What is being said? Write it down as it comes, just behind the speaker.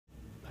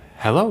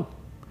Hello,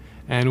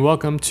 and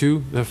welcome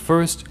to the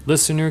first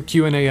listener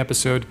Q&A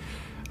episode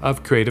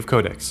of Creative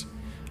Codex.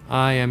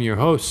 I am your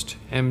host,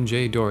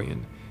 MJ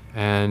Dorian,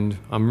 and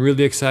I'm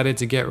really excited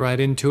to get right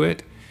into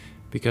it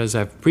because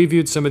I've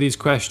previewed some of these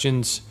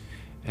questions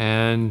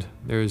and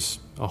there's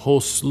a whole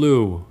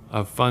slew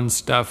of fun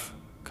stuff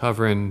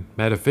covering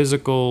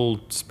metaphysical,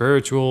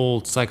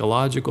 spiritual,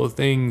 psychological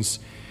things.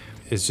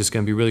 It's just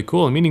going to be really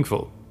cool and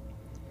meaningful.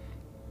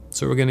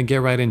 So we're going to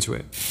get right into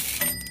it.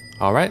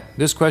 All right,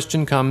 this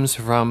question comes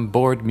from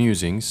Bored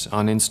Musings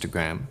on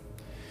Instagram.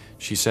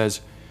 She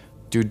says,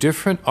 do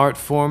different art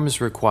forms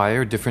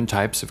require different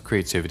types of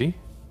creativity?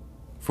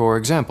 For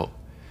example,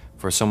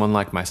 for someone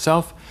like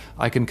myself,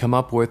 I can come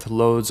up with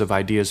loads of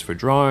ideas for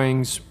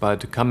drawings,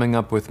 but coming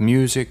up with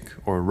music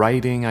or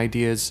writing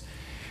ideas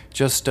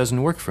just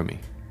doesn't work for me.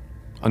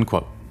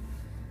 Unquote.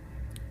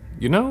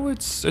 You know,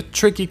 it's a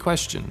tricky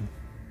question.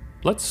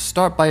 Let's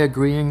start by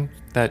agreeing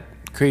that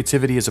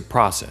creativity is a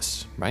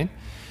process, right?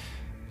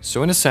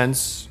 So in a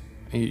sense,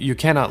 you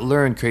cannot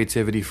learn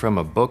creativity from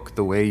a book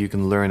the way you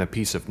can learn a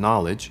piece of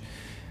knowledge.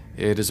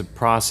 It is a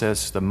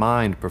process the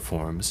mind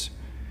performs.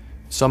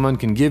 Someone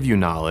can give you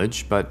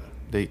knowledge, but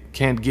they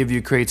can't give you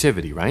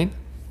creativity, right?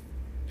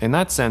 In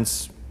that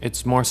sense,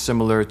 it's more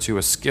similar to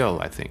a skill,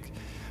 I think.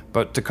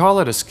 But to call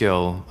it a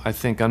skill, I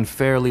think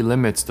unfairly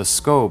limits the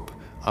scope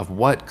of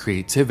what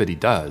creativity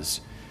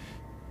does.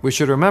 We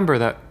should remember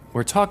that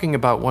we're talking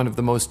about one of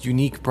the most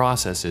unique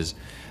processes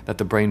that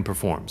the brain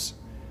performs.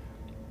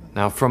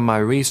 Now, from my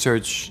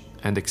research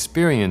and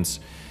experience,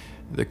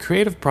 the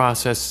creative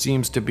process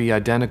seems to be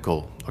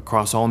identical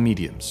across all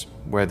mediums.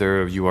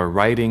 Whether you are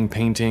writing,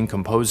 painting,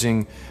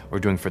 composing, or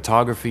doing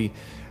photography,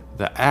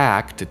 the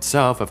act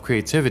itself of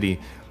creativity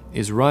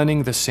is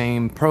running the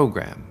same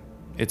program.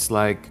 It's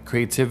like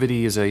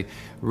creativity is a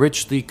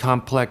richly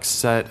complex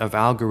set of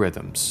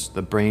algorithms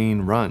the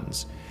brain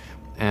runs.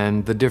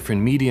 And the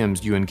different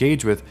mediums you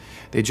engage with,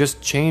 they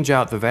just change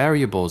out the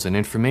variables and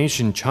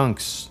information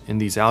chunks in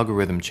these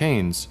algorithm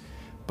chains.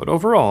 But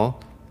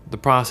overall, the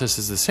process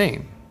is the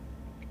same.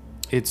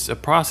 It's a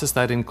process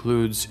that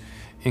includes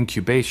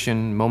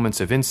incubation,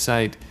 moments of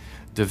insight,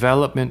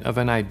 development of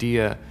an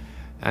idea,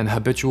 and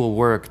habitual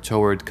work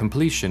toward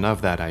completion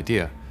of that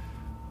idea.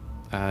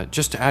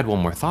 Just to add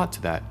one more thought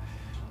to that,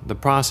 the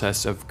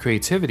process of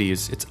creativity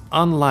it's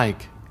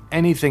unlike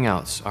anything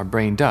else our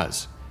brain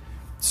does.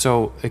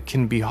 So it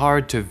can be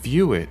hard to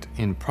view it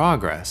in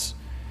progress.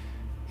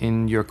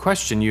 In your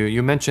question,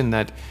 you mentioned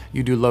that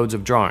you do loads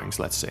of drawings,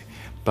 let's say,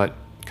 but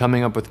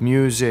coming up with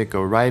music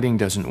or writing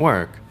doesn't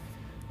work.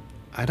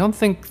 I don't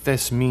think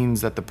this means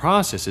that the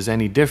process is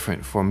any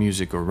different for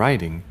music or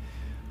writing.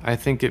 I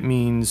think it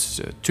means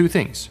two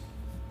things.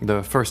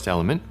 The first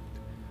element,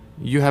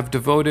 you have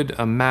devoted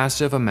a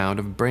massive amount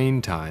of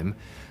brain time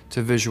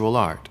to visual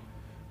art.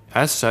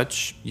 As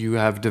such, you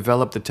have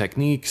developed the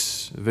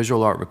techniques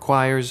visual art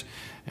requires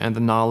and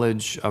the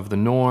knowledge of the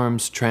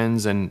norms,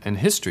 trends, and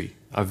history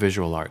of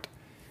visual art.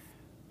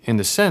 In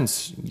the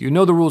sense, you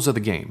know the rules of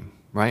the game,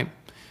 right?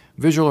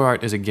 Visual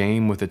art is a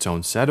game with its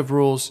own set of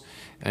rules,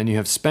 and you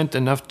have spent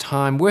enough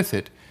time with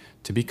it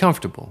to be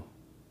comfortable.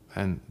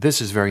 And this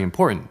is very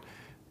important.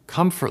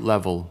 Comfort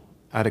level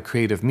at a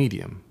creative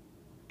medium.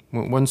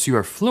 Once you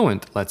are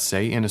fluent, let's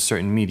say, in a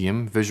certain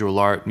medium, visual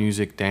art,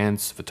 music,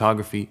 dance,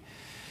 photography,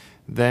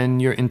 then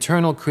your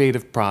internal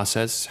creative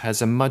process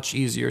has a much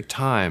easier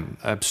time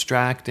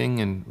abstracting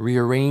and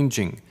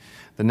rearranging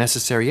the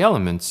necessary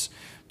elements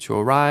to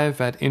arrive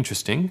at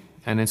interesting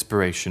and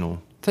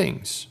inspirational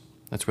things.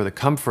 That's where the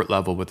comfort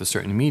level with a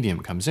certain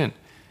medium comes in.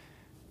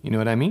 You know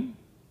what I mean?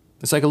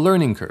 It's like a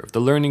learning curve,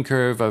 the learning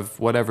curve of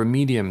whatever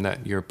medium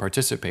that you're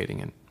participating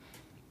in.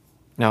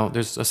 Now,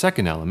 there's a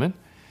second element.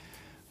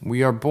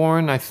 We are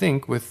born, I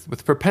think,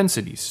 with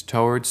propensities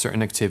towards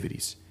certain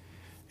activities.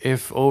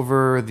 If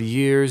over the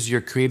years your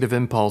creative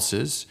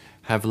impulses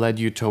have led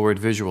you toward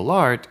visual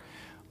art,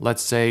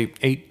 let's say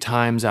 8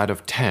 times out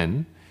of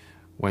 10,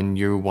 when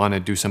you want to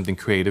do something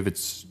creative,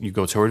 you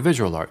go toward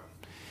visual art.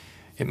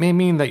 It may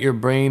mean that your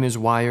brain is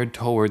wired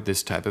toward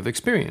this type of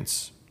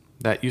experience,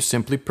 that you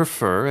simply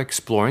prefer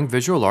exploring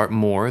visual art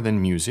more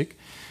than music,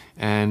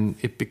 and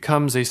it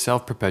becomes a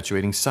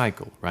self-perpetuating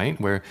cycle,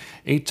 right? Where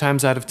 8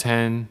 times out of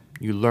 10,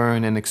 you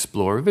learn and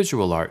explore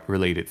visual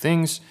art-related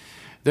things,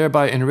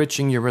 thereby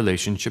enriching your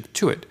relationship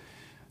to it.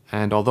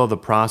 And although the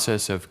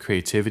process of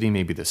creativity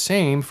may be the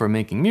same for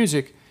making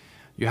music,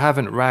 you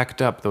haven't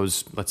racked up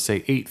those, let's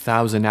say,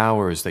 8,000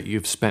 hours that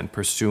you've spent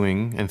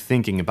pursuing and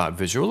thinking about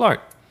visual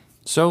art.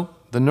 So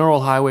the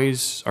neural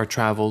highways are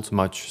traveled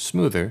much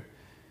smoother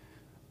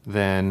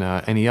than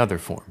any other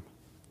form.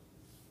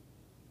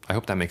 I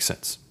hope that makes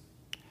sense.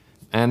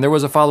 And there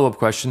was a follow-up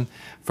question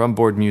from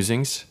Bored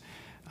Musings,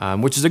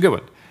 which is a good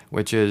one,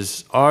 which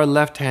is, are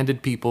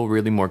left-handed people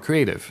really more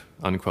creative?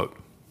 Unquote.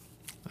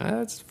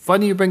 It's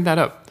funny you bring that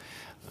up.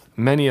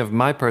 Many of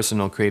my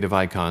personal creative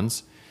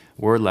icons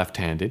were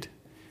left-handed.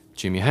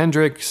 Jimi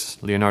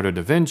Hendrix, Leonardo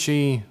da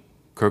Vinci,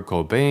 Kurt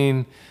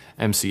Cobain,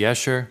 MC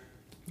Escher,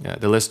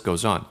 the list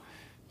goes on.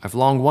 I've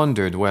long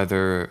wondered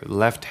whether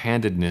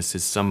left-handedness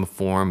is some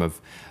form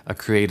of a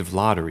creative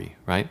lottery,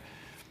 right?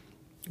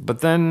 But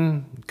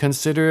then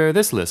consider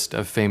this list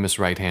of famous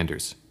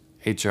right-handers: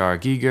 H.R.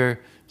 Giger,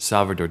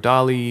 Salvador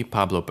Dali,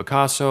 Pablo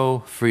Picasso,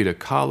 Frida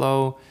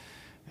Kahlo,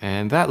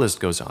 and that list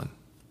goes on.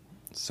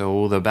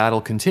 So the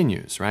battle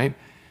continues, right?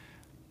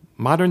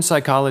 Modern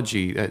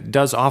psychology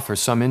does offer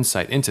some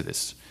insight into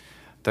this.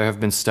 There have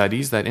been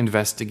studies that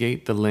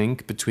investigate the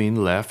link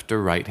between left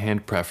or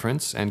right-hand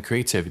preference and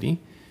creativity.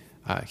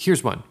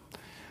 Here's one.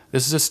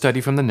 This is a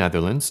study from the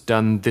Netherlands,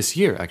 done this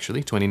year,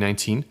 actually,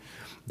 2019,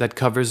 that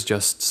covers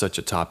just such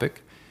a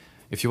topic.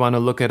 If you want to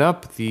look it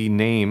up, the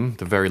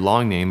very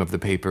long name of the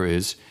paper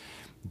is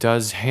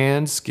 "Does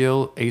Hand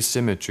Skill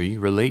Asymmetry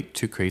Relate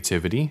to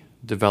Creativity,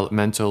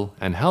 Developmental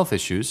and Health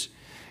Issues,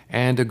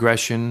 and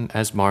Aggression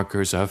as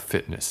Markers of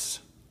Fitness?"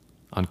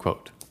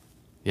 Unquote.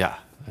 Yeah,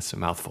 that's a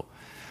mouthful.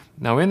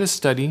 Now, in this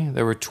study,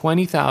 there were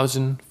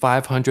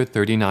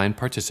 20,539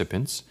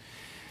 participants,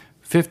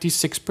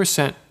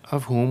 56%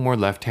 of whom were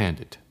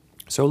left-handed,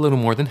 so a little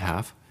more than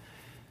half.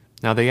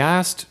 Now, they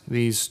asked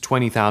these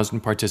 20,000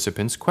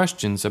 participants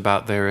questions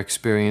about their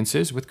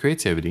experiences with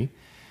creativity.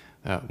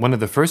 One of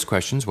the first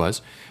questions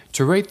was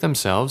to rate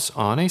themselves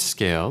on a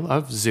scale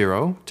of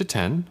 0 to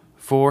 10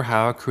 for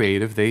how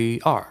creative they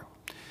are.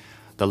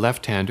 The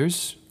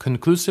left-handers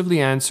conclusively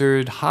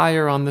answered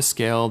higher on the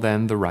scale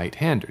than the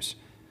right-handers.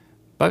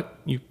 But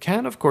you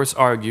can, of course,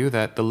 argue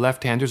that the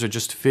left-handers are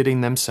just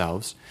fitting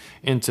themselves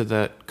into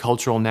the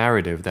cultural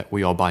narrative that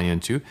we all buy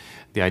into,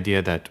 the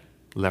idea that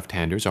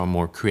left-handers are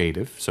more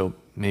creative. So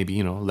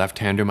maybe,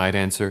 left-hander might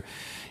answer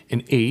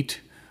an 8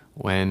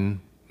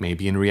 when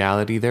maybe in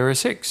reality they're a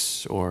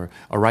 6, or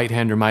a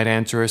right-hander might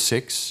answer a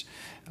 6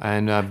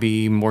 and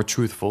be more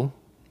truthful.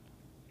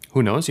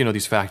 Who knows?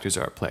 These factors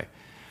are at play.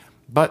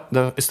 But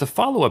it's the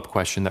follow-up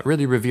question that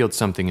really revealed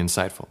something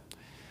insightful.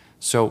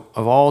 So,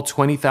 of all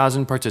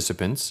 20,000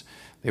 participants,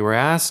 they were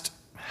asked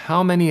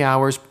how many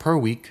hours per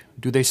week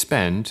do they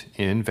spend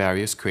in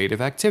various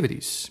creative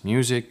activities: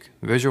 music,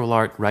 visual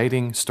art,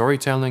 writing,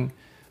 storytelling,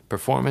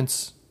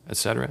 performance,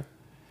 etc.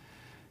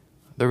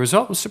 The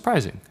result was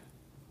surprising.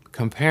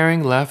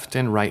 Comparing left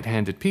and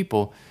right-handed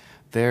people,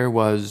 there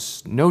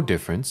was no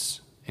difference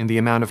in the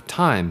amount of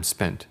time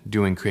spent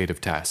doing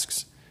creative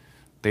tasks.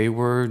 They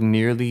were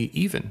nearly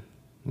even,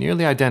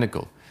 nearly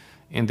identical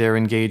in their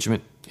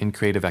engagement in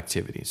creative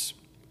activities.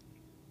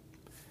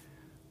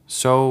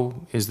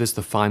 So, is this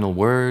the final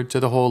word to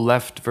the whole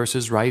left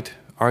versus right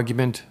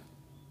argument?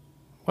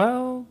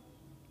 Well,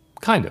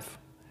 kind of.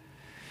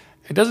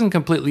 It doesn't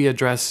completely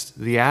address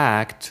the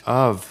act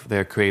of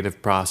their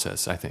creative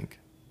process, I think.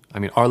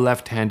 Are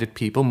left-handed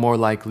people more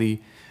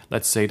likely,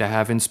 let's say, to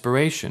have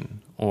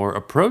inspiration or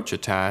approach a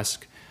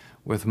task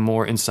with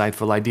more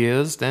insightful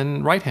ideas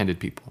than right-handed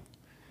people?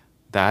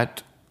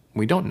 That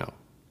we don't know.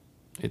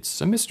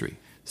 It's a mystery,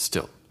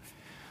 still.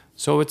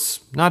 So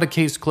it's not a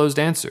case-closed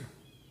answer.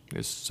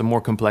 There's some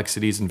more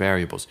complexities and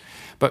variables,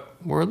 but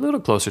we're a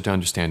little closer to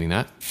understanding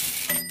that.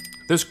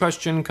 This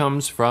question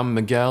comes from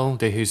Miguel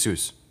de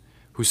Jesus,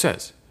 who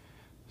says,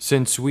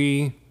 "Since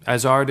we,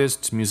 as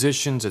artists,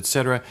 musicians,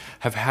 etc.,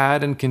 have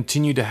had and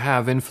continue to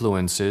have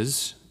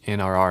influences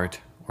in our art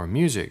or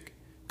music,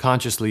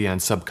 consciously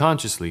and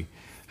subconsciously,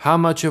 how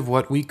much of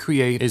what we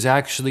create is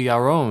actually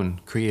our own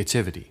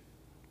creativity?"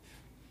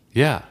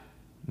 Yeah,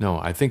 no,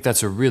 I think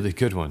that's a really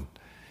good one.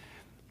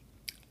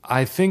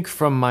 I think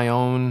from my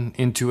own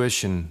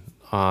intuition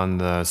on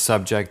the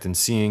subject and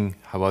seeing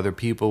how other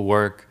people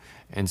work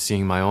and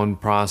seeing my own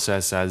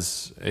process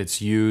as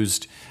it's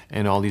used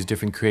in all these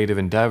different creative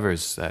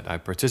endeavors that I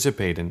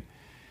participate in,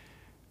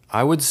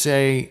 I would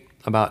say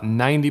about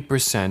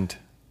 90%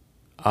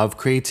 of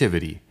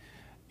creativity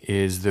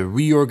is the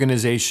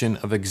reorganization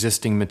of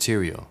existing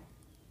material,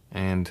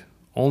 and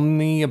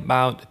only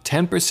about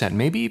 10%,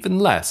 maybe even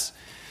less,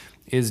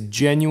 is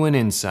genuine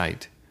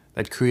insight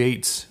that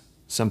creates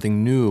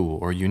something new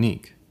or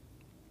unique.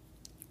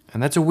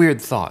 And that's a weird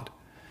thought,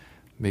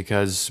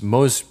 because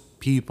most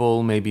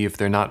people, maybe if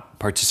they're not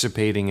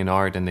participating in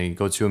art and they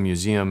go to a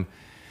museum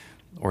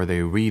or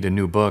they read a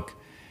new book,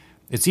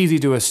 it's easy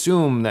to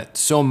assume that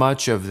so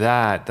much of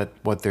that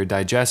what they're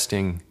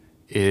digesting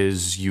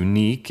is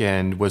unique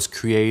and was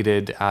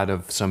created out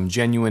of some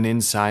genuine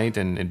insight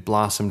and it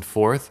blossomed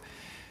forth.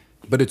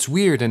 But it's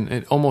weird, and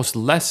it almost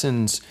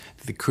lessens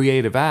the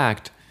creative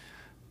act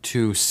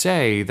to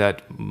say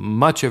that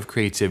much of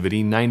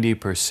creativity,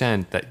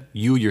 90% that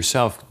you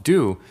yourself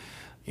do,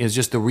 is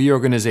just the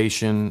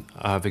reorganization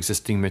of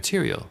existing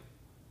material.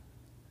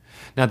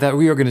 Now, that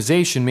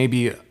reorganization may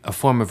be a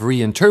form of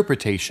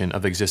reinterpretation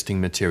of existing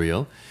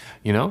material.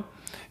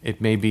 It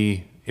may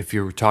be, if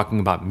you're talking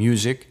about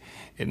music,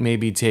 it may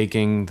be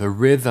taking the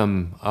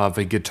rhythm of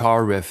a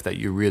guitar riff that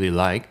you really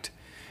liked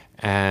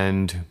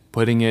and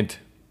putting it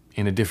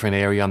in a different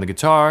area on the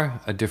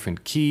guitar, a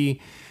different key,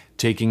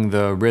 taking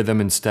the rhythm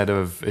instead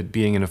of it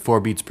being in a 4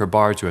 beats per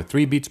bar to a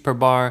 3 beats per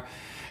bar,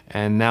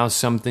 and now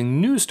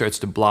something new starts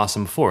to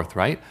blossom forth,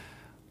 right?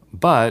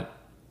 But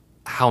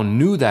how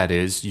new that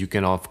is, you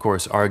can of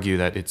course argue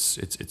that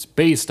it's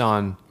based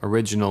on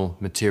original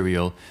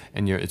material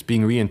and it's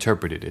being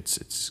reinterpreted.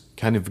 It's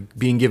kind of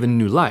being given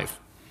new life.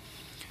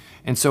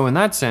 And so in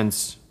that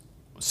sense,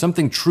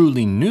 something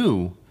truly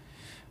new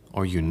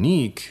or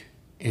unique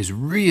is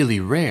really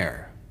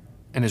rare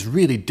and is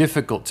really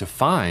difficult to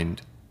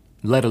find,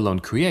 let alone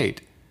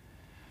create.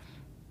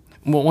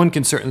 Well, one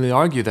can certainly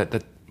argue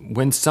that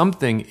when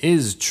something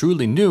is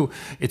truly new,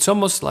 it's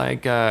almost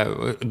like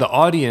the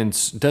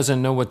audience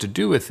doesn't know what to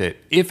do with it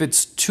if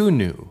it's too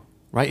new,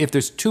 right? If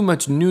there's too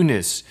much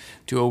newness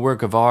to a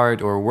work of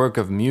art or a work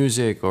of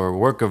music or a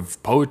work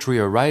of poetry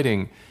or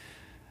writing,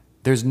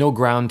 there's no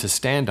ground to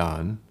stand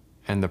on,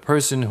 and the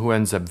person who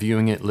ends up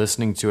viewing it,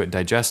 listening to it,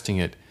 digesting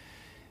it,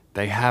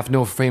 they have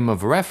no frame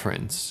of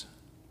reference.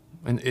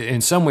 And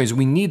in some ways,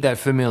 we need that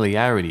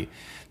familiarity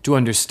to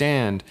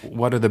understand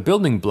what are the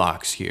building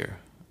blocks here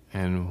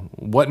and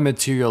what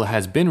material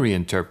has been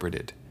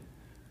reinterpreted.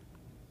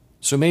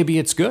 So maybe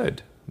it's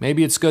good.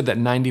 Maybe it's good that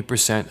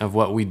 90% of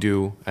what we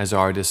do as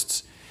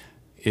artists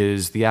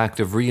is the act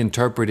of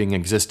reinterpreting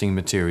existing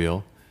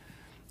material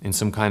in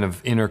some kind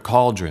of inner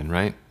cauldron,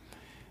 right?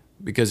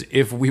 Because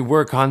if we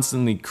were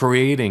constantly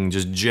creating,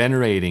 just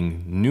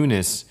generating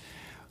newness,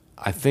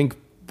 I think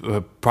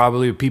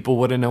probably people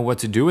wouldn't know what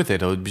to do with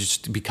it. It would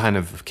just be kind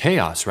of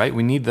chaos, right?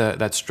 We need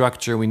that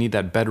structure, we need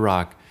that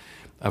bedrock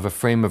of a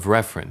frame of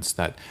reference,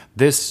 that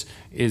this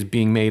is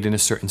being made in a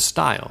certain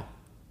style.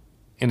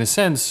 In a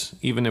sense,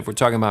 even if we're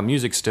talking about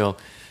music still,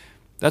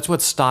 that's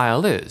what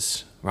style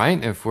is,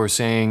 right? If we're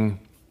saying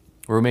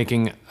we're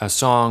making a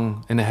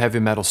song in a heavy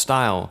metal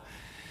style,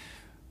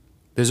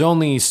 there's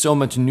only so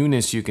much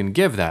newness you can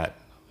give that.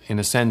 In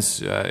a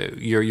sense,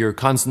 you're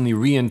constantly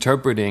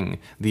reinterpreting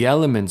the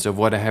elements of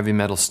what a heavy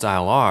metal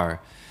style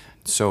are.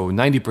 So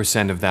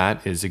 90% of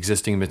that is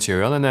existing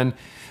material, and then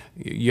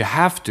you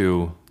have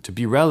to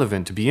be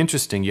relevant, to be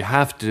interesting, you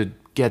have to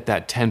get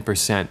that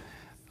 10%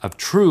 of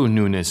true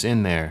newness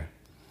in there,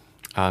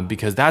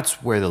 because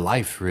that's where the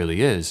life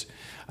really is.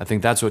 I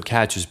think that's what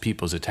catches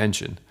people's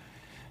attention.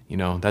 You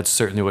know, that's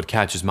certainly what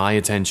catches my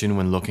attention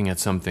when looking at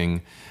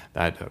something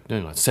that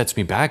it sets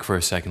me back for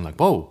a second, like,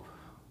 whoa,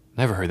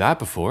 never heard that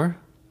before.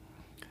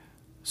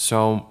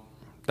 So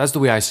that's the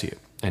way I see it.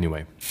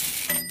 Anyway,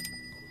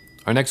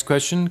 our next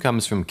question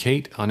comes from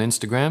Kate on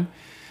Instagram.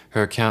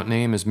 Her account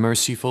name is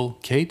Mercyful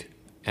Kate,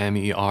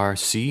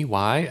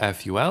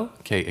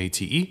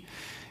 MErcyfulKate,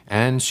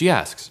 and she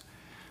asks,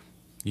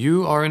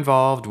 you are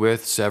involved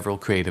with several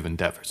creative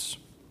endeavors.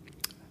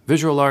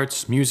 Visual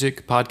arts,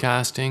 music,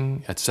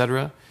 podcasting,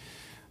 etc.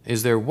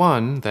 Is there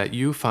one that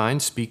you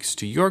find speaks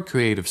to your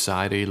creative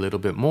side a little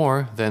bit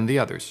more than the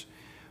others?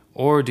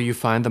 Or do you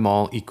find them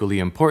all equally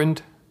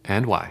important,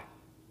 and why?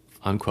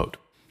 Unquote.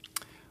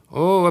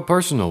 Oh, a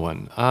personal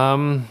one.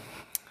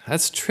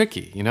 That's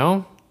tricky, you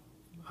know?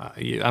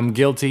 I'm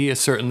guilty,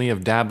 certainly,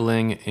 of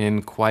dabbling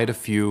in quite a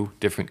few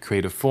different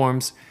creative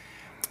forms.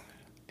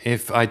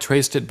 If I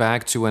traced it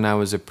back to when I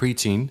was a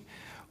preteen,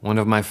 one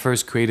of my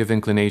first creative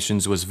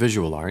inclinations was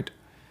visual art.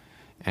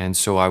 And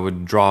so I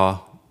would draw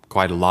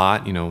quite a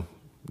lot, you know,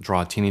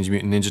 draw Teenage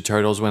Mutant Ninja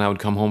Turtles when I would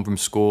come home from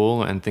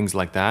school and things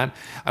like that.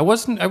 I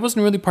wasn't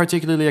really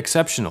particularly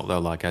exceptional, though,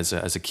 like as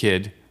a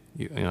kid,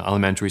 you know,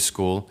 elementary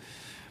school.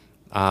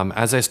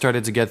 As I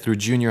started to get through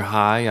junior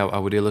high, I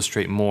would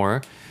illustrate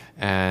more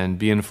and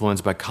be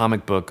influenced by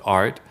comic book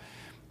art,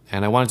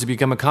 and I wanted to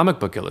become a comic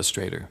book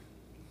illustrator.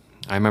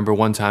 I remember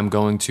one time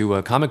going to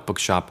a comic book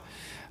shop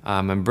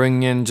and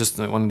bringing in just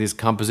one of these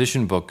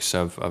composition books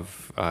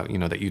of you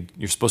know, that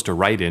you're supposed to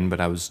write in,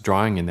 but I was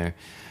drawing in there.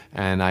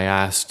 And I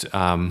asked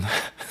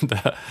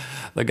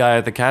the guy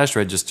at the cash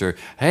register,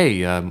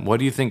 hey, what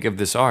do you think of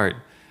this art?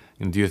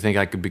 And do you think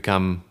I could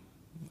become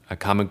a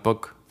comic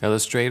book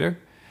illustrator?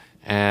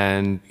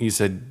 And he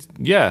said,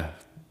 yeah.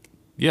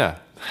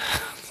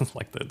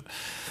 Like that.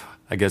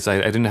 I guess I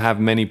didn't have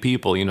many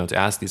people, you know, to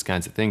ask these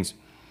kinds of things.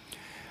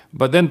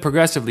 But then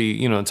progressively,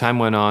 you know, time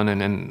went on,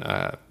 and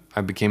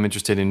I became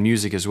interested in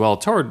music as well,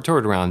 toward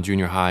around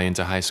junior high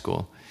into high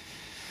school.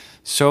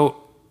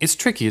 So it's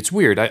tricky, it's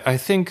weird. I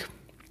think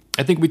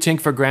we take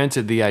for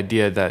granted the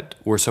idea that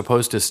we're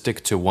supposed to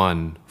stick to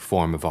one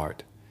form of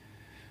art.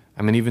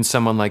 I mean, even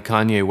someone like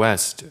Kanye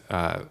West,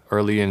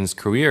 early in his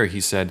career,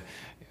 he said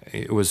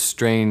it was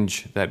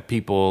strange that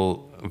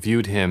people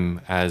viewed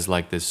him as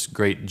like this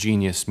great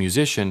genius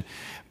musician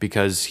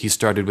because he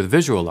started with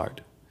visual art.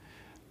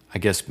 I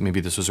guess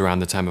maybe this was around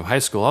the time of high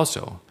school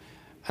also.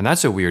 And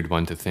that's a weird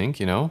one to think,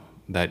 you know,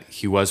 that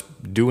he was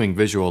doing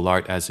visual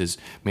art as his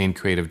main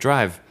creative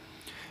drive.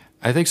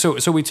 I think so.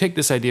 So we take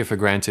this idea for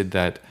granted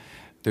that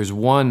there's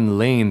one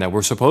lane that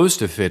we're supposed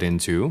to fit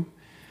into.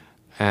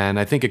 And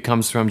I think it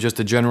comes from just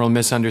a general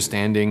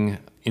misunderstanding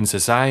in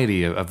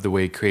society of the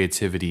way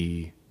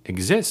creativity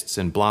exists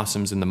and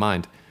blossoms in the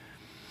mind.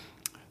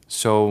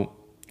 So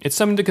it's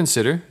something to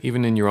consider,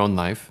 even in your own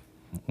life,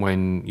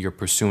 when you're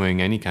pursuing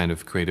any kind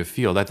of creative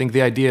field. I think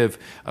the idea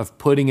of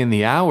putting in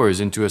the hours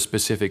into a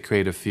specific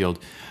creative field,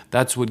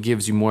 that's what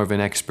gives you more of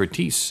an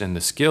expertise and the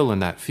skill in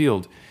that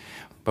field.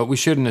 but we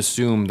shouldn't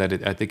assume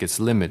that I think it's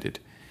limited.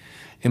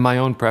 In my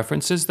own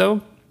preferences,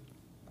 though,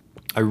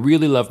 I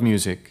really love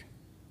music.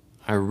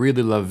 I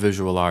really love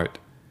visual art.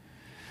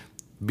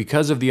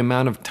 Because of the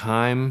amount of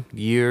time,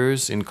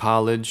 years in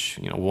college,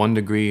 one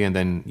degree and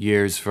then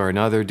years for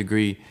another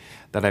degree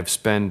that I've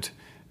spent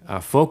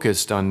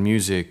focused on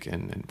music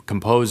and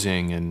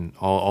composing and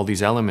all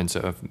these elements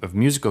of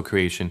musical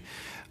creation,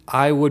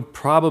 I would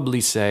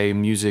probably say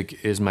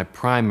music is my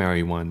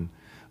primary one,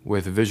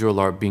 with visual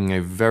art being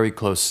a very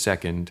close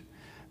second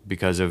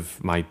because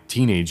of my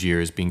teenage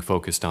years being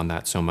focused on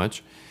that so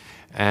much.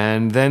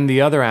 And then the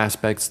other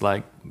aspects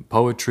like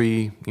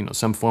poetry,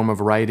 some form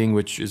of writing,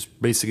 which is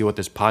basically what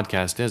this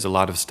podcast is. A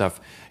lot of stuff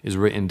is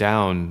written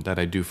down that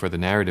I do for the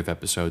narrative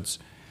episodes.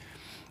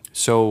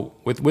 So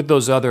with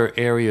those other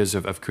areas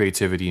of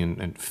creativity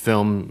and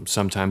film,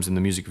 sometimes in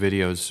the music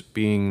videos,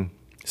 being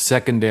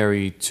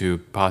secondary to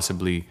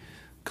possibly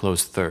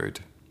close third.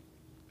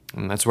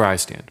 And that's where I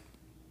stand.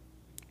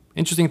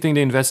 Interesting thing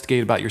to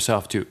investigate about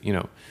yourself too.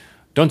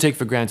 Don't take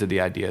for granted the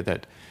idea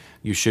that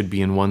you should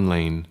be in one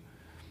lane.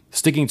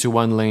 Sticking to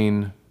one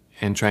lane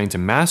and trying to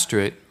master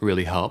it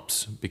really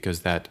helps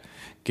because that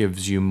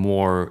gives you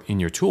more in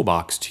your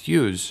toolbox to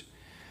use.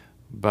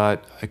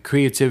 But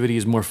creativity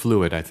is more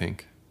fluid, I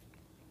think.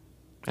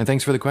 And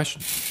thanks for the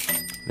question.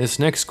 This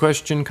next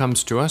question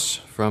comes to us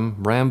from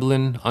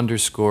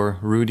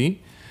Ramblin_Rudy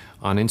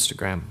on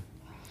Instagram.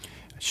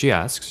 She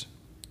asks,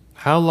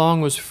 how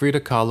long was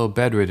Frida Kahlo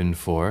bedridden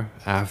for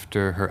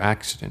after her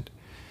accident?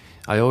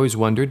 I always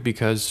wondered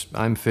because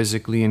I'm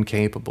physically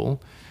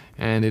incapable,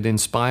 and it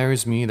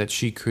inspires me that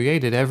she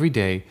created every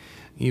day,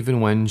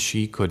 even when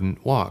she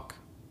couldn't walk.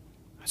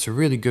 That's a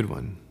really good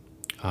one.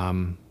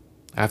 I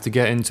have to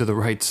get into the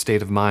right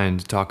state of mind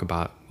to talk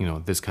about,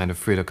 this kind of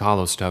Frida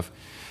Kahlo stuff,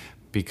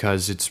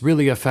 because it's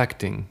really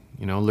affecting,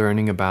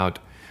 learning about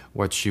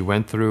what she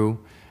went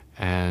through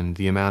and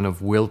the amount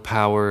of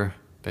willpower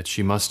that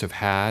she must have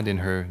had in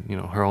her,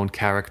 her own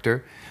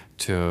character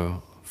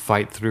to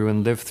fight through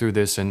and live through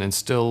this and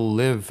still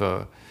live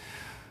a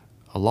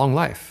long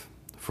life,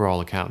 for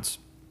all accounts.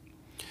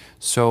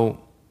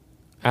 So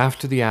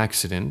after the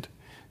accident,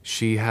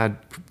 she had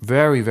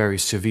very, very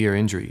severe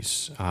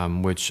injuries,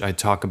 which I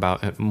talk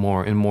about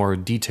in more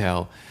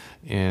detail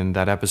in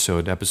that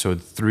episode.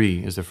 Episode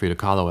 3 is the Frida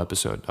Kahlo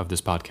episode of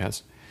this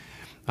podcast.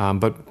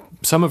 But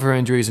some of her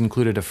injuries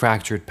included a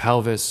fractured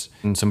pelvis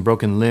and some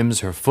broken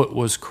limbs. Her foot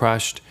was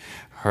crushed.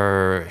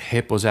 Her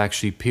hip was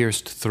actually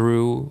pierced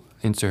through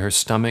into her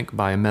stomach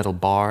by a metal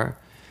bar.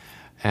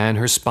 And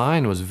her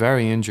spine was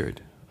very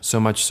injured, so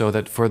much so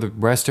that for the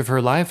rest of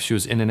her life, she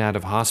was in and out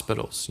of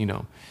hospitals,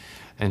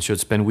 and she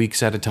would spend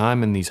weeks at a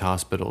time in these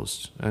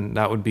hospitals. And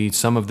that would be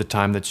some of the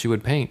time that she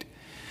would paint.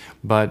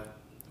 But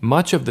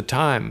much of the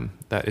time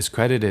that is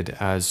credited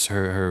as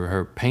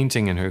her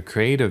painting and her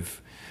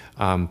creative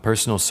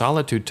personal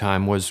solitude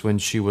time was when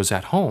she was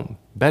at home,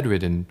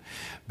 bedridden,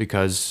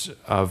 because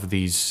of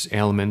these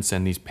ailments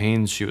and these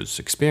pains she was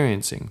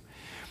experiencing.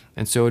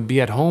 And so it would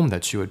be at home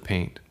that she would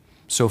paint.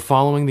 So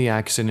following the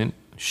accident,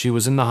 she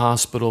was in the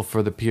hospital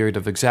for the period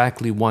of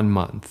exactly 1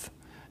 month,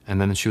 and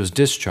then she was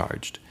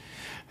discharged.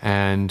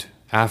 And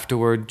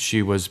afterward,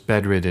 she was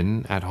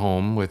bedridden at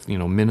home with,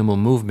 minimal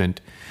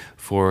movement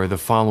for the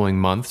following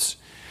months,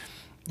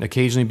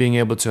 occasionally being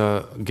able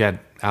to get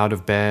out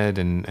of bed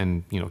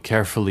and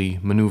carefully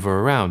maneuver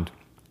around.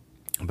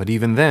 But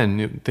even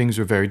then, things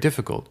were very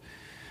difficult.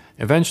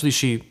 Eventually,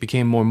 she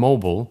became more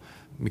mobile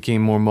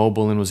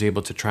and was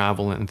able to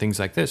travel and things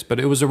like this. But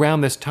it was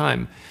around this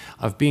time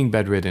of being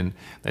bedridden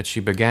that she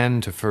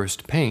began to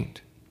first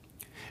paint.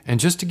 And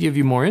just to give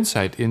you more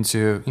insight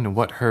into,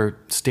 what her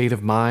state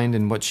of mind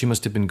and what she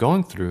must have been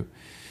going through,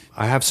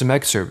 I have some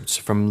excerpts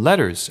from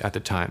letters at the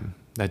time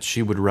that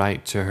she would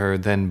write to her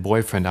then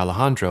boyfriend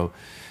Alejandro.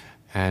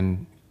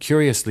 And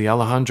curiously,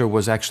 Alejandro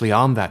was actually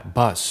on that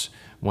bus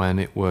when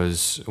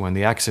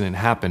the accident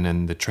happened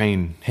and the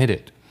train hit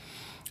it.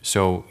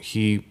 So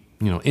he,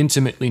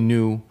 intimately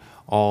knew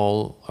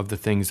all of the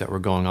things that were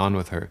going on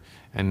with her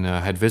and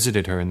had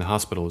visited her in the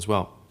hospital as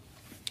well.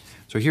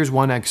 So here's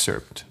one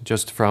excerpt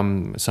just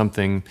from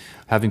something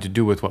having to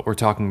do with what we're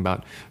talking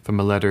about from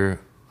a letter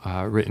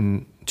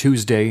written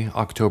Tuesday,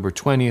 October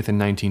 20th in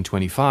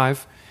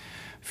 1925.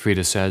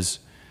 Frida says,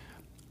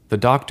 "The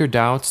doctor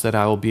doubts that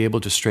I will be able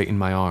to straighten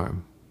my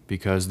arm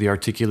because the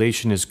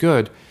articulation is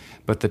good,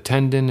 but the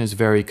tendon is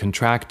very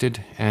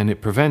contracted and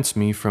it prevents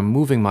me from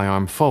moving my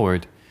arm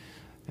forward.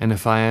 And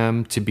if I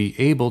am to be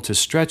able to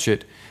stretch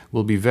it,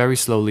 will be very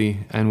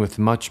slowly and with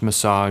much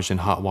massage and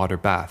hot water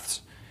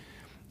baths.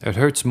 It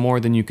hurts more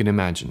than you can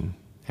imagine,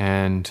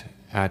 and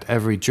at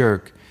every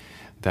jerk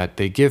that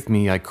they give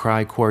me, I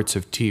cry quarts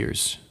of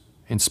tears,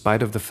 in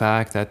spite of the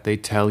fact that they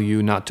tell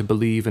you not to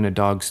believe in a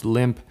dog's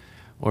limp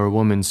or a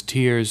woman's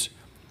tears.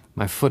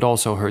 My foot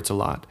also hurts a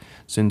lot,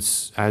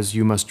 since, as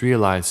you must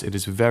realize, it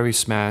is very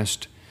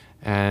smashed,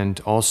 and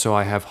also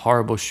I have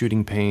horrible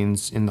shooting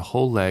pains in the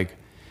whole leg,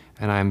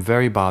 and I am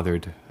very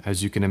bothered,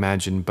 as you can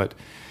imagine, but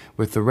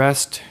with the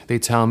rest, they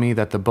tell me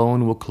that the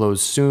bone will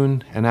close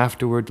soon, and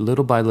afterward,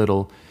 little by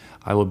little,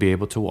 I will be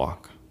able to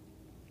walk."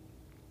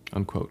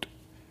 Unquote.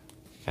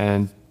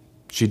 And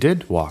she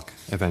did walk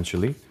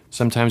eventually,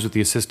 sometimes with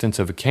the assistance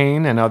of a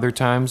cane, and other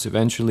times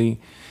eventually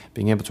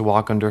being able to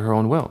walk under her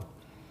own will.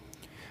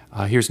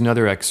 Here's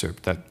another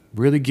excerpt that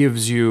really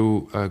gives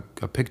you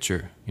a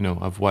picture,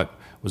 of what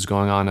was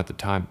going on at the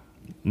time.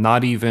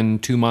 Not even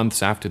 2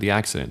 months after the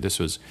accident. This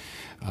was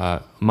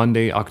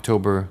Monday,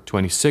 October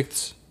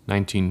 26th,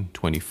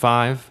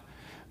 1925.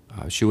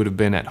 She would have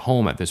been at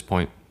home at this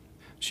point.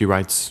 She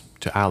writes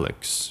to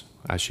Alex,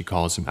 as she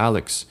calls him.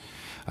 "Alex,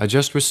 I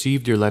just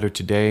received your letter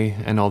today,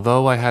 and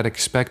although I had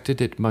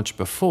expected it much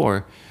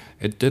before,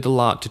 it did a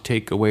lot to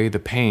take away the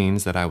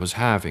pains that I was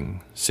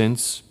having,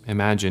 since,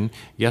 imagine,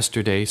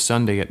 yesterday,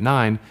 Sunday at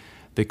 9,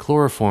 they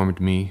chloroformed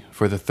me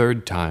for the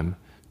 3rd time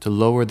to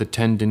lower the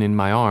tendon in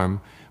my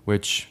arm,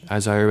 which,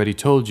 as I already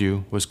told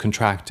you, was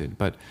contracted.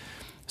 But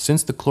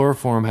since the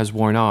chloroform has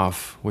worn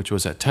off, which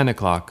was at 10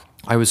 o'clock,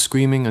 I was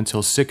screaming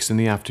until 6 in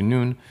the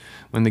afternoon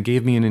when they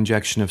gave me an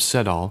injection of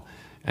Sedal,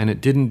 and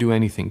it didn't do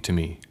anything to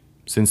me,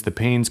 since the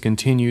pains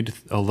continued,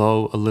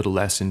 although a little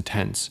less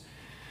intense.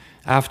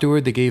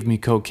 Afterward, they gave me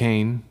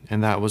cocaine,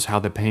 and that was how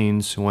the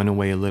pains went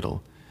away a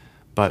little.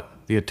 But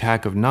the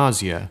attack of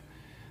nausea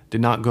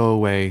did not go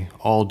away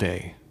all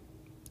day.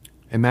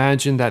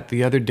 Imagine that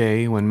the other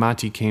day when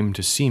Mati came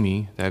to see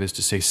me, that is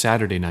to say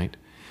Saturday night,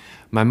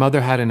 my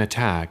mother had an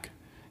attack,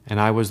 and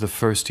I was the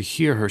first to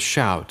hear her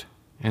shout,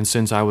 and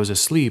since I was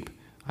asleep,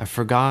 I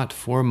forgot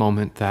for a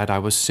moment that I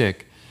was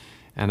sick,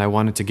 and I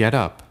wanted to get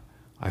up.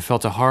 I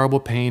felt a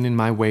horrible pain in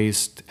my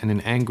waist and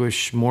an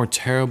anguish more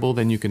terrible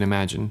than you can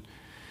imagine.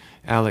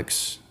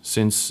 Alex,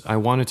 since I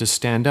wanted to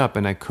stand up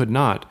and I could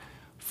not,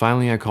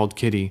 finally I called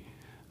Kitty,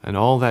 and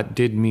all that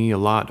did me a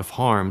lot of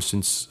harm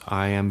since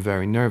I am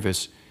very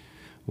nervous.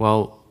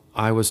 Well,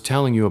 I was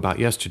telling you about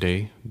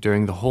yesterday.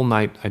 During the whole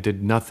night I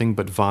did nothing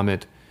but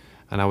vomit,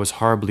 and I was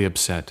horribly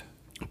upset.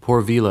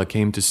 Poor Vila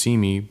came to see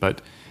me,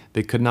 but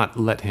they could not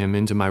let him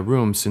into my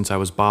room since I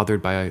was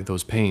bothered by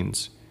those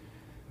pains.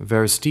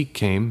 Veristik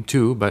came,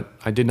 too, but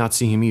I did not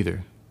see him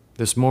either.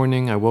 This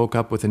morning I woke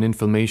up with an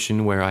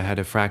inflammation where I had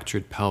a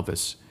fractured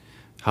pelvis.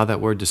 How that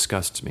word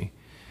disgusts me.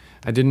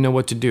 I didn't know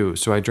what to do,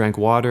 so I drank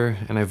water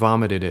and I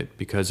vomited it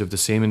because of the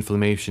same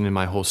inflammation in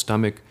my whole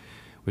stomach,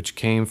 which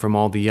came from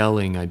all the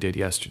yelling I did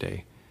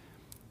yesterday.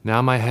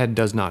 Now my head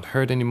does not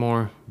hurt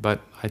anymore,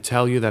 but I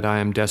tell you that I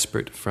am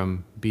desperate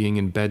from being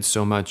in bed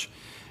so much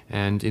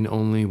and in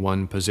only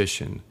one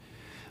position.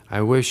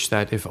 I wish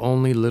that if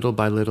only little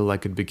by little I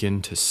could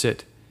begin to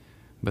sit,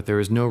 but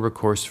there is no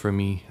recourse for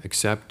me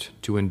except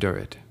to endure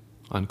it."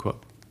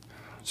 Unquote.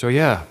 So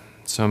yeah,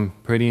 some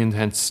pretty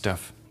intense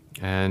stuff.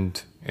 And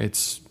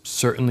it's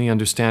certainly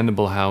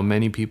understandable how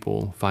many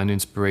people find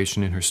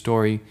inspiration in her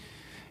story,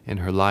 in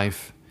her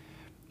life,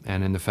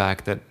 and in the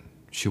fact that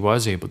she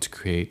was able to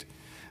create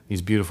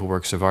these beautiful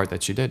works of art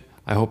that she did.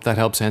 I hope that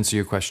helps answer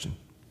your question.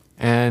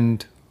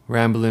 And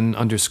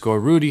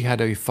Ramblin_Rudy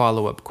had a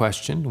follow-up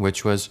question,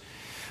 which was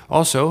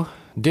also,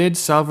 did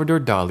Salvador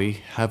Dali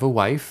have a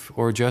wife,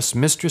 or just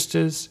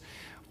mistresses,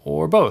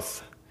 or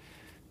both?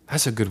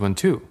 That's a good one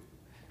too.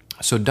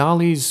 So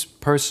Dali's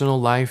personal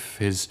life,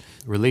 his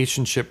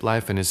relationship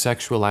life, and his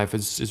sexual life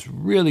is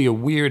really a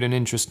weird and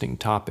interesting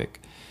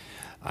topic.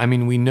 I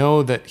mean, we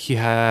know that he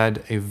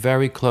had a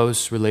very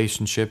close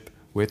relationship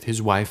with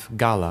his wife,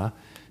 Gala.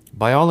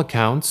 By all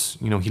accounts,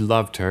 he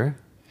loved her,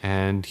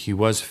 and he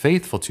was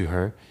faithful to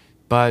her,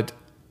 but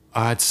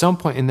at some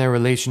point in their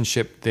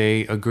relationship,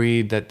 they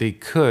agreed that they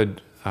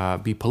could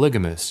be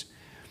polygamous.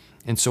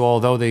 And so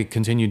although they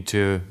continued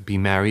to be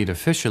married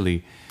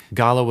officially,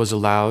 Gala was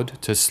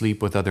allowed to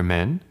sleep with other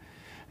men,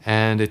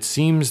 and it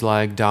seems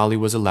like Dali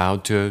was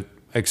allowed to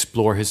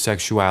explore his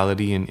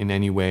sexuality in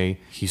any way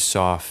he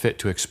saw fit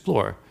to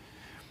explore.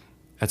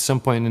 At some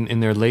point in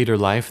their later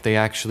life, they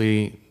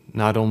actually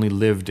not only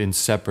lived in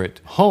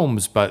separate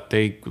homes, but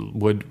they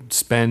would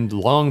spend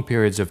long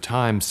periods of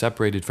time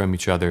separated from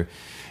each other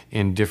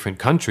in different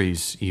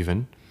countries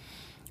even.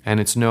 And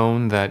it's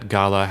known that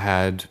Gala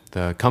had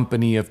the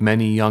company of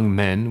many young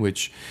men,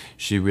 which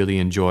she really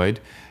enjoyed,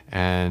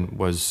 and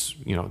was,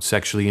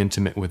 sexually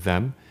intimate with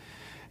them.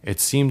 It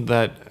seemed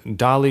that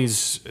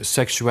Dali's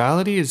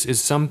sexuality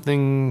is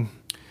something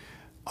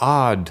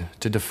odd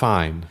to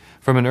define.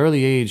 From an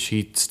early age,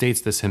 he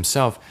states this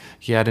himself,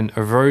 he had an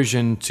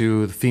aversion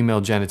to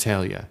female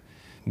genitalia,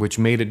 which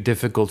made it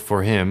difficult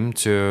for him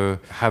to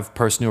have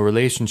personal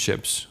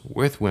relationships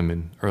with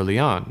women early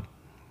on.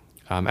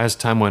 As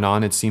time went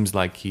on, it seems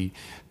like he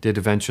did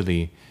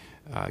eventually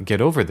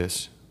get over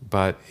this,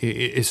 but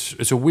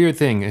it's a weird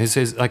thing.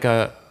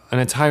 An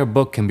entire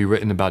book can be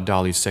written about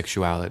Dali's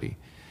sexuality.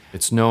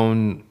 It's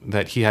known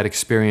that he had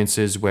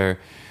experiences where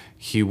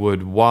he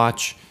would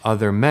watch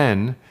other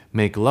men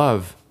make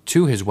love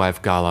to his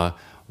wife Gala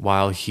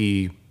while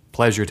he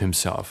pleasured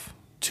himself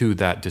to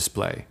that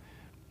display.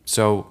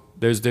 So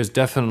there's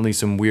definitely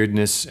some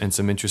weirdness and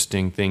some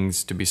interesting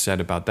things to be said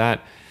about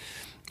that.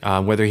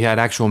 Whether he had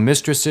actual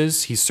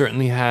mistresses, he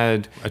certainly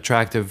had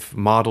attractive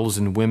models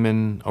and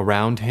women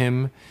around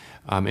him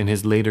in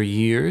his later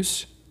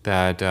years.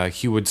 that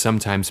he would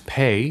sometimes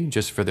pay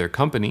just for their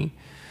company,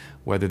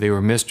 whether they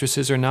were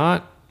mistresses or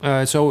not.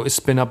 So it's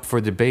been up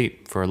for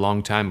debate for a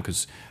long time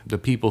because the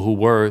people who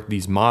were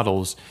these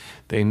models,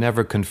 they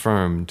never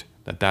confirmed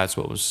that that's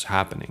what was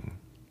happening.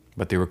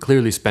 But they were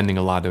clearly spending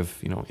a lot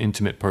of,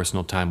 intimate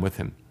personal time with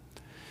him.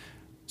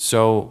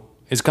 So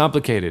it's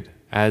complicated,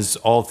 as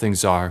all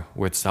things are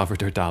with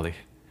Salvador Dali.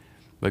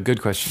 But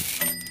good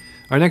question.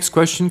 Our next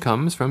question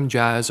comes from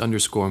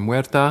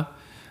Jazz_Muerta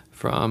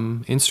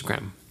from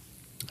Instagram.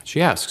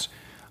 She asks,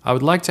 I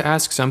would like to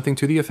ask something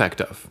to the effect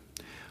of,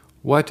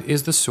 what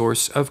is the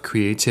source of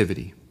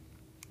creativity?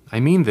 I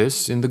mean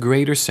this in the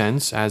greater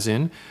sense, as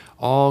in,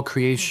 all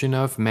creation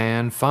of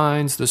man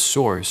finds the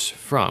source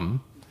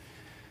from... ?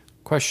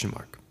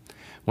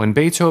 When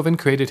Beethoven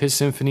created his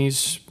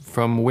symphonies,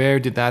 from where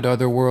did that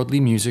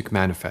otherworldly music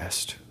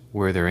manifest?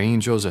 Were there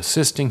angels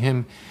assisting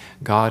him,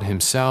 God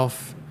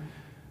himself?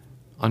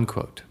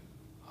 Unquote.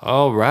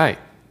 All right.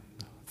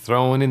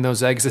 Throwing in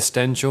those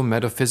existential,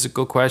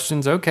 metaphysical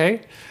questions.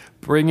 Okay,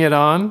 bring it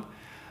on.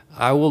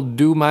 I will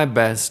do my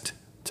best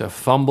to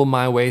fumble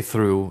my way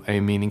through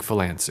a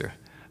meaningful answer.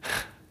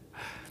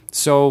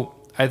 So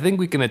I think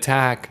we can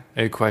attack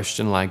a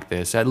question like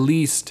this, at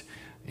least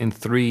in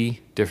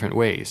 3 different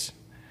ways,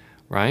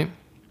 right?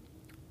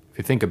 If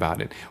you think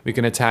about it, we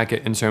can attack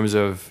it in terms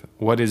of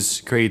what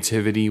is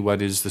creativity,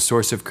 what is the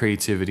source of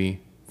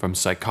creativity from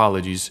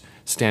psychology's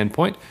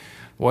standpoint,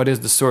 what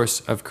is the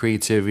source of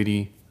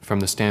creativity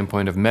from the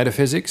standpoint of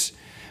metaphysics,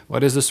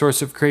 what is the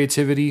source of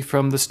creativity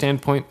from the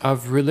standpoint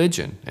of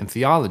religion and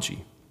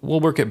theology.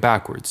 We'll work it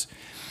backwards.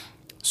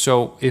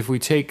 So if we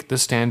take the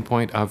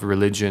standpoint of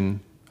religion,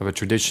 of a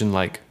tradition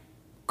like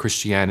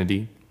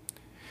Christianity,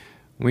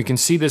 we can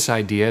see this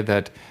idea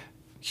that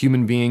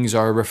human beings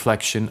are a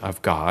reflection of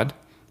God.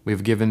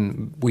 We've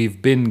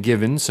been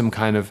given some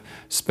kind of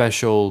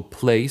special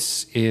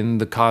place in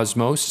the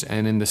cosmos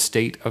and in the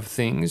state of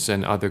things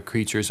and other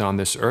creatures on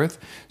this earth.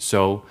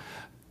 So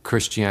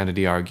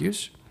Christianity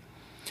argues.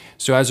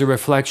 So as a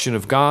reflection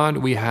of God,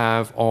 we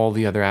have all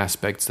the other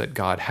aspects that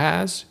God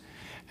has.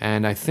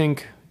 And I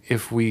think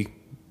if we,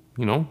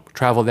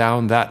 travel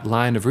down that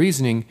line of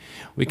reasoning,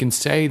 we can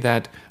say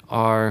that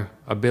our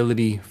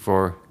ability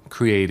for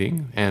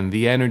creating and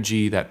the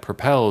energy that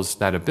propels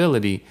that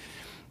ability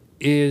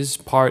is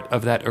part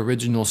of that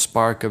original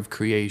spark of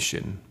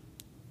creation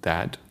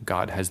that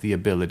God has the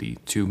ability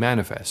to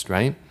manifest,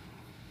 right?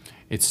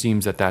 It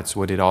seems that that's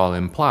what it all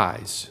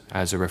implies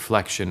as a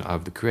reflection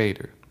of the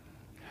Creator.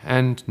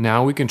 And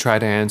now we can try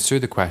to answer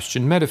the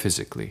question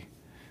metaphysically.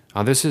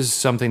 Now, this is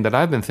something that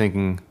I've been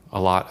thinking a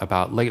lot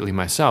about lately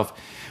myself.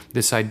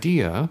 This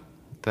idea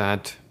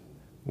that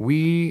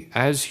we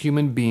as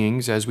human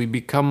beings, as we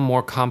become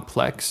more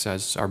complex,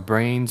 as our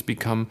brains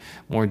become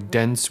more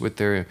dense with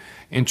their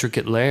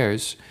intricate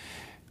layers,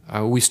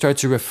 we start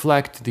to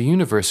reflect the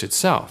universe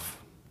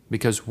itself.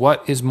 Because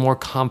what is more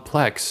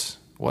complex,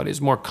 what is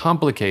more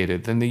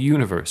complicated than the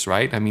universe,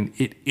 right? I mean,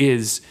 it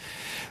is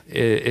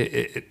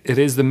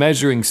the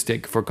measuring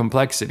stick for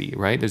complexity,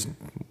 right? There's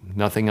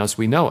nothing else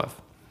we know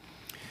of.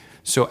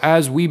 So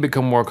as we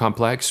become more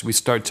complex, we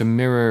start to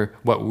mirror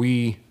what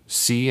we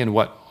see and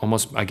what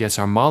almost, I guess,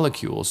 our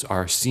molecules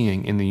are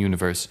seeing in the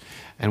universe,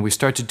 and we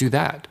start to do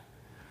that.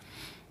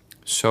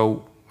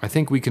 So I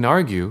think we can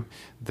argue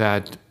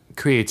that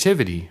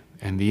creativity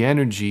and the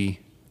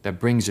energy that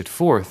brings it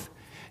forth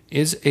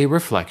is a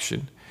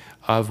reflection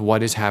of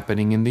what is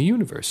happening in the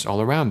universe all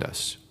around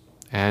us,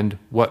 and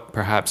what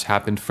perhaps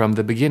happened from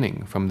the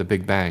beginning, from the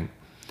Big Bang,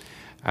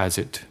 as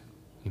it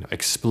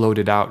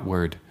exploded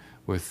outward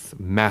with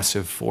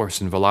massive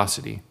force and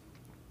velocity.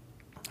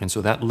 And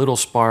so that little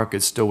spark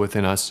is still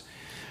within us,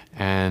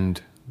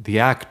 and the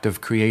act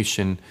of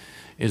creation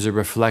is a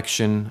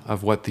reflection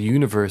of what the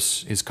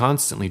universe is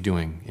constantly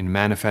doing in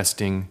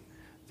manifesting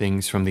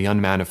things from the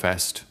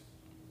unmanifest.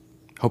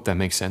 Hope that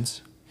makes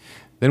sense.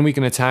 Then we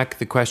can attack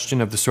the question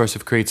of the source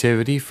of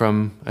creativity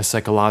from a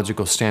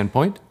psychological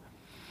standpoint.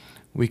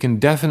 We can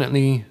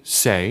definitely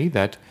say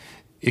that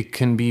it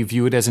can be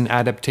viewed as an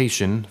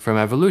adaptation from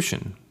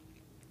evolution.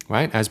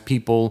 Right? As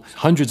people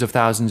hundreds of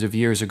thousands of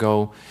years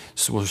ago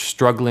were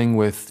struggling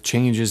with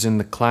changes in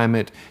the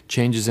climate,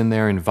 changes in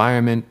their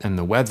environment and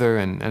the weather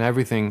and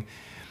everything,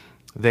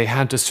 they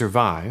had to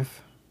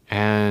survive.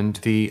 And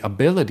the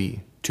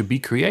ability to be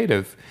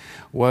creative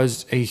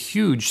was a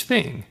huge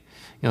thing.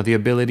 The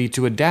ability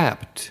to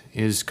adapt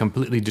is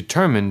completely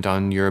determined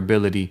on your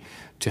ability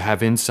to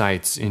have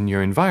insights in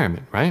your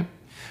environment, right?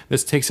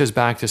 This takes us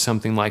back to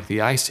something like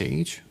the Ice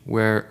Age,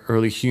 where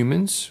early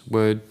humans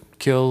would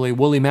kill a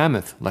woolly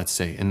mammoth, let's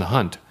say, in the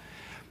hunt.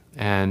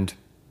 And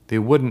they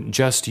wouldn't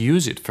just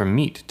use it for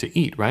meat to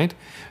eat, right?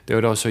 They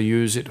would also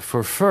use it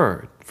for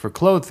fur, for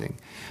clothing.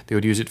 They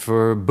would use it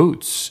for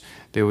boots.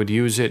 They would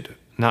use it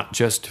not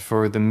just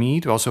for the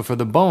meat, also for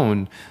the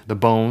bone. The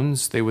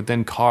bones they would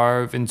then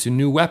carve into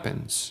new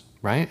weapons,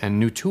 right? And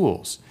new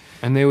tools.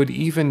 And they would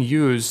even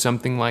use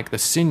something like the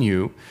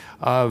sinew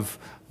of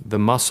the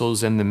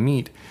muscles and the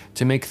meat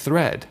to make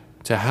thread,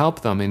 to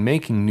help them in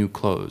making new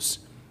clothes.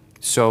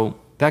 So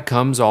that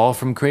comes all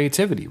from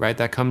creativity, right?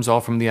 That comes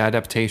all from the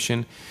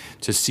adaptation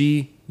to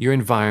see your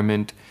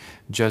environment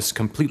just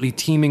completely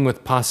teeming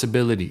with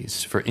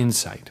possibilities for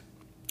insight.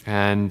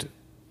 And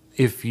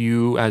if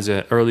you, as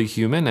an early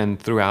human and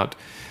throughout,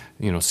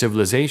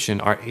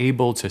 civilization, are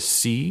able to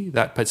see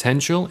that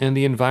potential in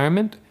the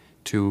environment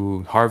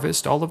to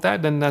harvest all of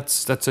that, then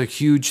that's a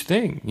huge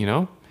thing,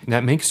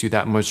 That makes you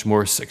that much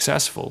more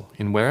successful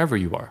in wherever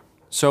you are.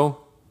 So,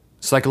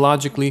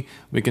 psychologically,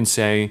 we can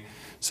say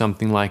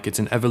something like it's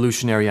an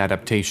evolutionary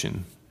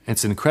adaptation.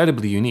 It's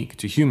incredibly unique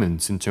to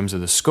humans in terms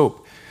of the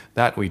scope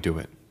that we do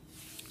it.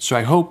 So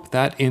I hope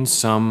that in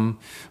some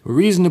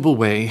reasonable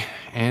way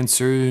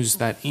answers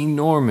that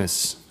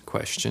enormous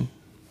question.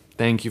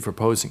 Thank you for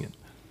posing it.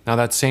 Now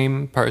that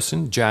same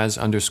person,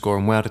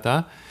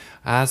 Jazz_Muerta,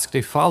 asked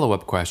a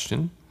follow-up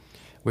question,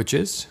 which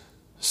is,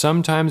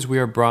 sometimes we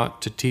are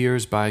brought to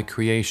tears by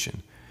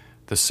creation.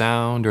 The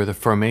sound or the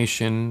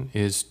formation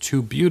is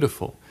too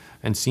beautiful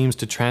and seems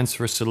to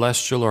transfer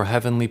celestial or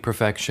heavenly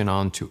perfection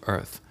onto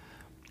earth.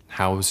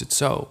 How is it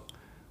so?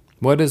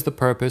 What is the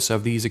purpose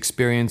of these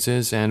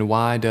experiences and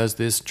why does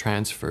this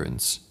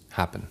transference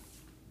happen?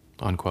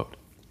 Unquote.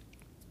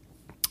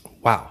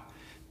 Wow.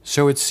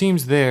 So it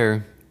seems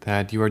there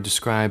that you are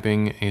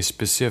describing a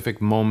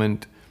specific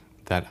moment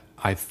that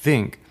I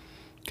think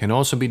can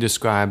also be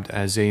described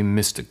as a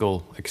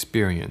mystical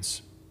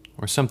experience,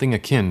 or something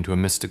akin to a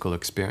mystical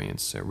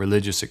experience, a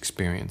religious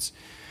experience.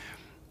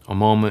 A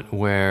moment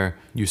where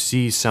you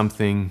see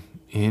something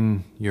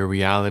in your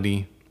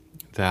reality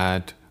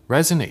that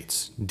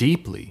resonates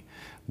deeply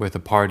with a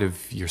part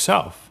of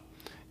yourself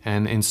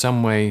and in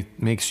some way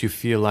makes you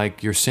feel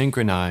like you're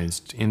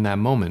synchronized in that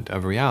moment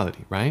of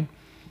reality, right?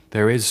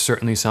 There is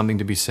certainly something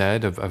to be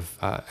said of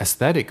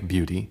aesthetic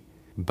beauty,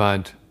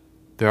 but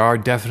there are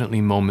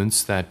definitely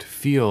moments that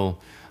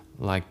feel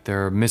like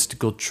there are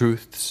mystical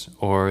truths,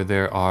 or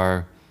there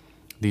are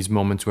these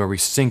moments where we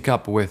sync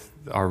up with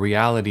our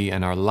reality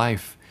and our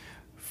life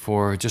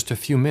for just a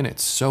few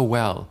minutes so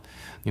well,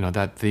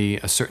 that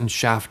a certain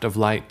shaft of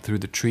light through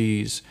the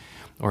trees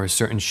or a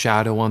certain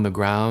shadow on the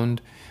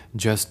ground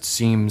just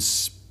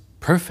seems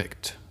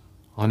perfect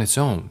on its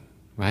own,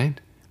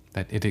 right?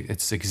 That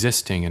it's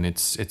existing and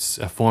it's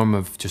a form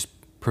of just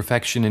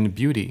perfection and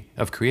beauty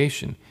of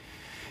creation.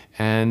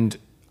 And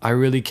I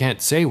really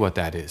can't say what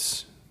that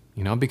is,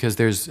 because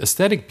there's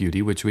aesthetic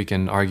beauty, which we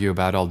can argue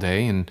about all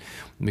day, and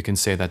we can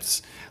say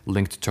that's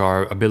linked to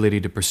our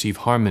ability to perceive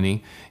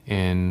harmony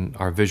in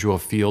our visual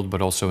field,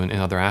 but also in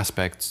other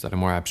aspects that are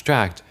more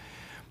abstract.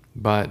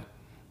 But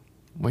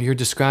what you're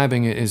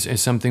describing is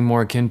something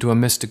more akin to a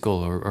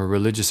mystical or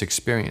religious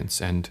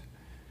experience, and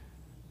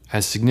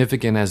as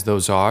significant as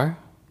those are,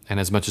 and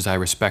as much as I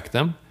respect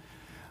them,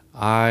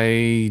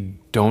 I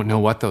don't know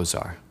what those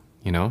are,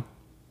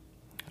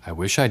 I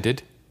wish I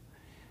did.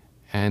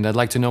 And I'd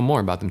like to know more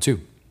about them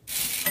too.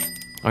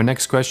 Our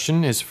next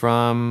question is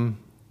from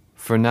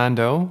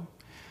Fernando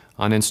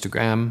on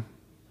Instagram,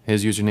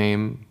 his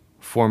username,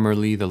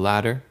 formerly the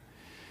latter.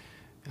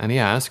 And he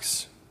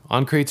asks,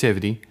 on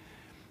creativity,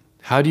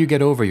 how do you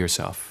get over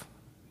yourself?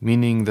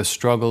 Meaning the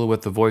struggle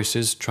with the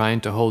voices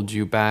trying to hold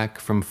you back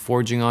from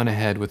forging on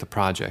ahead with a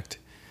project.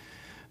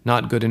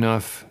 Not good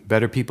enough,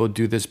 better people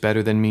do this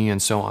better than me,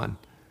 and so on.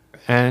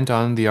 And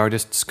on the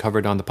artists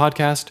covered on the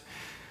podcast,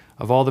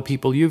 of all the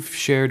people you've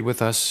shared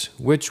with us,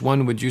 which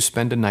one would you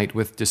spend a night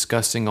with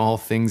discussing all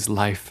things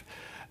life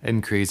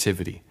and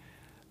creativity?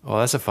 Oh,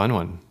 that's a fun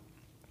one.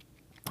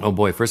 Oh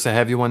boy, first a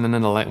heavy one and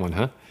then a light one,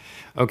 huh?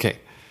 Okay.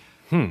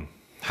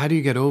 How do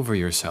you get over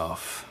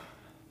yourself?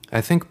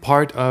 I think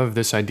part of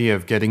this idea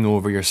of getting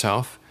over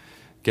yourself,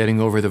 getting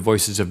over the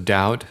voices of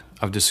doubt,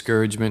 of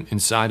discouragement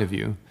inside of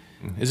you,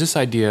 is this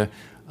idea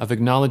of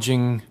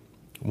acknowledging,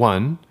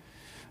 one,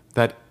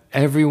 that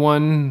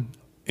everyone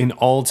in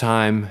all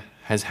time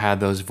has had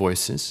those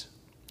voices,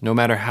 no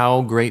matter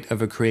how great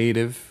of a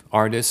creative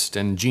artist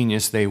and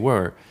genius they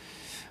were.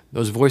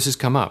 Those voices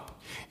come up.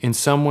 In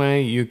some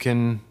way, you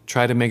can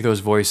try to make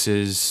those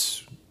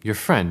voices your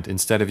friend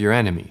instead of your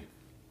enemy.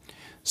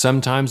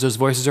 Sometimes those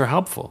voices are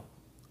helpful.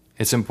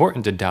 It's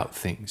important to doubt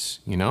things,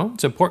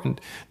 It's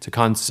important to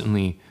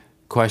constantly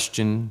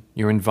question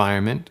your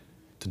environment,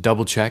 to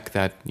double check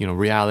that,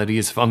 reality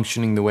is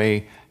functioning the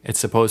way it's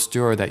supposed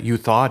to, or that you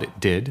thought it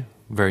did.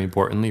 Very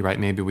importantly, right?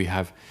 Maybe we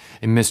have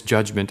a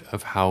misjudgment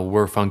of how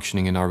we're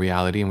functioning in our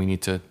reality and we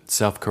need to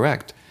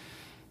self-correct.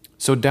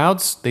 So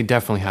doubts, they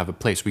definitely have a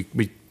place.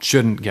 We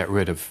shouldn't get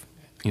rid of,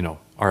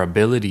 our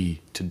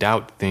ability to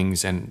doubt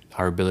things and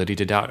our ability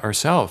to doubt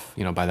ourselves,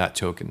 by that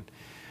token.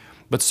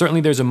 But certainly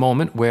there's a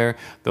moment where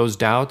those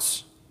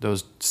doubts,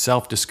 those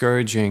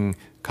self-discouraging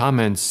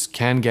comments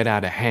can get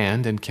out of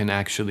hand and can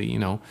actually,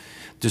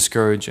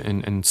 discourage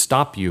and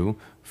stop you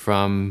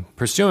from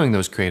pursuing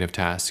those creative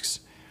tasks.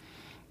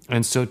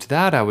 And so to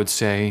that, I would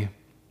say,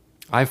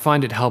 I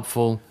find it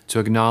helpful to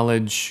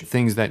acknowledge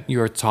things that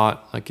you are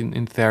taught, like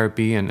in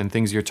therapy and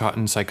things you're taught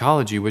in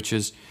psychology, which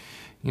is,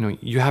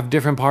 you have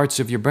different parts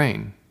of your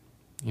brain.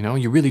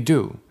 You really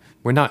do.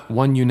 We're not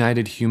one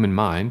united human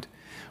mind.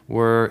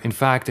 we're in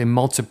fact a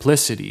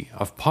multiplicity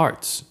of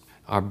parts.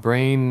 Our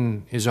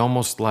brain is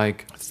almost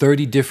like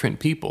 30 different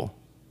people,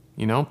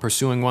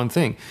 pursuing one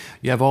thing.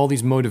 You have all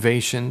these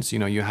motivations,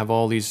 you have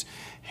all these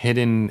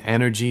hidden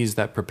energies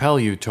that propel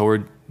you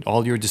toward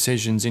all your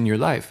decisions in your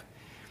life.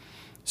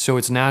 So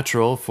it's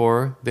natural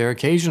for there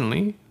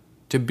occasionally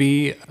to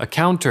be a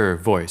counter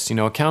voice,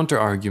 a counter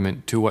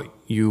argument to what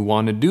you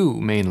want to do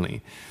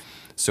mainly.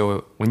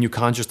 So when you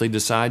consciously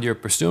decide you're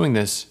pursuing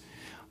this,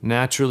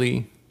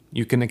 naturally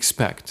you can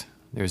expect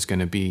there's going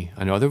to be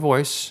another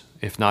voice,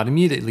 if not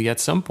immediately, at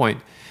some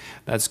point,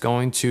 that's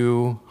going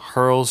to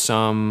hurl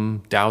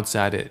some doubts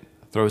at it,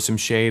 throw some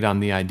shade on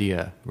the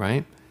idea,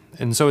 right?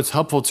 And so it's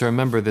helpful to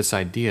remember this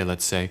idea,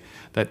 let's say,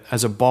 that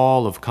as a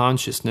ball of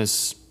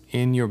consciousness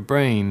in your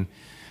brain,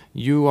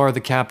 you are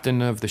the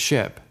captain of the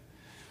ship.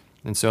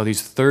 And so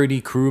these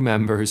 30 crew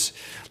members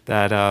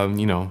that,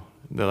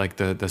 they're like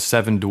the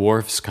seven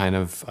dwarfs kind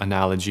of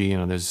analogy,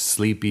 there's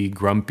sleepy,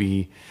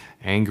 grumpy,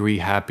 angry,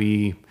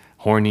 happy,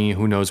 horny,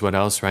 who knows what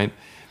else, right?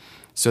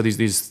 So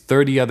these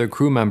 30 other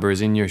crew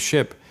members in your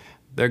ship,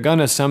 they're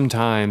gonna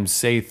sometimes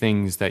say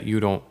things that you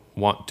don't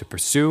want to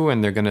pursue,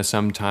 and they're gonna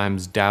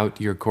sometimes doubt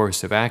your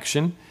course of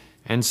action.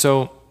 And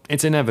so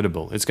it's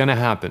inevitable, it's gonna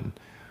happen.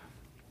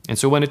 And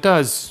so when it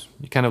does,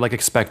 you kind of like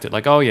expect it,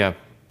 like, oh yeah,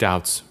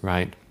 doubts,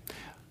 right?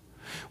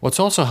 What's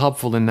also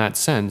helpful in that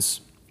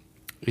sense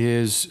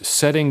is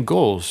setting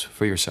goals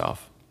for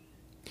yourself.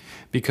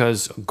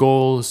 Because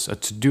goals, a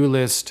to-do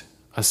list,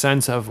 a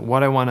sense of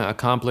what I want to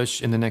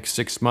accomplish in the next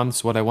 6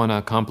 months, what I want to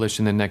accomplish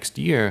in the next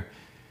year,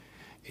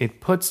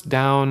 it puts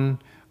down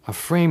a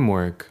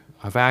framework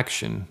of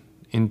action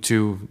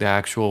into the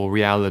actual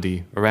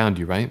reality around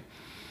you, right?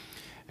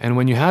 And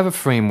when you have a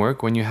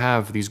framework, when you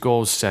have these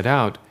goals set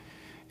out,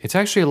 it's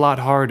actually a lot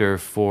harder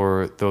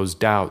for those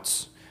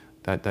doubts,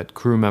 that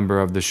crew member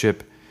of the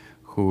ship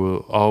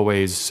who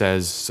always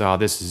says, oh,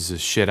 this is a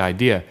shit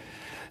idea.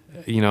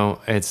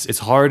 It's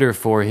harder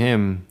for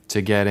him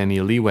to get any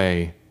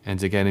leeway and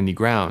to get any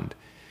ground.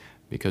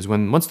 Because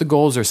once the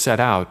goals are set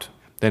out,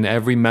 then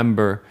every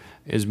member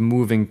is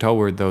moving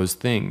toward those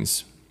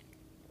things.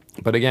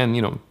 But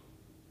again,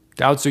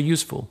 doubts are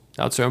useful.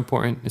 Doubts are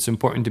important. It's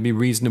important to be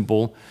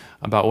reasonable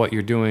about what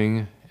you're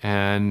doing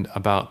and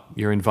about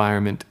your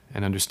environment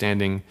and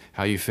understanding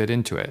how you fit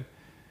into it.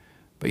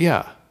 But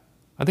yeah,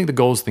 I think the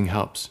goals thing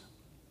helps.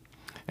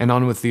 And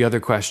on with the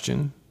other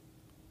question,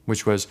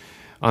 which was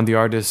on the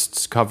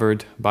artists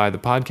covered by the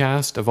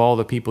podcast, of all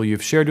the people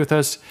you've shared with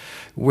us,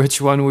 which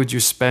one would you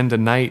spend a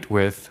night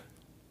with?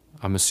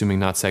 I'm assuming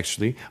not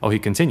sexually. Oh, he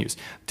continues,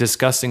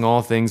 discussing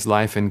all things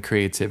life and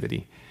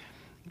creativity.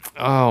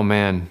 Oh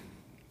man,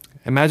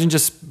 imagine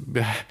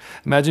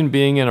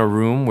being in a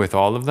room with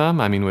all of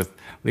them. I mean, with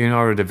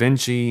Leonardo da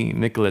Vinci,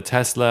 Nikola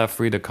Tesla,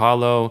 Frida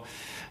Kahlo,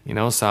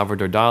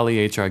 Salvador Dali,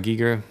 H.R.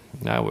 Giger.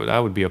 That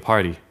would be a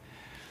party.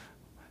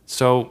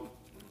 So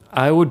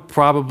I would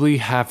probably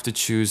have to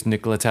choose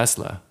Nikola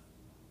Tesla.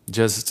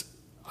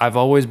 I've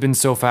always been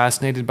so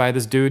fascinated by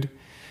this dude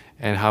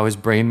and how his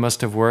brain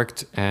must have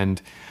worked.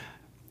 And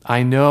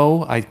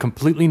I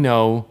completely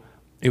know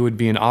it would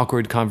be an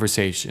awkward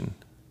conversation.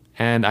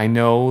 And I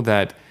know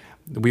that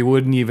we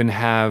wouldn't even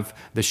have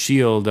the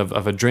shield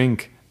of a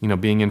drink,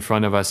 being in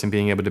front of us and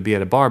being able to be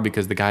at a bar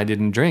because the guy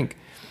didn't drink.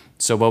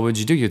 So what would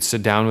you do? You'd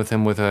sit down with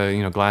him with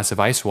a glass of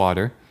ice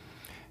water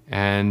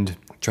and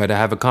try to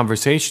have a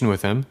conversation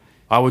with him.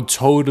 I would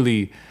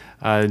totally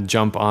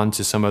jump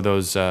onto some of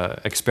those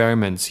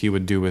experiments he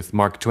would do with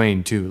Mark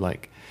Twain too.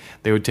 Like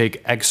they would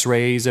take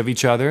X-rays of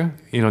each other.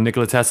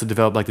 Nikola Tesla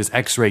developed like this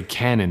X-ray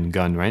cannon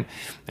gun, right?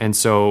 And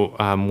so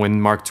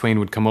when Mark Twain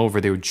would come over,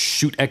 they would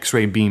shoot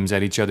X-ray beams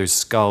at each other's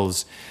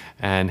skulls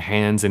and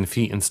hands and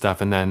feet and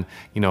stuff, and then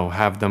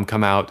have them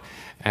come out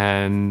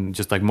and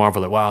just like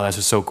marvel at, wow, that's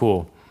just so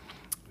cool.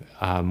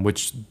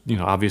 Which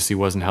obviously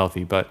wasn't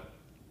healthy, but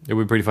it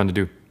would be pretty fun to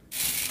do.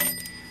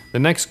 The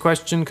next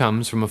question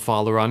comes from a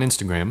follower on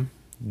Instagram,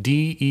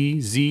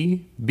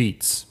 DEZ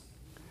Beats.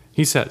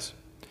 He says,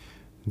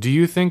 do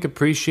you think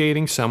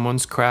appreciating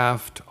someone's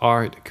craft,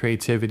 art,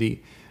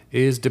 creativity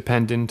is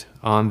dependent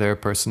on their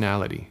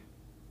personality?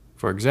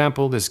 For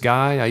example, this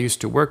guy I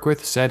used to work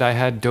with said I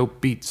had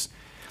dope beats.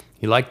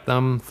 He liked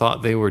them,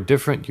 thought they were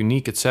different,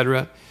 unique,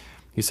 etc.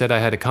 He said I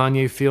had a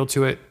Kanye feel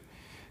to it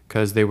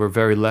because they were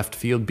very left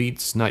field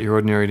beats, not your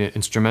ordinary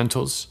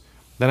instrumentals.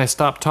 Then I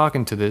stopped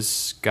talking to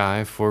this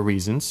guy for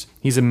reasons.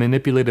 He's a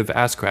manipulative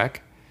ass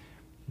crack.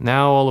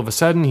 Now all of a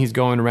sudden he's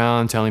going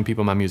around telling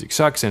people my music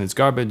sucks and it's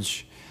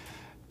garbage.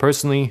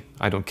 Personally,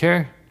 I don't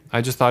care. I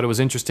just thought it was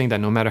interesting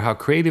that no matter how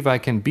creative I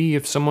can be,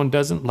 if someone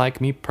doesn't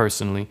like me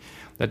personally,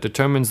 that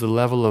determines the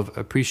level of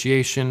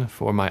appreciation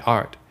for my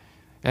art.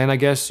 And I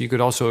guess you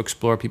could also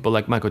explore people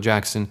like Michael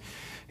Jackson,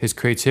 his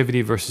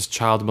creativity versus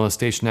child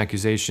molestation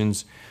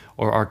accusations,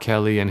 or R.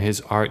 Kelly and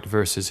his art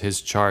versus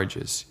his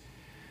charges.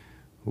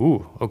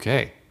 Ooh,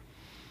 okay.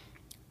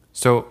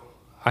 So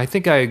I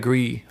think I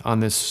agree on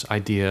this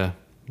idea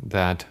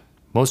that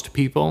most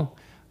people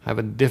have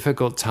a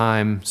difficult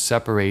time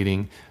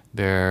separating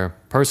their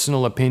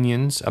personal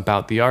opinions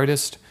about the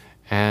artist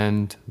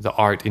and the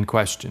art in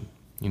question,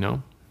 you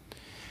know?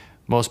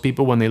 Most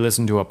people, when they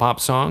listen to a pop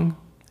song,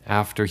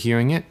 after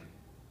hearing it,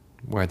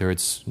 whether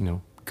it's,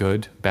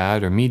 good,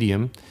 bad, or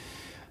medium,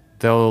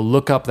 they'll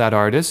look up that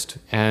artist,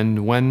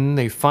 and when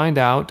they find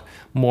out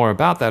more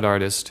about that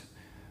artist,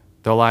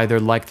 they'll either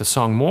like the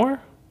song more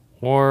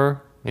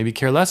or maybe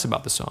care less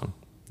about the song,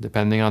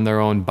 depending on their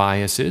own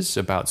biases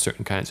about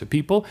certain kinds of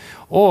people,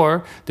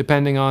 or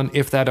depending on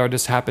if that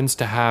artist happens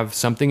to have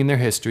something in their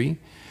history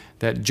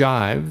that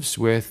jives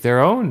with their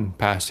own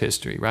past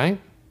history, right?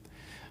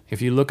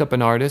 If you look up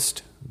an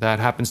artist that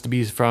happens to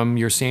be from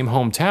your same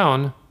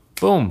hometown,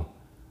 boom,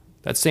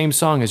 that same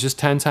song is just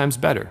 10 times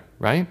better,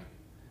 right?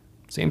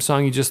 Same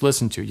song you just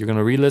listened to. You're going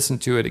to re-listen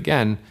to it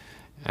again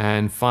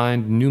and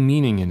find new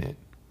meaning in it.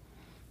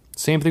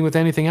 Same thing with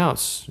anything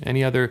else,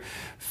 any other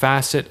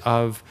facet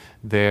of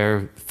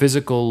their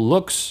physical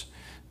looks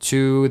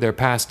to their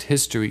past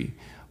history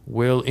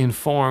will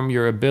inform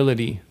your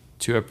ability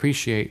to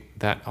appreciate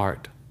that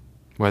art.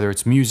 Whether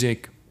it's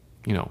music,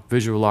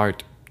 visual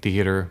art,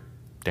 theater,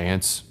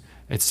 dance.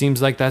 It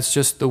seems like that's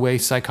just the way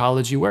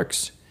psychology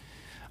works.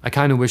 I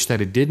kind of wish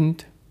that it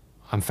didn't.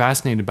 I'm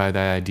fascinated by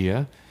that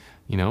idea,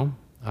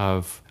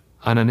 of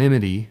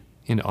anonymity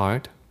in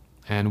art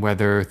and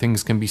whether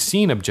things can be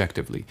seen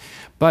objectively.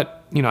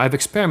 But, I've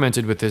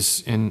experimented with this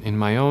in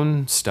my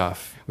own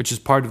stuff, which is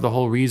part of the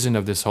whole reason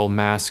of this whole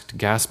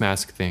gas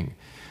mask thing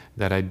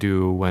that I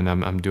do when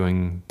I'm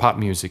doing pop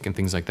music and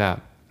things like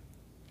that.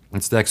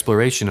 It's the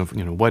exploration of,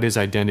 what is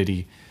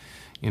identity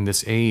in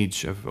this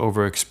age of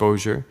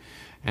overexposure,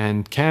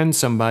 and can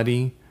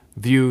somebody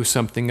view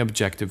something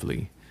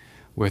objectively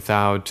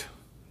without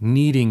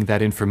needing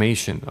that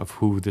information of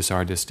who this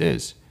artist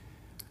is.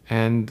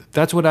 And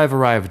that's what I've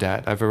arrived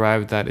at. I've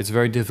arrived that it's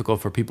very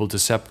difficult for people to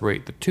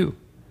separate the two.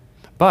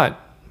 But,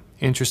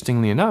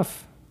 interestingly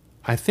enough,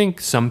 I think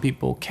some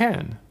people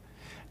can.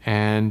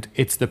 And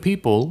it's the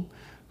people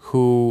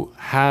who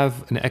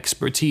have an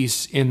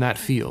expertise in that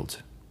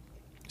field.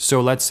 So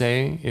let's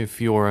say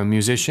if you're a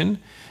musician,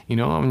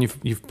 and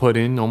you've put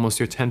in almost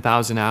your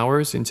 10,000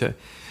 hours into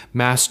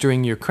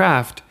mastering your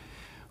craft,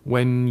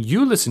 when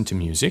you listen to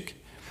music,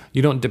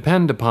 you don't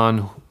depend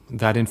upon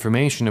that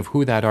information of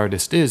who that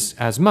artist is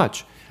as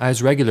much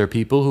as regular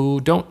people who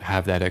don't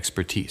have that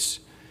expertise.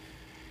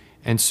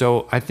 And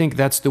so I think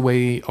that's the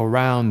way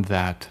around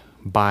that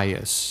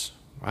bias,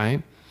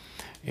 right?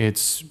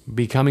 It's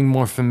becoming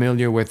more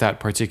familiar with that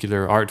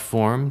particular art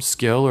form,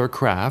 skill, or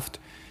craft,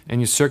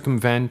 and you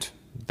circumvent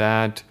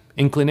that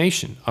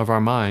inclination of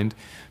our mind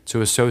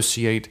to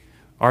associate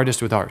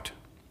artist with art.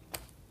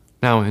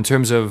 Now, in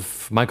terms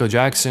of Michael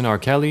Jackson, R.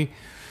 Kelly,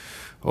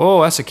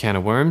 that's a can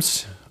of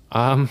worms.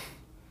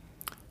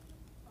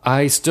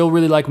 I still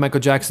really like Michael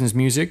Jackson's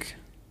music.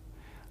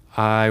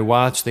 I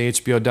watched the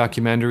HBO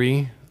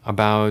documentary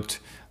about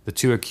the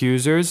two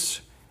accusers,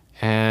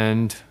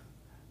 and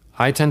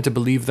I tend to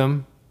believe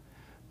them.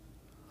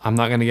 I'm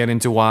not going to get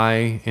into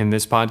why in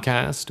this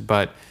podcast,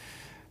 but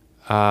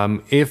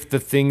if the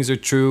things are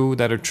true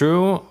that are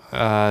true,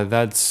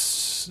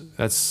 that's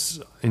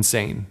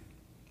insane.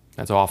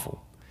 That's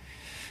awful.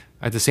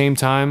 At the same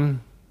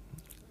time,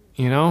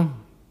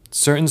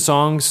 certain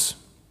songs,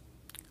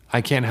 I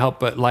can't help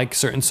but like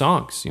certain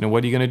songs.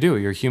 What are you going to do?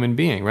 You're a human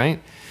being,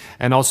 right?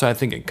 And also I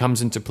think it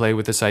comes into play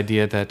with this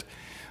idea that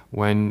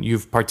when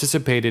you've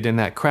participated in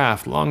that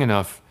craft long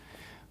enough,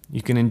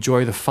 you can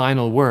enjoy the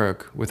final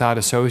work without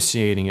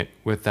associating it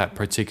with that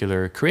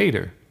particular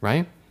creator,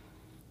 right?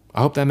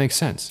 I hope that makes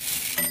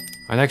sense.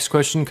 Our next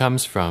question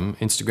comes from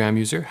Instagram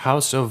user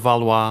House of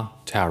Valois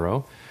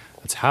Tarot.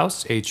 That's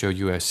House, House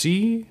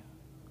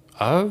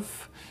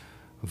of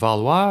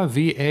Valois,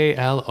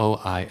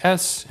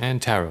 Valois,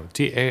 and Tarot,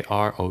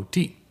 Tarot.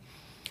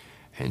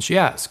 And she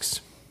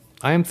asks,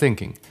 I am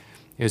thinking,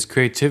 is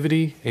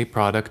creativity a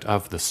product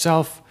of the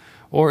self,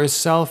 or is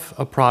self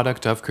a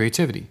product of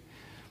creativity?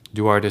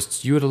 Do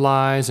artists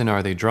utilize and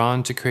are they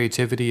drawn to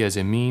creativity as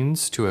a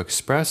means to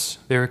express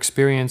their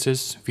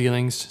experiences,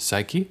 feelings,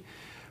 psyche?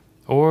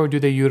 Or do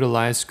they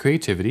utilize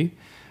creativity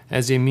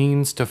as a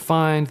means to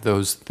find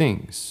those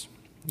things?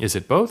 Is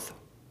it both?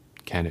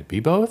 Can it be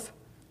both?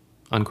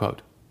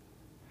 Unquote.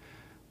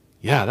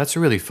 Yeah, that's a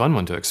really fun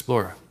one to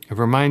explore. It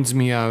reminds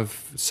me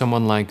of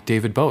someone like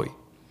David Bowie,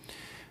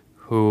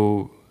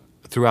 who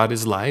throughout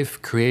his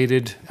life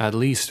created at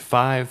least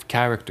 5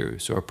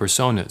 characters or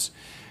personas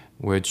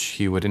which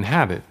he would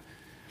inhabit.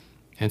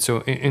 And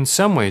so in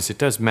some ways it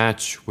does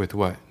match with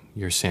what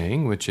you're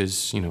saying, which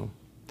is,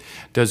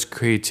 does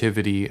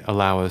creativity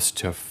allow us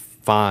to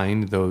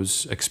find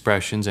those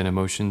expressions and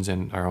emotions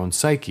in our own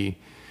psyche?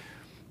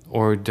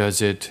 Or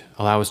does it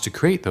allow us to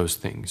create those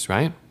things,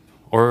 right?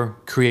 Or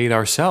create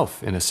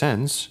ourselves, in a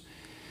sense.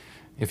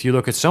 If you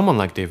look at someone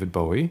like David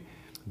Bowie,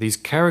 these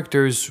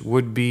characters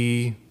would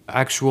be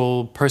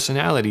actual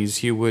personalities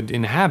he would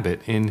inhabit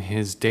in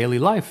his daily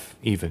life,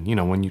 even.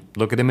 When you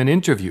look at him in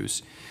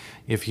interviews.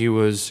 If he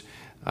was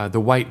the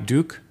White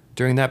Duke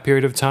during that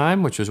period of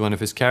time, which was one of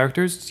his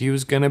characters, he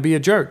was going to be a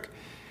jerk.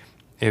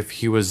 If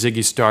he was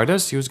Ziggy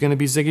Stardust, he was going to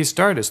be Ziggy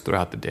Stardust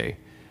throughout the day.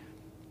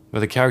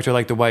 With a character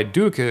like the White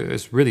Duke,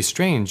 it's really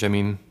strange. I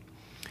mean,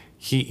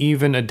 he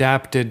even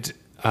adapted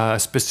a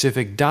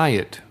specific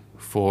diet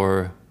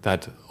for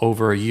that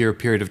over a year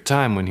period of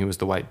time when he was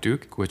the White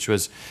Duke, which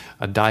was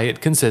a diet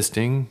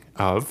consisting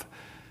of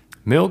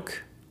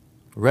milk,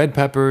 red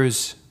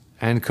peppers,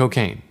 and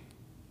cocaine.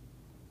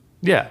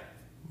 Yeah,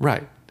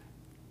 right.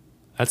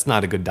 That's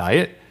not a good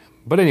diet.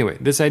 But anyway,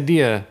 this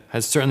idea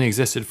has certainly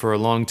existed for a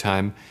long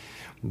time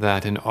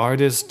that an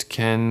artist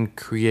can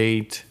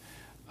create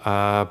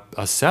a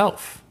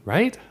self,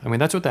 right? I mean,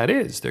 that's what that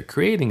is. They're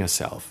creating a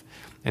self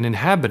and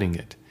inhabiting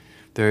it.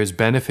 There's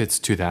benefits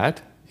to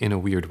that in a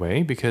weird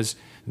way because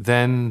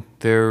then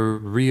their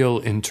real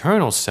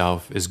internal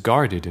self is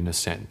guarded in a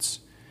sense.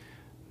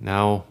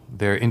 Now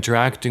they're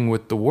interacting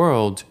with the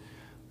world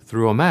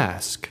through a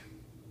mask,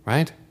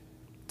 right?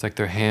 It's like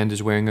their hand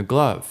is wearing a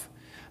glove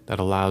that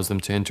allows them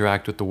to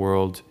interact with the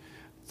world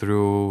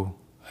through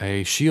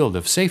a shield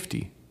of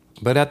safety.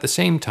 But at the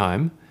same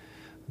time,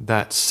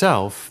 that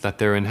self that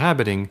they're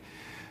inhabiting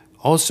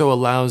also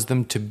allows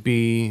them to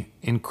be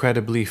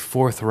incredibly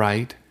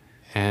forthright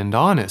and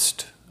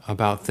honest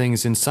about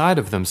things inside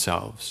of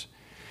themselves.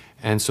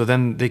 And so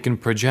then they can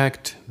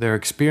project their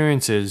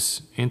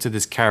experiences into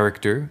this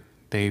character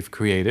they've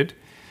created.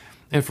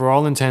 And for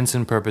all intents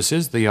and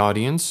purposes, the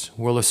audience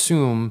will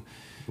assume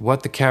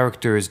what the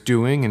character is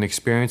doing and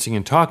experiencing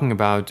and talking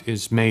about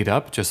is made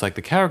up, just like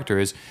the character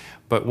is.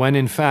 But when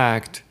in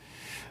fact,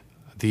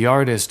 the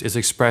artist is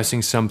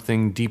expressing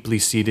something deeply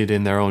seated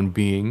in their own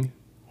being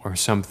or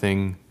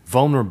something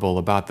vulnerable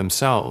about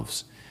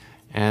themselves.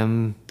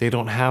 And they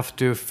don't have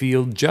to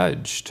feel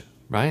judged,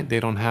 right? They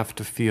don't have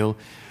to feel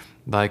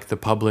like the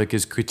public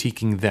is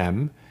critiquing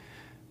them.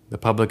 The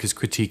public is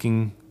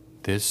critiquing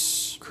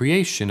this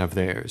creation of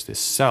theirs, this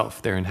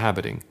self they're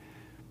inhabiting.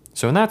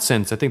 So in that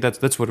sense, I think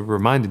that's what it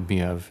reminded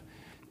me of.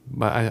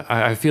 But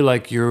I feel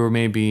like you're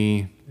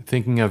maybe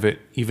thinking of it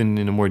even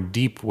in a more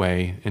deep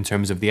way in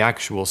terms of the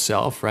actual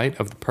self, right,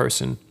 of the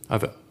person,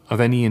 of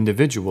any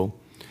individual.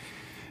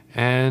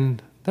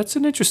 And that's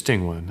an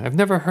interesting one. I've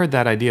never heard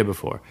that idea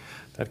before,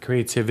 that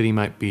creativity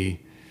might be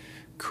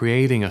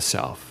creating a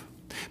self.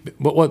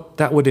 But what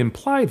that would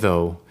imply,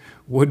 though,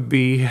 would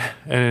be,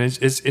 and it's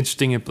an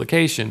interesting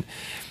implication,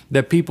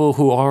 that people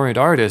who aren't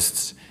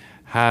artists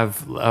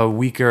have a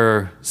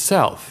weaker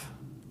self,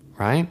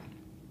 right?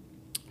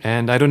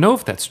 And I don't know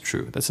if that's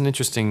true. That's an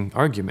interesting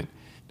argument.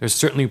 There's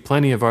certainly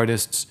plenty of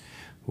artists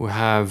who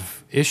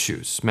have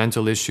issues,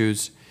 mental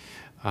issues,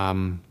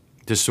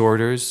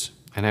 disorders,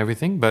 and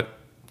everything, but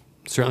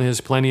certainly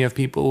there's plenty of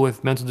people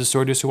with mental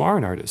disorders who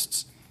aren't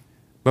artists.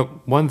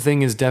 But one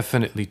thing is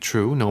definitely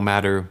true, no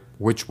matter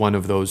which one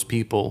of those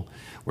people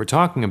we're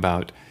talking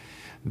about,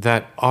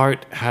 that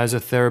art has a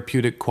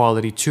therapeutic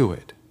quality to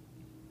it.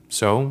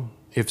 So,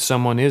 if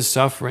someone is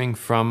suffering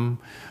from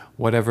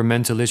whatever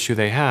mental issue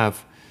they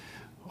have,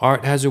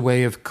 art has a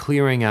way of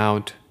clearing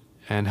out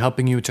and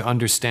helping you to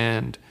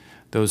understand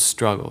those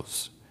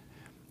struggles.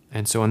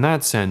 And so in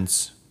that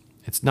sense,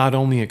 it's not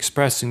only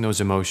expressing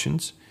those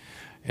emotions,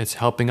 it's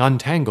helping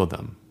untangle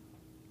them,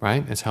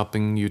 right? It's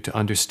helping you to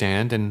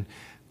understand and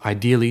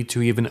ideally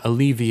to even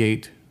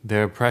alleviate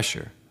their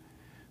pressure.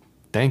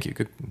 Thank you.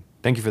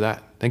 Thank you for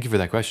that. Thank you for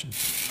that question.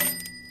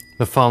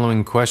 The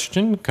following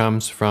question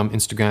comes from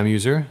Instagram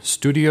user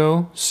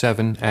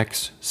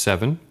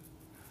Studio7x7.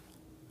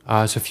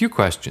 It's a few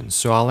questions,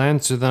 so I'll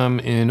answer them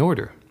in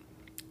order.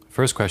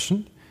 First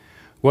question,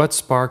 what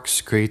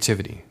sparks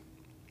creativity?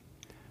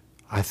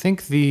 I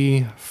think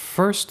the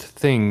first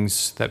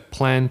things that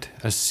plant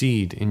a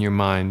seed in your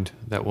mind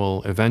that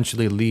will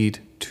eventually lead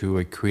to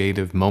a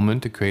creative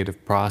moment, a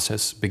creative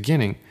process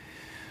beginning,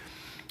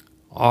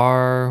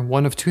 are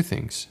one of two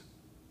things.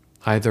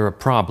 Either a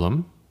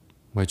problem,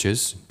 which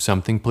is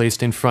something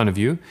placed in front of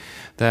you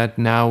that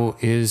now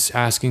is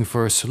asking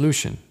for a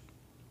solution.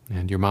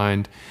 And your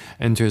mind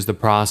enters the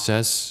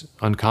process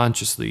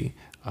unconsciously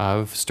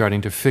of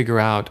starting to figure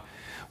out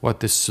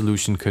what this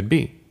solution could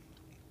be.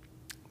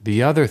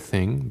 The other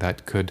thing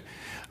that could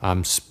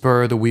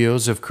spur the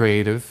wheels of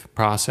creative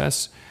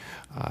process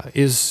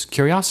is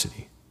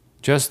curiosity.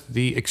 Just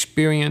the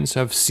experience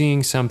of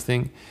seeing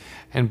something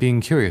and being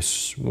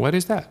curious. What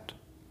is that?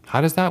 How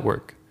does that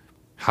work?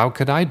 How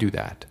could I do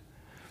that?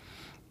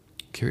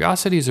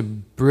 Curiosity is a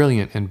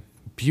brilliant and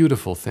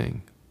beautiful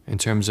thing in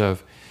terms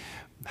of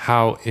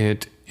how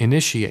it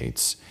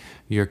initiates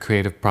your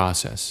creative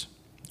process.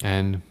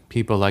 And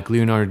people like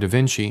Leonardo da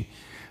Vinci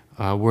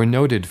were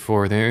noted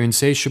for their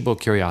insatiable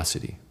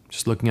curiosity.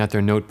 Just looking at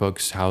their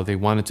notebooks, how they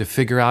wanted to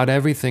figure out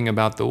everything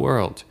about the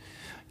world,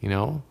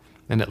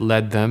 and it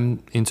led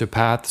them into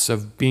paths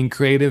of being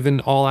creative in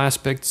all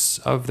aspects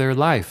of their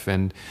life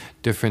and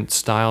different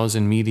styles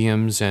and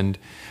mediums and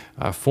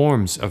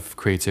forms of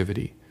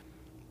creativity.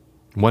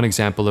 One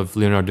example of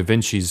Leonardo da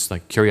Vinci's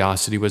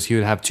curiosity was he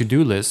would have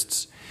to-do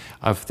lists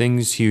of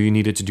things he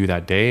needed to do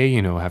that day,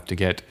 have to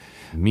get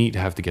meat,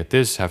 have to get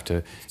this, have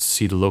to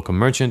see the local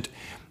merchant.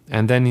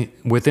 And then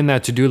within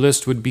that to-do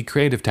list would be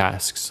creative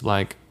tasks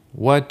like,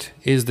 what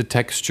is the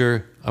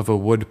texture of a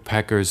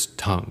woodpecker's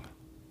tongue?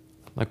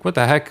 Like, what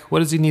the heck? What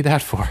does he need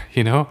that for?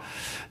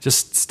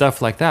 Just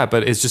stuff like that.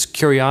 But it's just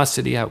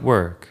curiosity at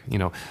work.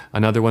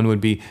 Another one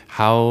would be,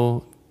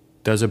 how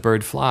does a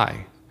bird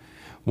fly?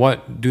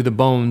 What do the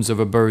bones of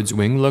a bird's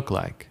wing look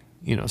like?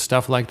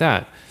 Stuff like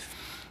that.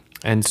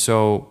 And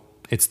so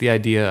it's the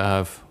idea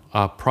of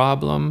a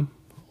problem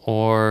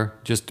or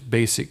just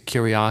basic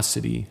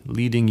curiosity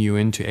leading you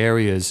into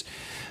areas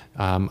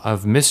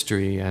of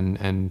mystery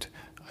and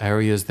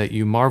areas that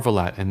you marvel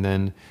at, and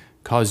then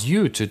cause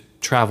you to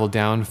travel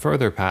down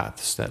further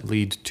paths that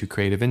lead to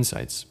creative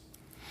insights.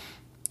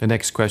 The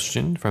next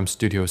question from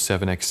Studio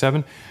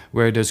 7x7,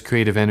 where does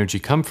creative energy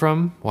come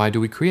from? Why do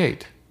we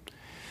create?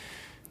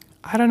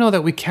 I don't know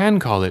that we can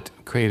call it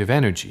creative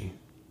energy,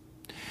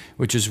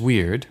 which is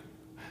weird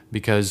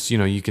because,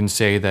 you can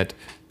say that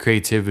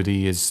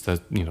creativity is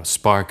the,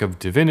 spark of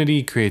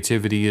divinity.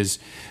 Creativity is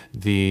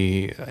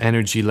the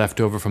energy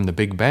left over from the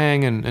Big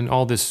Bang and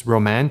all this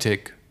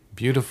romantic,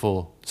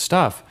 beautiful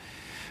stuff.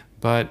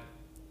 But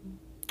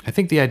I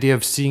think the idea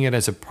of seeing it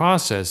as a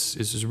process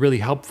is really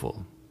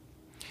helpful.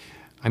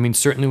 I mean,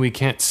 certainly we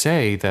can't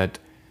say that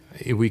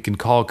we can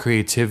call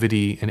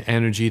creativity an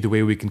energy the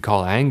way we can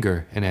call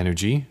anger an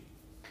energy,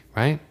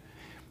 right?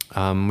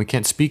 We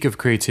can't speak of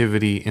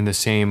creativity in the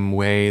same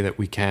way that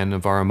we can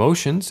of our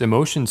emotions.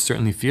 Emotions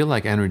certainly feel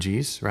like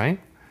energies, right?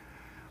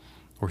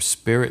 Or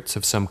spirits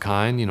of some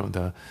kind.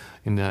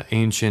 In the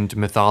ancient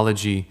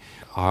mythology,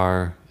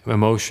 our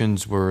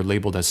emotions were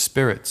labeled as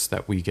spirits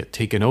that we get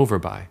taken over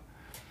by.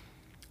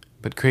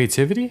 But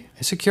creativity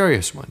is a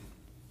curious one.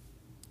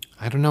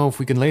 I don't know if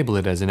we can label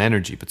it as an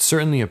energy, but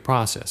certainly a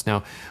process.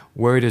 Now,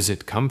 where does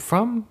it come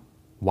from?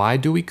 Why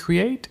do we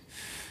create?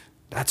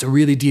 That's a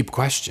really deep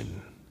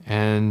question.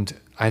 And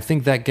I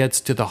think that gets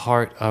to the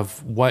heart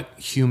of what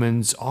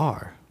humans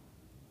are,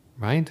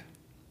 right?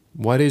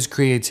 What is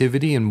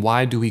creativity and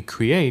why do we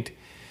create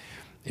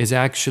is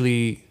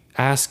actually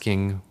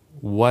asking,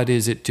 what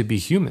is it to be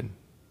human?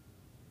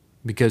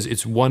 Because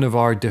it's one of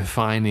our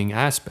defining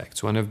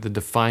aspects, one of the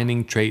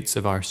defining traits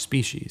of our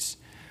species.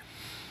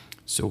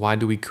 So why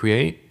do we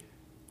create?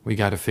 We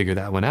got to figure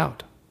that one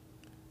out.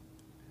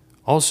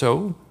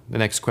 Also, the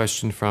next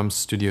question from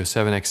Studio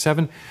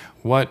 7x7,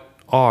 what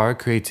are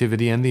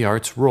creativity and the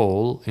arts'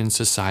 role in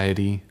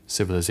society,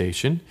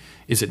 civilization?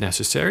 Is it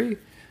necessary?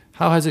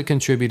 How has it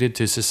contributed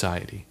to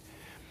society?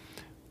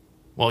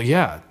 Well,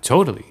 yeah,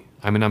 totally.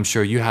 I mean, I'm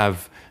sure you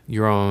have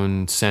your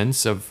own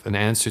sense of an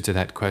answer to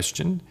that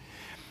question.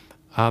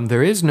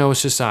 There is no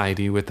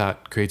society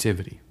without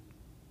creativity,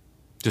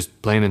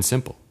 just plain and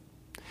simple.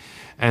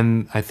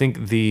 And I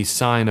think the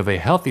sign of a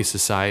healthy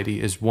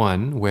society is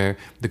one where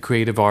the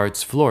creative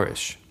arts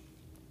flourish,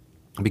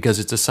 because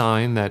it's a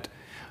sign that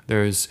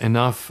there's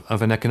enough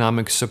of an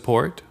economic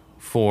support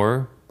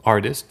for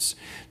artists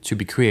to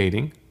be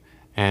creating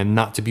and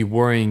not to be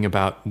worrying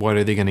about what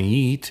are they going to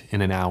eat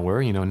in an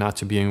hour, not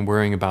to be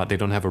worrying about they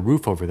don't have a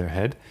roof over their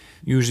head.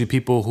 Usually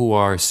people who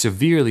are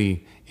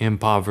severely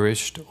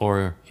impoverished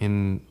or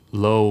in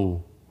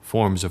low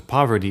forms of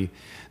poverty,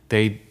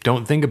 they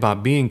don't think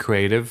about being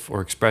creative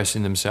or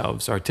expressing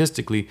themselves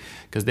artistically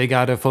because they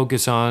got to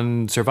focus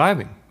on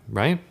surviving,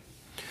 right?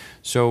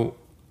 So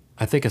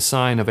I think a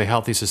sign of a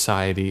healthy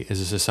society is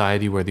a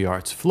society where the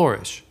arts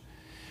flourish.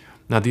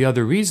 Now, the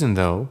other reason,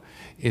 though,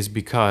 is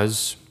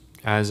because,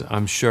 as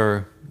I'm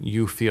sure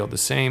you feel the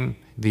same,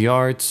 the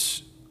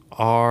arts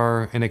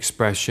are an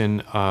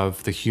expression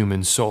of the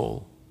human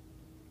soul,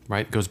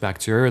 right? It goes back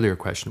to your earlier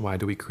question, why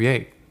do we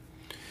create?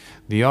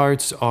 The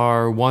arts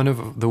are one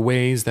of the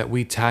ways that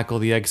we tackle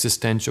the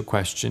existential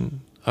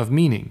question of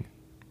meaning.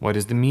 What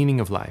is the meaning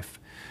of life?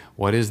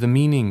 What is the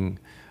meaning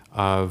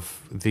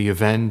of the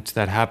event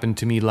that happened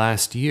to me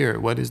last year?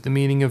 What is the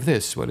meaning of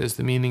this? What is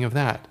the meaning of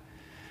that?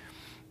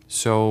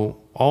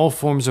 So all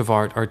forms of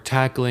art are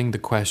tackling the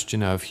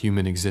question of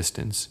human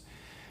existence.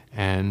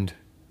 And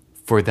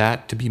for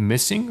that to be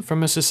missing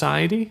from a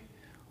society,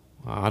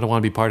 I don't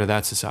want to be part of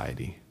that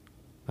society.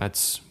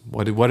 That's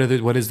what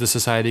is the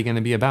society going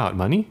to be about?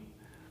 Money?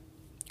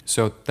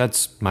 So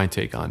that's my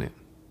take on it.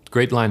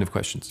 Great line of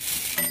questions.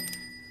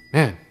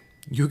 Man,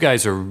 you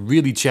guys are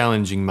really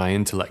challenging my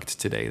intellect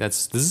today.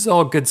 This is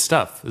all good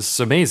stuff. This is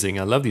amazing.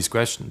 I love these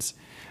questions.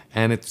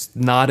 And it's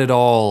not at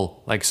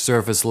all like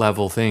surface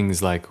level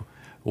things like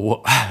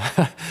what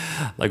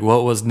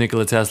was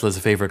Nikola Tesla's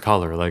favorite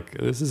color? Like,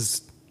 this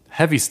is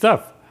heavy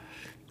stuff.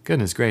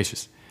 Goodness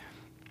gracious.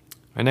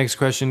 Our next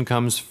question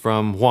comes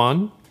from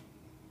Juan,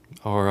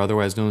 or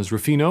otherwise known as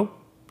Rufino.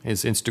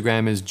 His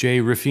Instagram is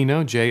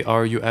jrufino,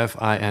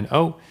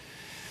 J-R-U-F-I-N-O.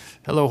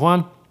 Hello,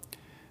 Juan.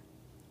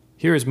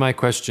 Here is my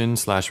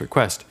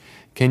question/request.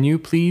 Can you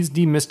please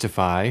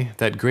demystify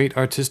that great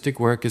artistic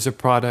work is a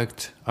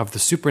product of the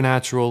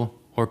supernatural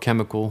or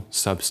chemical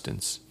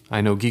substance? I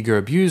know Giger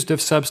abused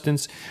of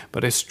substance,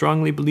 but I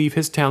strongly believe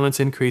his talents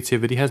and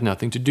creativity has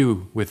nothing to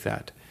do with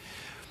that.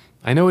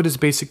 I know it is a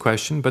basic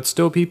question, but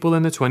still people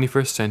in the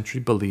 21st century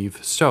believe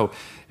so,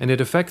 and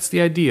it affects the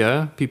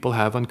idea people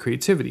have on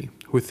creativity,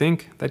 who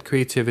think that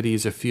creativity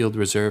is a field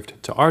reserved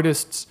to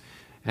artists,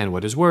 and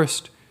what is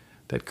worst,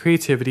 that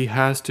creativity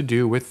has to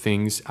do with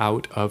things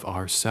out of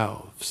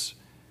ourselves.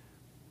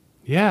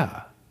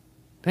 Yeah.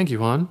 Thank you,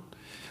 Juan.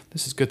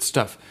 This is good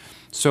stuff.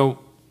 So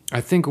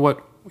I think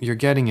what you're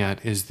getting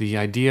at is the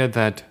idea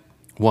that,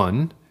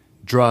 one,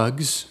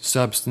 drugs,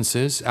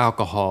 substances,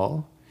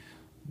 alcohol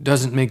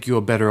doesn't make you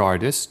a better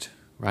artist,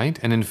 right?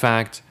 And in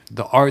fact,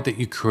 the art that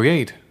you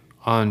create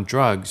on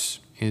drugs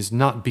is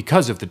not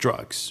because of the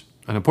drugs.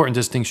 An important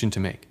distinction to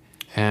make.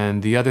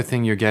 And the other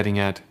thing you're getting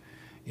at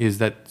is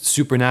that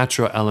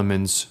supernatural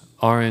elements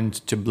aren't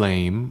to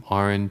blame,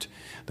 aren't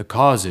the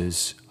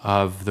causes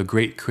of the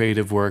great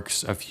creative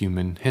works of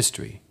human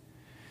history.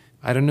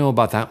 I don't know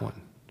about that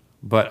one,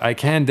 but I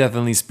can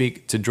definitely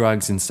speak to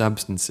drugs and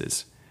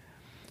substances.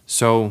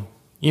 So,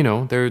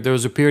 there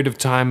was a period of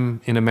time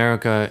in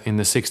America in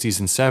the 60s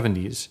and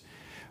 70s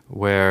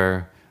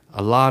where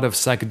a lot of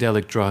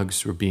psychedelic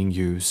drugs were being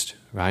used,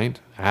 right?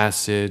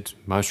 Acid,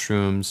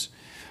 mushrooms,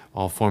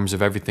 all forms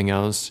of everything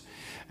else.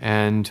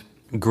 And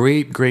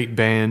great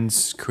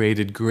bands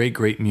created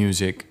great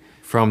music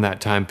from that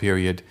time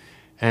period.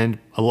 And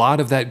a lot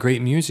of that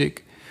great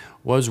music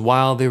was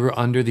while they were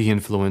under the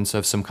influence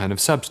of some kind of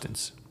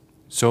substance.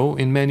 So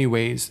in many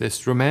ways,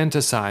 this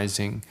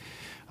romanticizing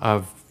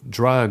of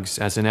drugs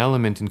as an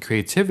element in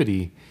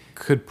creativity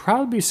could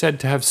probably be said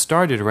to have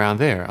started around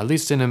there, at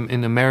least in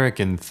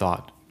American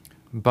thought.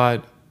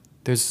 But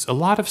there's a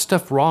lot of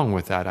stuff wrong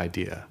with that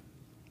idea.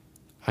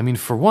 I mean,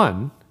 for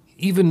one,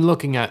 even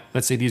looking at,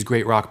 let's say, these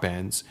great rock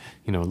bands,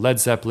 Led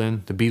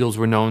Zeppelin, the Beatles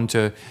were known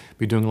to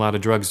be doing a lot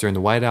of drugs during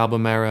the White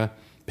Album era,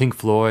 Pink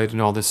Floyd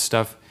and all this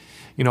stuff.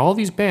 All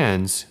these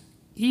bands,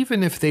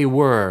 even if they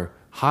were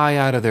high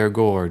out of their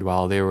gourd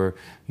while they were,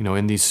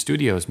 in these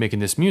studios making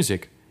this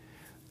music,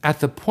 at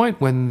the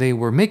point when they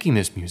were making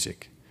this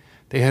music,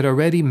 they had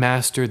already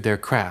mastered their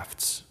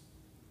crafts,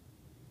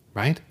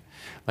 right?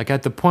 Like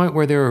at the point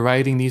where they were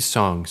writing these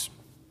songs,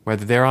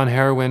 whether they're on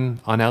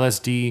heroin, on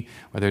LSD,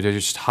 whether they're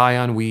just high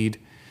on weed,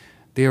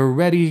 they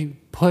already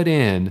put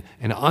in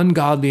an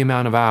ungodly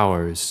amount of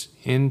hours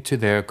into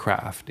their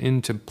craft,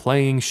 into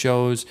playing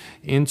shows,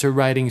 into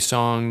writing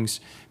songs.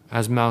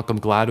 As Malcolm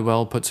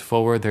Gladwell puts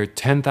forward, their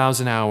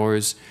 10,000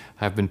 hours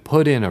have been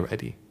put in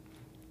already.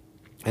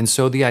 And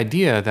so the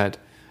idea that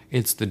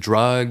it's the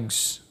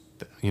drugs,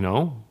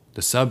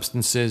 the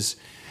substances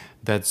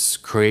that's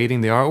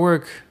creating the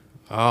artwork,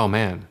 oh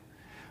man,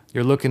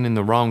 you're looking in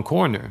the wrong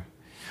corner.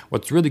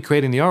 What's really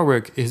creating the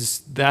artwork is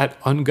that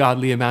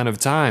ungodly amount of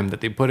time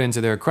that they put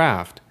into their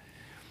craft.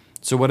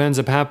 So what ends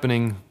up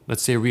happening,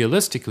 let's say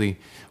realistically,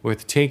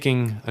 with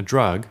taking a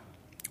drug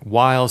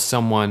while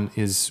someone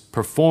is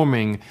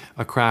performing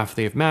a craft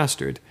they've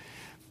mastered,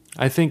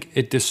 I think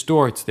it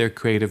distorts their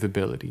creative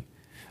ability.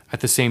 At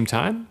the same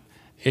time,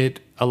 it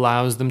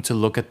allows them to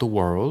look at the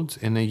world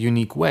in a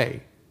unique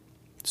way.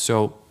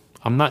 So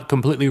I'm not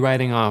completely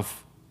writing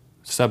off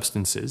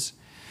substances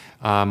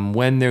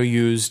when they're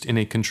used in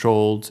a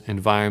controlled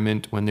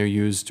environment, when they're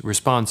used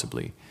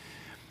responsibly.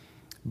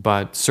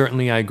 But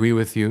certainly I agree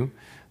with you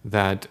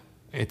that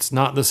it's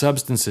not the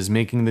substances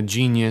making the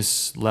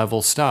genius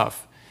level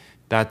stuff.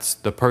 That's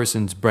the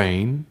person's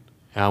brain,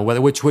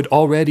 which would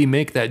already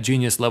make that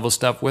genius level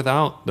stuff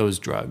without those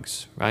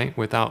drugs, right?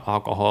 Without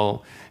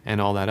alcohol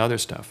and all that other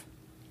stuff.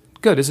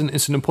 Good, it's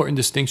an important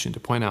distinction to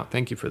point out.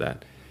 Thank you for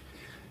that.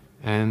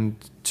 And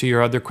to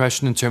your other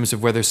question in terms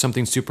of whether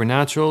something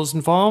supernatural is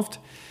involved,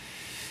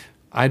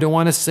 I don't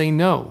want to say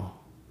no,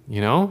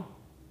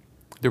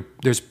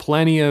 There's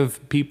plenty of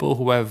people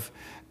who have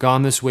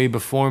gone this way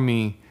before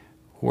me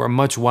who are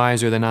much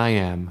wiser than I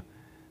am,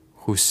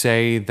 who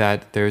say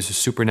that there's a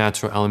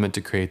supernatural element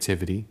to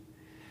creativity.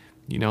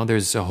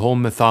 There's a whole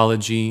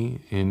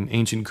mythology in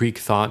ancient Greek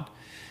thought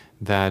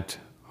that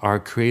our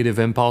creative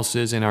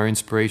impulses and our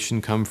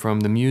inspiration come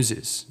from the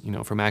muses,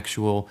 from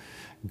actual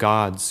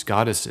gods,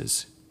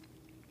 goddesses.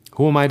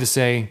 Who am I to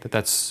say that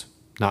that's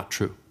not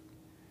true?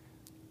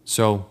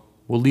 So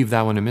we'll leave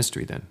that one a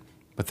mystery then.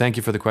 But thank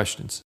you for the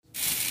questions.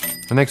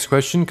 The next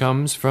question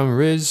comes from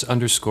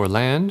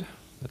Riz_land.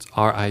 That's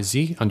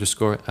RIZ_LAND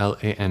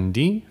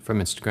from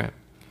Instagram.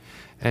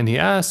 And he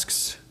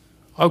asks,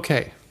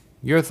 okay,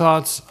 your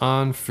thoughts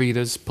on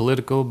Frida's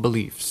political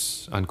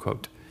beliefs,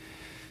 unquote.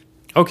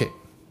 Okay,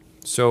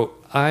 so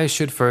I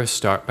should first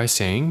start by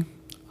saying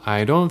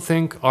I don't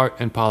think art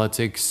and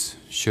politics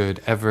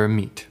should ever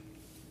meet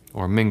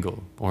or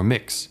mingle or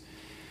mix.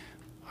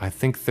 I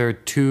think they're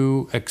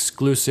two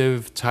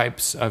exclusive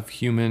types of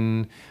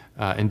human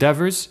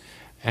endeavors,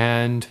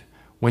 and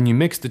when you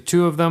mix the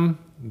two of them,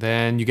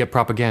 then you get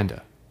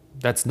propaganda.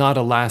 That's not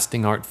a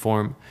lasting art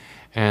form,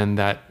 and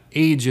that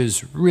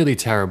ages really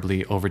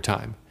terribly over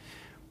time.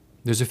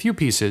 There's a few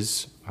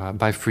pieces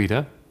by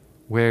Frida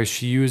where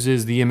she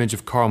uses the image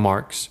of Karl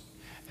Marx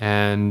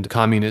and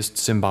communist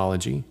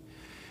symbology,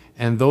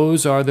 and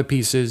those are the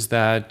pieces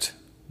that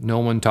no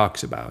one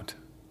talks about.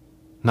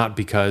 Not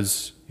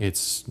because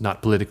it's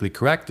not politically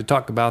correct to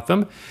talk about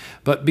them,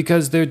 but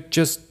because they're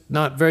just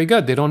not very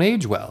good. They don't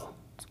age well,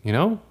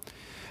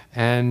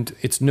 And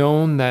it's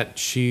known that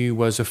she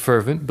was a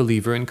fervent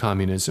believer in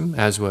communism,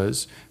 as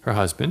was her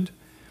husband.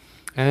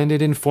 And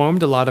it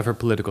informed a lot of her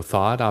political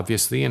thought,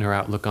 obviously, and her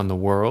outlook on the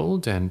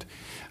world and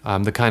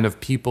the kind of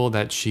people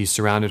that she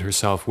surrounded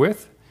herself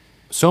with.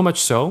 So much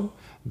so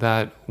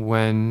that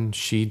when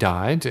she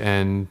died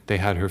and they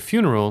had her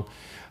funeral,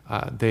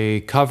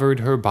 they covered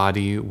her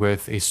body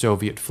with a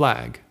Soviet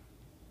flag.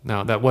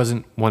 Now, that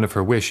wasn't one of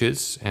her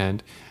wishes,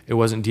 and it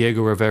wasn't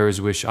Diego Rivera's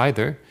wish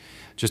either.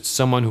 Just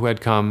someone who had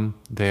come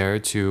there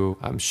to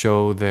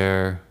show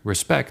their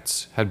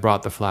respects had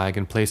brought the flag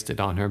and placed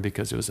it on her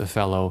because it was a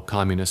fellow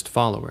communist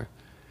follower.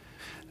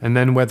 And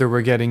then whether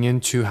we're getting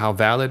into how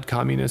valid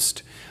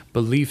communist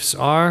beliefs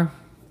are,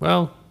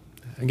 well,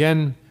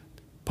 again,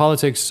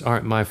 politics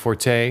aren't my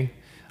forte.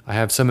 I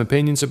have some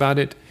opinions about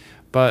it,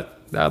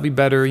 but that'll be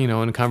better, in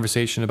a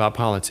conversation about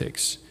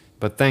politics.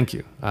 But thank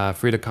you.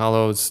 Frida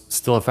Kahlo is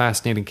still a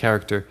fascinating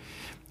character,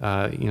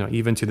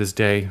 even to this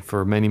day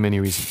for many, many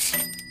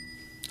reasons.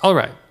 All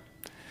right.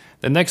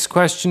 The next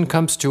question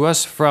comes to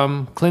us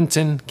from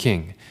Clinton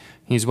King.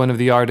 He's one of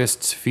the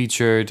artists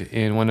featured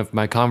in one of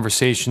my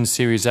conversation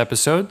series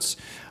episodes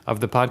of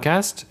the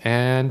podcast,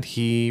 and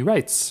he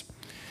writes,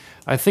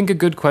 I think a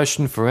good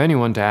question for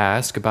anyone to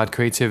ask about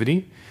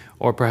creativity,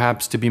 or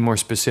perhaps to be more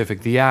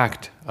specific, the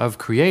act of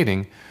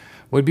creating,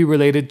 would be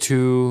related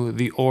to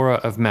the aura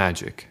of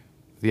magic,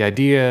 the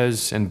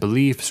ideas and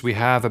beliefs we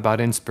have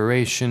about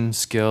inspiration,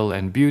 skill,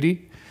 and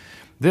beauty.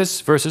 This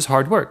versus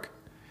hard work,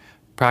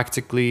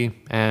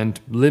 practically and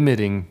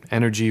limiting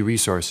energy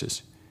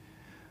resources.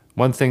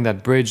 One thing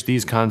that bridged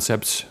these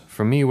concepts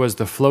for me was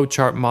the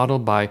flowchart model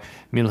by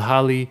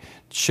Mihaly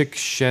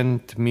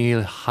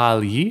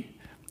Csikszentmihalyi.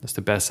 That's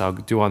the best I'll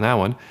do on that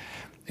one.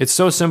 It's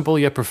so simple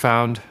yet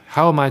profound.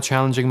 How am I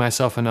challenging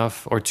myself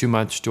enough or too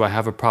much? Do I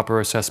have a proper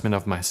assessment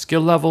of my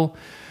skill level?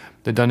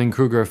 The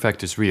Dunning-Kruger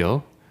effect is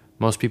real.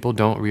 Most people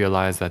don't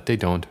realize that they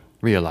don't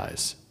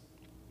realize.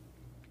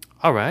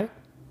 All right.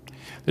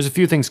 There's a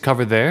few things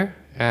covered there.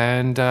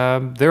 And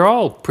they're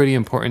all pretty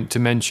important to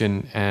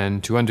mention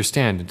and to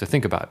understand and to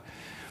think about.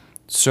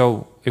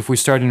 So if we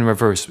start in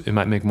reverse, it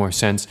might make more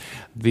sense.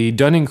 The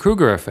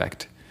Dunning-Kruger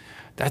effect,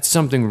 that's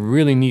something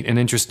really neat and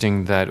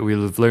interesting that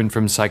we've learned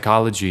from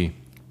psychology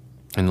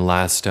in the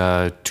last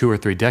 2 or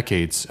 3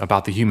 decades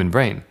about the human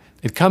brain.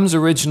 It comes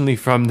originally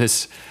from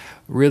this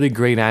really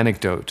great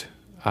anecdote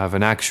of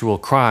an actual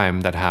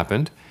crime that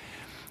happened.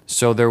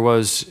 So there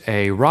was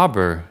a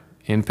robber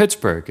in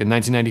Pittsburgh in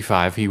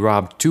 1995. He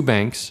robbed 2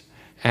 banks.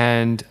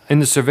 And in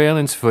the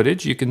surveillance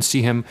footage, you can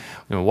see him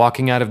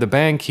walking out of the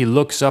bank. He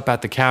looks up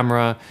at the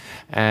camera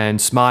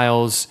and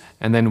smiles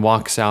and then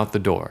walks out the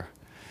door.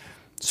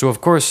 So, of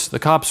course, the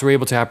cops were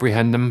able to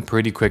apprehend him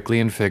pretty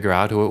quickly and figure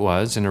out who it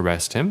was and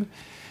arrest him.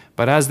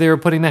 But as they were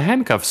putting the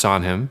handcuffs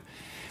on him,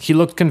 he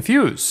looked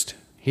confused.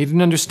 He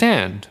didn't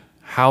understand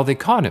how they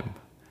caught him.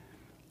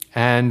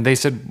 And they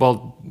said,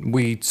 well,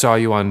 we saw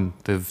you on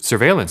the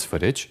surveillance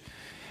footage.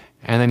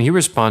 And then he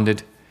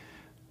responded,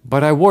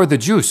 but I wore the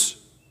juice.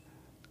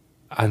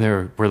 And they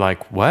were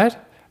like,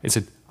 what? He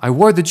said, I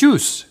wore the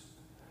juice.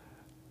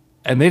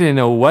 And they didn't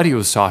know what he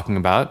was talking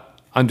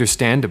about,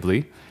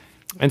 understandably.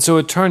 And so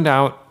it turned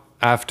out,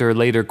 after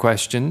later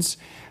questions,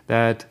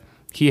 that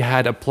he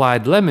had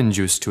applied lemon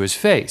juice to his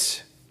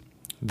face.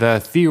 The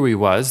theory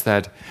was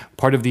that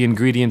part of the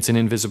ingredients in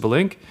invisible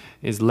ink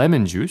is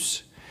lemon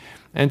juice.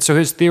 And so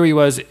his theory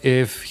was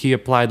if he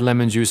applied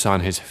lemon juice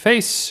on his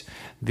face,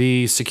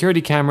 the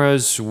security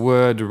cameras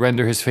would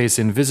render his face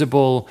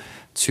invisible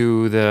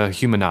to the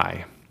human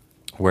eye.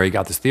 Where he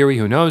got this theory,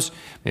 who knows?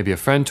 Maybe a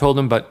friend told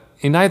him. But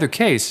in either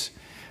case,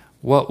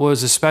 what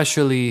was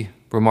especially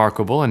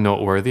remarkable and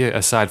noteworthy,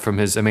 aside from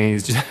his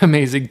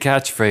amazing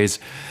catchphrase,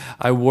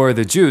 I wore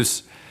the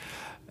juice,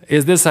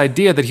 is this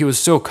idea that he was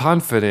so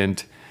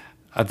confident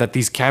that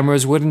these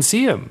cameras wouldn't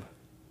see him.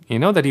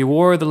 That he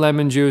wore the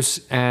lemon juice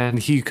and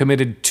he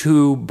committed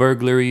 2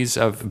 burglaries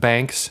of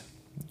banks,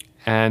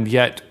 and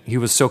yet he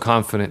was so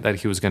confident that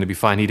he was going to be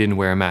fine, he didn't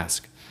wear a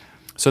mask.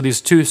 So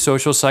these 2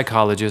 social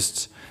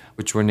psychologists,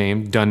 which were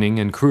named Dunning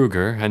and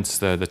Kruger, hence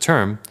the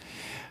term,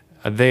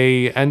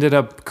 they ended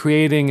up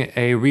creating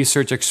a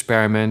research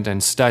experiment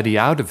and study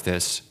out of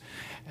this.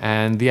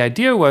 And the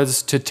idea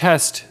was to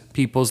test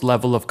people's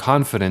level of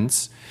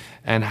confidence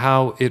and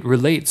how it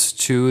relates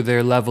to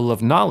their level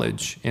of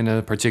knowledge in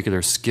a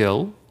particular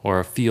skill or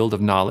a field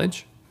of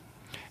knowledge.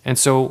 And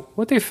so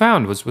what they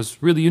found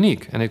was really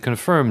unique, and it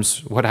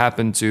confirms what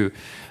happened to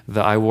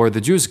the I wore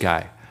the juice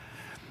guy.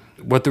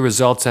 What the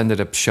results ended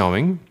up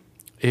showing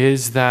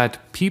is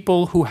that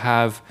people who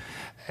have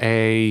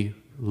a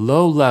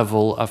low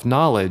level of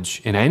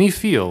knowledge in any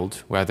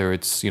field, whether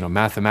it's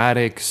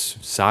mathematics,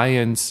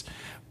 science,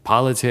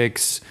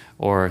 politics,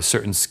 or a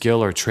certain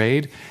skill or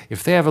trade,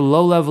 if they have a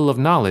low level of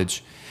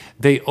knowledge,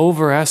 they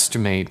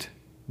overestimate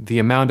the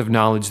amount of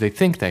knowledge they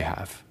think they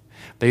have.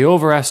 They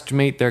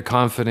overestimate their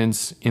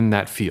confidence in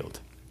that field.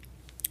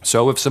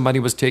 So if somebody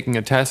was taking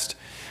a test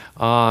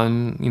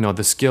on,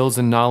 the skills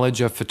and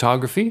knowledge of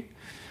photography,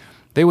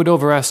 they would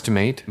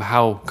overestimate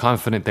how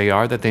confident they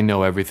are that they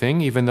know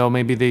everything, even though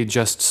maybe they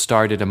just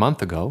started a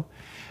month ago.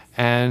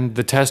 And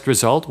the test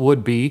result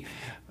would be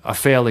a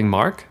failing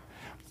mark.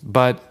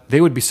 but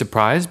they would be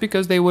surprised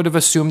because they would have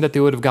assumed that they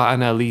would have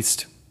gotten at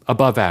least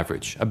above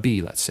average, a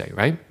B, let's say,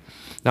 right?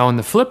 Now, on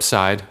the flip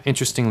side,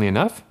 interestingly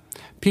enough,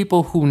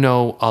 people who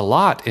know a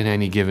lot in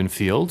any given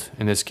field,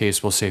 in this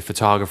case, we'll say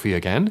photography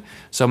again,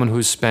 someone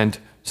who's spent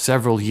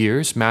several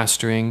years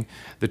mastering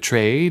the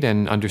trade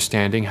and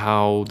understanding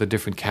how the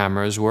different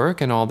cameras work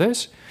and all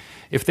this,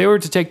 if they were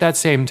to take that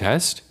same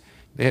test,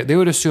 they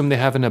would assume they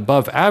have an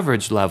above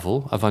average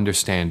level of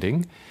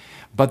understanding,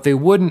 but they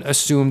wouldn't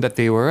assume that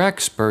they were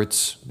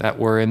experts that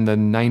were in the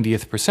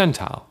 90th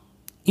percentile,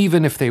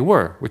 even if they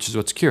were, which is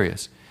what's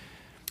curious.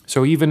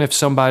 So even if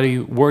somebody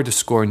were to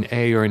score an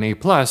A or an A+,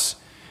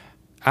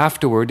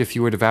 afterward, if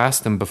you would have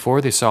asked them before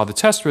they saw the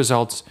test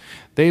results,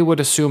 they would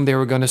assume they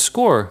were going to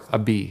score a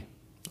B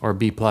or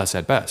B+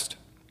 at best.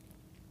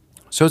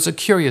 So it's a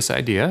curious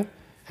idea,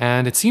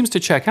 and it seems to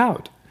check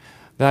out.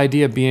 The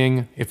idea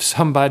being, if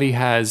somebody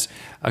has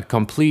a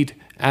complete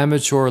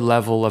amateur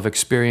level of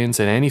experience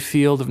in any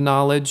field of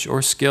knowledge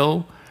or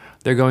skill,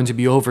 they're going to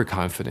be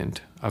overconfident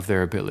of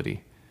their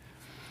ability.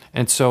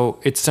 And so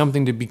it's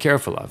something to be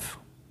careful of,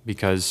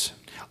 because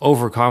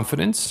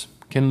overconfidence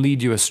can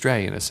lead you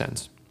astray in a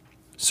sense.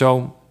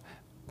 So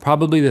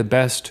probably the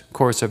best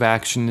course of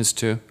action is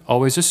to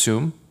always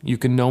assume you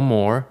can know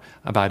more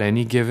about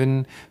any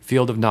given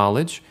field of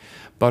knowledge,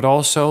 but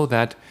also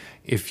that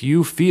if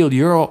you feel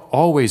you're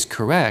always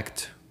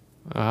correct,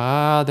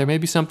 there may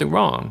be something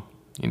wrong,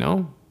 you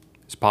know?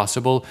 It's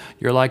possible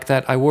you're like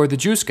that I wore the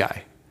juice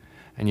guy,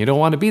 and you don't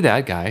want to be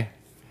that guy.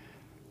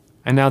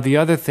 And now the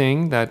other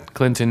thing that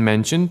Clinton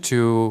mentioned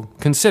to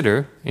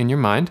consider in your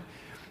mind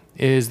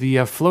is the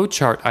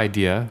flowchart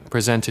idea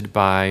presented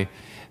by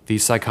the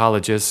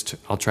psychologist,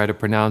 I'll try to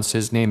pronounce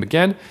his name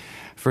again,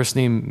 first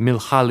name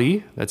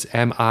Mihaly, that's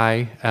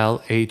Milhaly,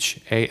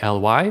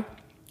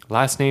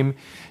 last name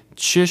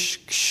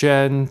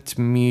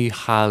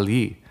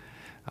Csikszentmihalyi.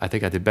 I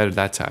think I did better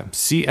that time.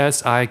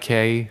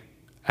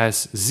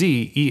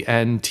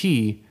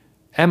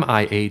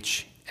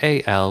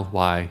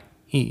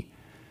 Csikszentmihalyi.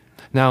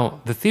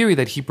 Now, the theory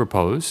that he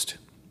proposed,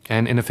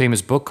 and in a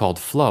famous book called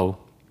Flow,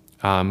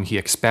 he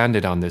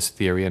expanded on this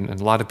theory, and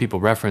a lot of people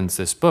reference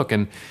this book,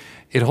 and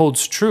it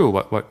holds true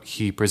what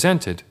he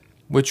presented,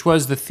 which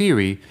was the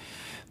theory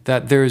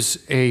that there's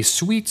a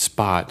sweet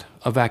spot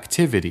of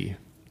activity,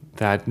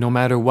 that no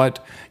matter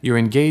what you're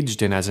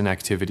engaged in as an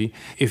activity,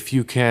 if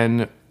you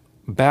can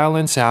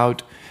balance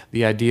out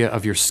the idea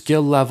of your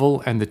skill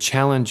level and the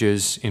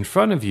challenges in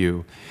front of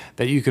you,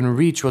 that you can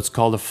reach what's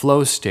called a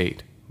flow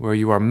state, where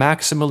you are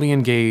maximally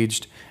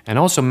engaged and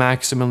also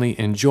maximally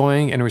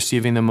enjoying and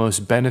receiving the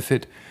most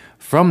benefit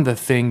from the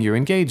thing you're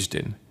engaged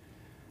in.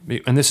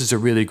 And this is a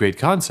really great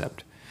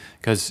concept,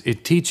 because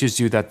it teaches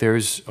you that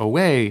there's a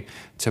way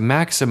to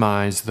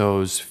maximize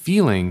those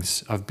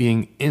feelings of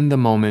being in the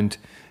moment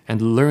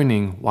and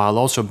learning while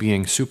also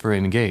being super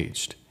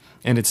engaged.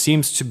 And it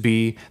seems to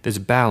be this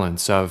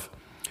balance of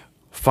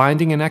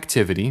finding an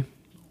activity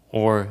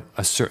or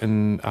a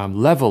certain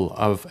level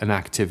of an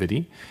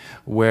activity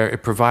where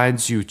it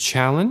provides you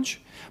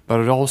challenge, but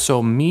it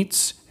also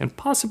meets and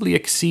possibly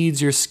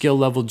exceeds your skill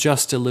level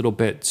just a little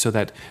bit so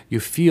that you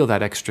feel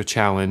that extra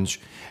challenge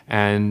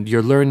and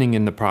you're learning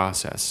in the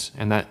process.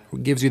 And that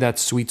gives you that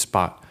sweet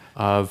spot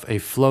of a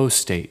flow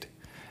state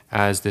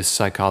as this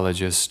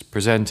psychologist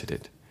presented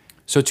it.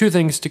 So 2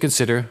 things to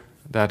consider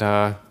that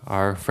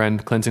our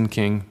friend Clinton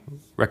King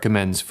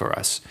recommends for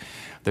us.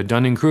 The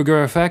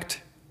Dunning-Kruger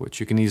effect, which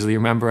you can easily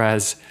remember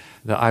as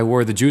the I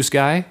wore the juice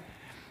guy,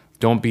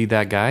 don't be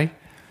that guy,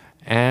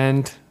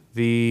 and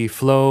the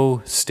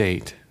flow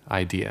state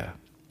idea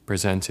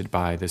presented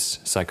by this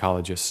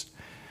psychologist,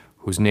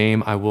 whose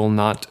name I will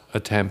not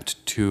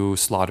attempt to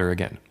slaughter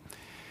again.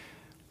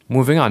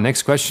 Moving on,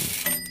 next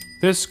question.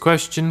 This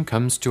question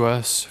comes to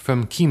us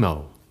from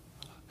Kimo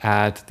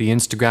at the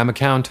Instagram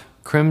account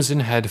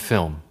Crimson Head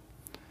Film.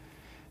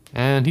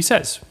 And he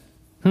says,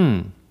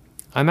 I'm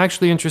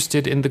actually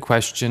interested in the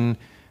question,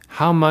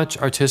 how much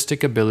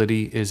artistic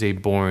ability is a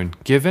born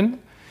given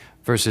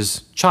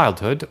versus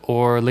childhood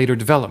or later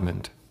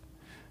development?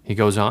 He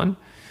goes on,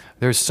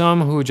 there's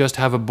some who just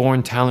have a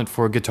born talent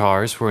for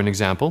guitars, for an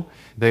example.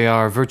 They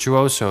are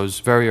virtuosos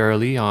very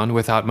early on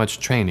without much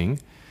training.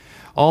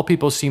 All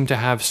people seem to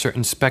have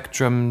certain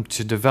spectrum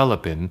to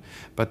develop in,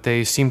 but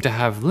they seem to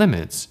have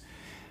limits.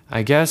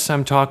 I guess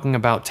I'm talking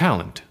about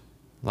talent,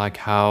 like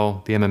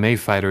how the MMA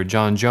fighter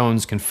John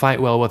Jones can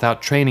fight well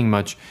without training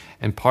much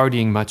and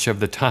partying much of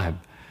the time.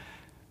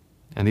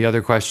 And the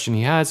other question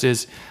he has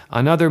is,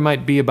 another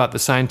might be about the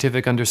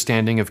scientific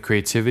understanding of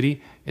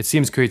creativity. It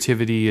seems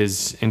creativity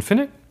is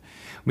infinite.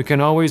 We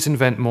can always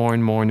invent more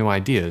and more new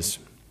ideas.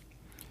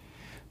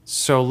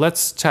 So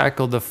let's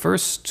tackle the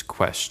first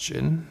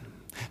question.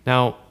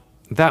 Now,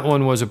 that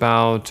one was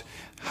about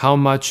how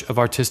much of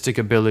artistic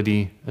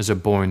ability is a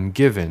born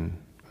given.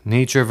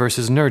 Nature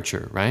versus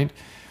nurture, right?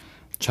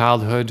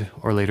 Childhood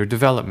or later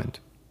development.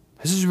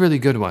 This is a really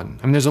good one.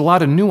 I mean, there's a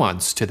lot of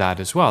nuance to that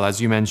as well. As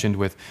you mentioned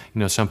with,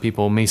 some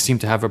people may seem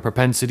to have a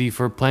propensity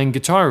for playing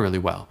guitar really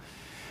well.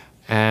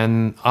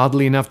 And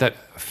oddly enough, that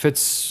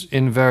fits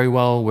in very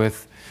well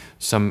with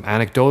some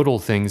anecdotal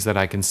things that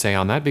I can say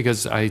on that,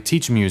 because I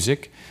teach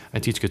music. I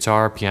teach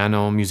guitar,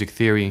 piano, music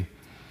theory.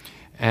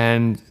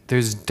 And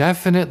there's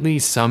definitely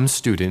some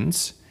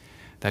students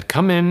that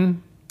come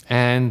in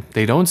and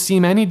they don't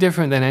seem any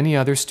different than any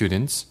other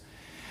students.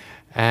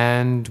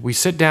 And we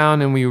sit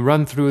down and we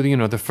run through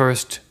the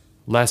first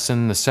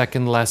lesson, the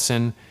second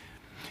lesson.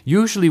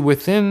 Usually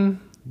within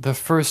the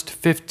first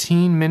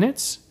 15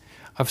 minutes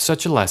of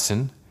such a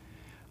lesson,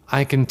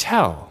 I can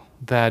tell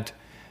that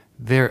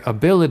their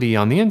ability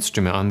on the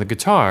instrument, on the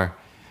guitar,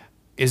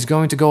 is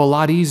going to go a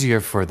lot easier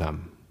for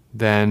them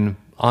than,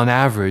 on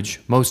average,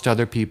 most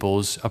other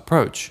people's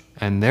approach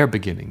and their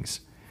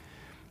beginnings.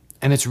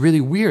 And it's really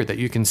weird that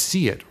you can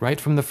see it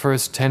right from the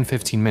first 10,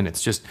 15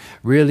 minutes, just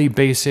really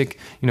basic,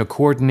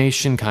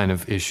 coordination kind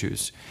of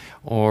issues,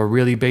 or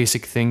really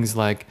basic things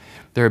like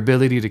their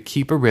ability to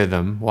keep a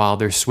rhythm while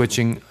they're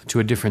switching to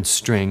a different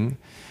string,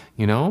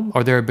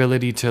 or their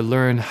ability to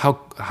learn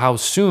how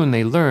soon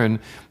they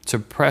learn to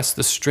press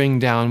the string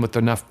down with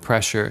enough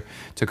pressure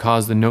to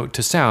cause the note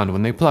to sound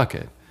when they pluck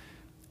it.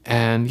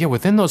 And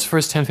within those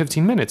first 10,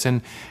 15 minutes,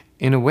 and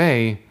in a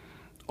way,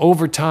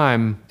 over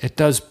time, it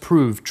does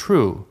prove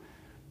true.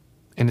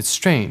 And it's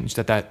strange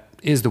that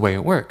is the way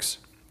it works.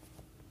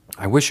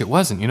 I wish it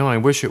wasn't. I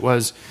wish it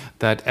was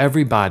that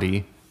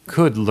everybody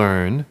could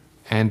learn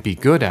and be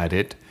good at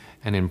it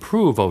and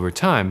improve over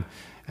time.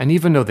 And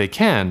even though they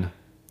can,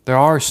 there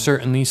are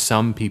certainly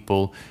some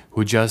people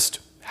who just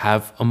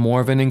have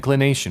more of an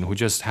inclination, who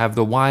just have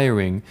the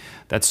wiring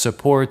that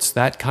supports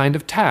that kind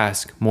of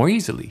task more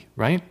easily,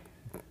 right?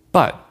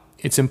 But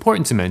it's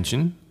important to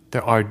mention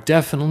there are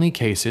definitely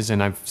cases,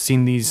 and I've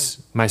seen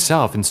these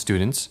myself in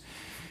students,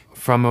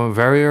 from a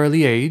very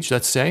early age,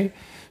 let's say,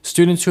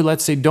 students who,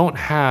 let's say, don't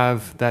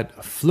have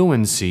that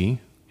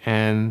fluency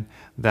and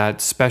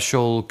that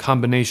special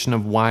combination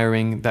of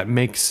wiring that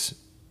makes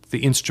the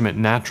instrument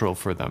natural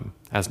for them,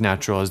 as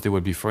natural as they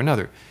would be for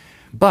another.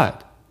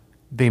 But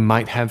they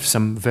might have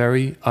some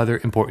very other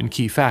important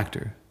key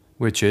factor,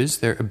 which is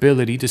their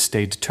ability to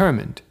stay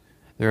determined,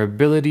 their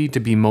ability to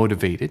be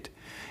motivated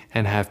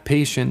and have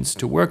patience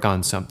to work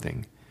on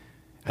something.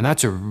 And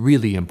that's a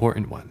really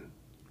important one.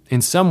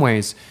 In some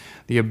ways,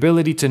 the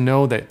ability to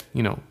know that,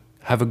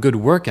 have a good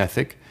work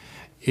ethic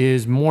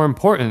is more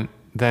important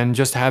than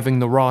just having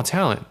the raw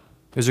talent.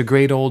 There's a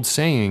great old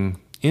saying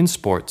in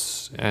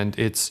sports, and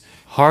it's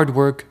hard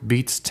work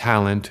beats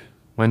talent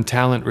when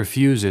talent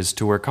refuses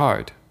to work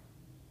hard.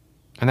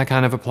 And that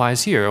kind of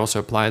applies here. It also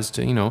applies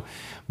to,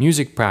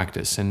 music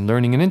practice and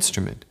learning an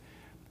instrument.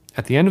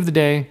 At the end of the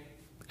day,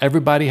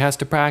 everybody has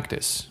to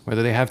practice,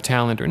 whether they have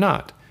talent or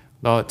not.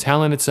 The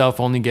talent itself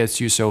only gets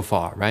you so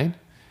far, right?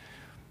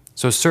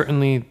 So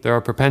certainly there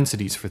are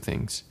propensities for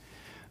things.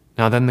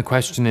 Now then the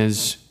question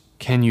is,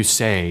 can you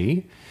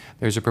say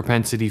there's a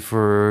propensity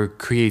for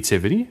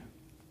creativity?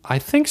 I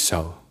think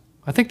so.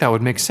 I think that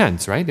would make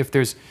sense, right? If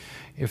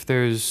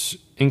there's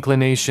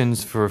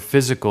inclinations for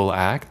physical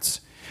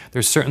acts,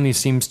 there certainly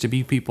seems to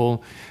be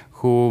people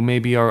who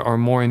maybe are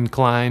more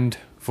inclined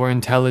for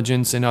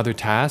intelligence in other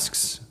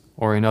tasks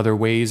or in other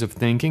ways of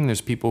thinking.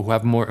 There's people who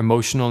have more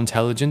emotional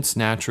intelligence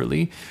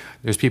naturally.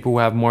 There's people who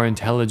have more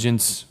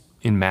intelligence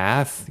in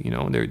math,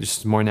 they're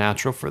just more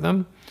natural for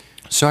them.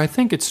 So I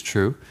think it's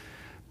true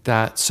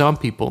that some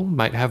people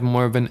might have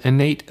more of an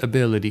innate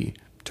ability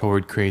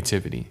toward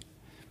creativity.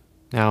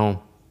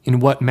 Now, in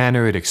what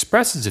manner it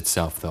expresses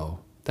itself, though,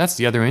 that's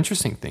the other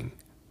interesting thing,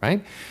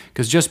 right?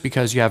 Because just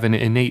because you have an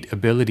innate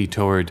ability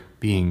toward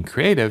being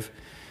creative,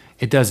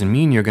 it doesn't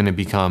mean you're going to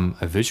become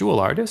a visual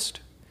artist.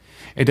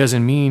 It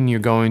doesn't mean you're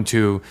going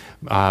to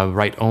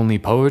write only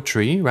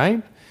poetry,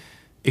 right?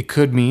 It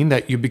could mean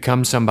that you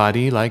become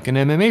somebody like an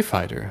MMA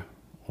fighter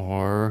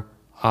or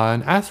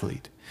an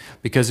athlete,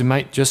 because it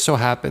might just so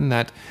happen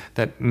that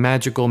that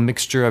magical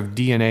mixture of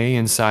DNA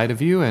inside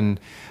of you and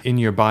in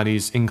your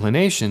body's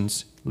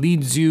inclinations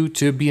leads you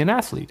to be an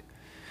athlete.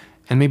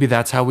 And maybe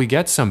that's how we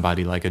get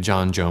somebody like a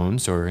John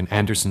Jones or an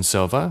Anderson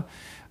Silva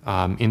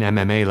in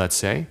MMA, let's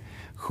say,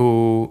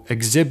 who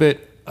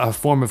exhibit a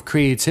form of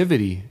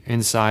creativity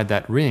inside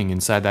that ring,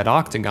 inside that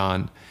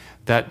octagon,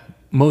 that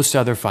most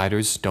other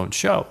fighters don't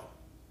show.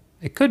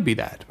 It could be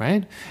that,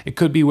 right? It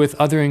could be with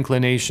other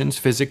inclinations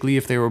physically.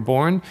 If they were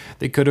born,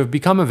 they could have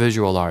become a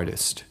visual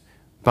artist,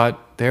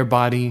 but their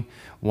body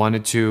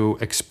wanted to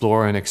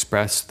explore and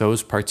express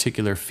those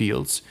particular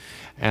fields,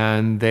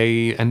 and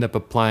they end up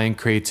applying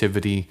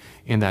creativity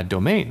in that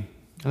domain.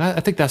 And I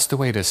think that's the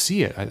way to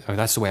see it, or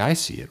that's the way I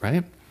see it,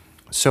 right?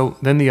 So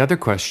then the other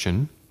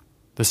question,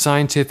 the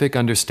scientific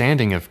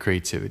understanding of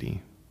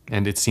creativity,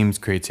 and it seems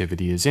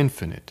creativity is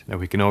infinite, that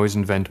we can always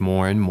invent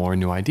more and more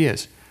new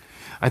ideas.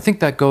 I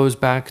think that goes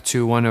back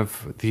to one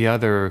of the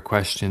other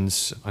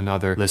questions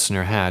another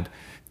listener had,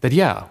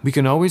 that we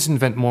can always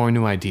invent more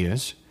new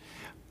ideas,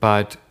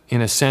 but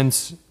in a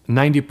sense,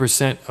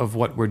 90% of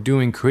what we're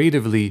doing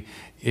creatively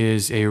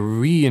is a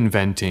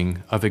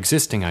reinventing of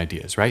existing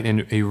ideas, right?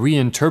 And a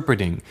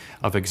reinterpreting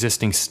of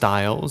existing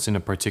styles in a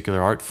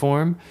particular art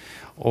form,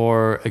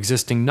 or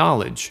existing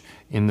knowledge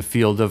in the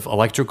field of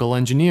electrical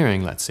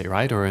engineering, let's say,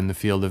 right? Or in the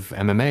field of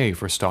MMA,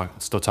 if we're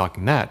still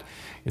talking that.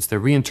 It's the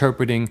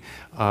reinterpreting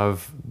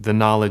of the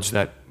knowledge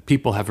that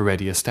people have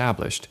already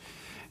established.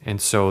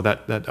 And so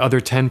that other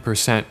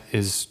 10%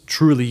 is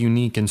truly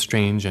unique and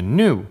strange and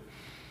new.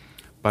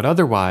 But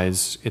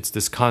otherwise, it's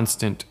this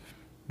constant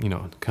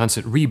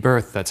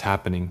rebirth that's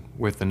happening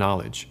with the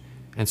knowledge.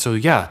 And so,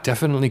 yeah,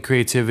 definitely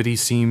creativity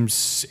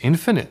seems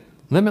infinite,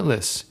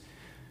 limitless.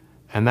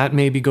 And that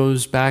maybe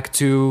goes back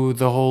to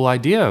the whole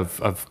idea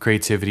of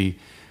creativity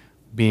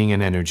being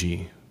an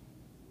energy.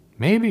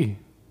 Maybe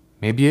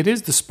it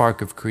is the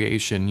spark of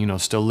creation,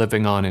 still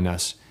living on in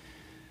us.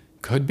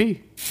 Could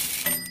be.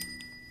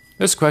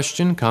 This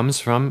question comes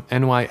from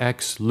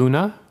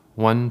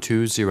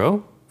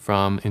NYXLuna120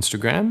 from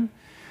Instagram.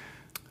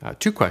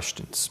 2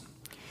 questions.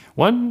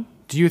 1,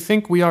 do you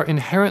think we are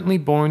inherently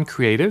born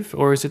creative,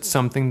 or is it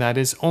something that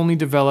is only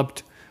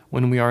developed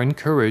when we are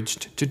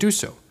encouraged to do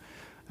so?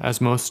 As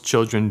most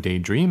children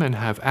daydream and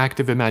have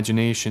active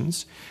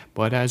imaginations,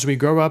 but as we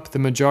grow up, the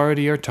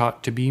majority are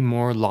taught to be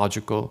more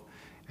logical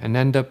and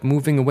end up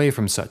moving away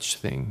from such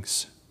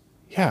things.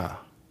 Yeah,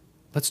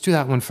 let's do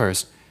that one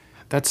first.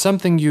 That's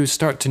something you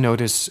start to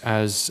notice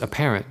as a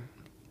parent.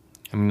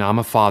 I mean, I'm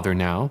a father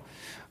now.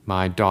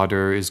 My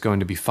daughter is going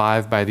to be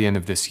 5 by the end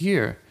of this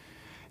year.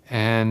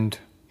 And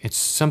it's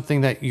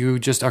something that you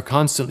just are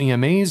constantly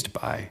amazed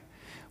by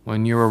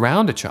when you're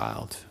around a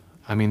child.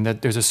 I mean,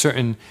 that there's a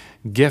certain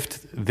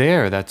gift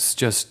there that's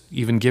just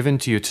even given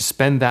to you to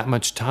spend that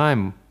much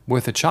time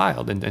with a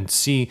child and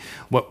see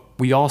what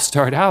we all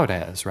start out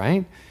as,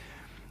 right?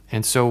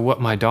 And so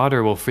what my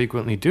daughter will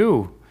frequently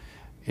do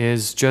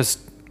is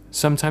just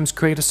sometimes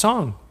create a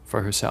song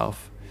for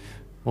herself.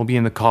 We'll be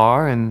in the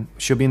car and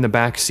she'll be in the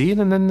back seat,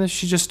 and then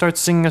she just starts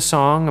singing a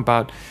song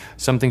about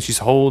something she's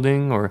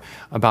holding or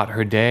about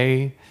her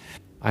day.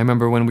 I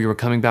remember when we were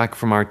coming back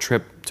from our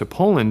trip to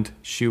Poland,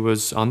 she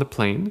was on the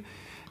plane.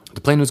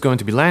 The plane was going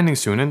to be landing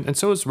soon, and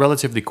so it was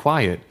relatively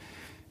quiet.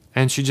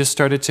 And she just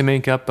started to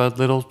make up a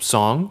little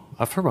song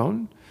of her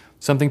own,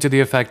 something to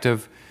the effect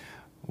of,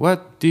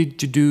 "What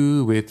did you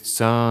do with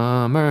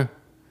summer?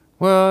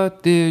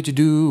 What did you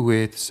do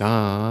with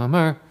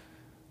summer?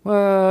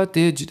 What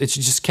did you..." And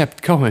she just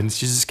kept going.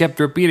 She just kept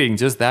repeating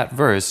just that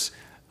verse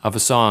of a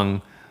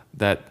song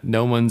that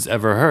no one's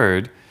ever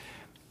heard.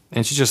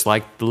 And she just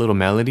liked the little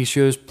melody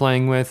she was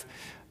playing with.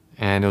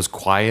 And it was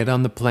quiet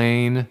on the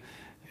plane.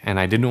 And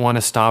I didn't want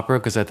to stop her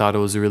because I thought it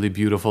was a really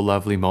beautiful,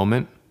 lovely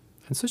moment.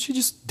 And so she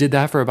just did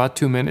that for about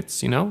 2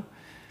 minutes,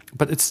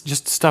 But it's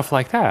just stuff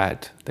like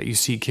that you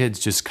see kids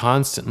just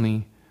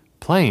constantly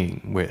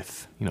playing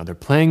with. They're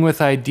playing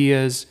with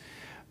ideas.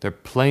 They're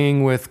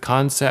playing with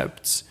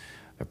concepts.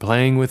 They're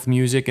playing with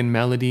music and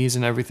melodies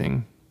and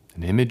everything,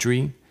 and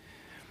imagery.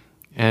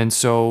 And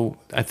so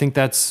I think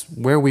that's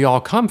where we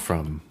all come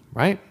from,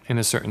 right? In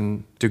a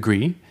certain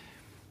degree.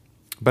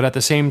 But at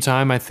the same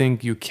time, I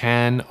think you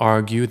can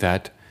argue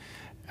that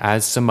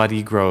as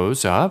somebody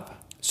grows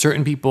up,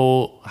 certain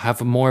people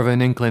have more of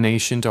an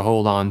inclination to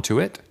hold on to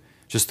it,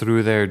 just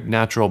through their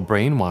natural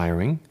brain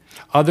wiring.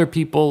 Other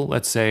people,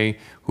 let's say,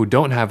 who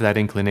don't have that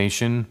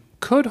inclination,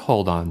 could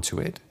hold on to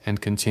it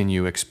and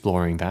continue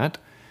exploring that.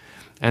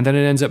 And then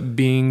it ends up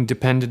being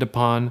dependent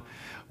upon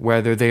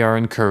whether they are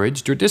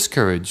encouraged or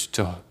discouraged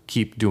to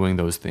keep doing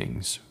those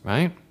things,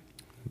 right?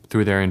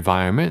 Through their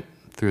environment,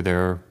 through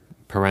their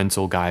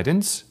parental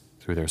guidance,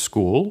 through their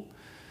school.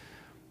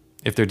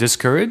 If they're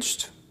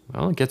discouraged,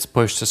 well, it gets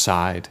pushed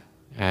aside.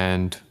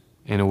 And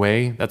in a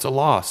way, that's a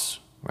loss,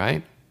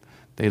 right?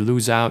 They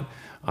lose out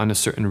on a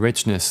certain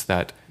richness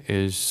that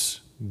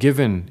is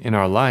given in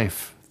our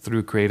life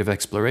through creative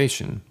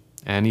exploration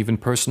and even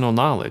personal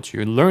knowledge.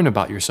 You learn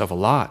about yourself a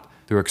lot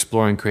through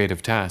exploring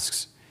creative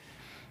tasks.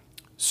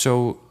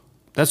 So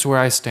that's where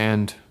I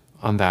stand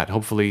on that.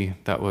 Hopefully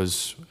that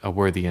was a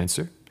worthy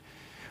answer.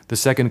 The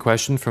second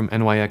question from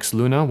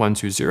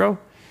NYXLuna120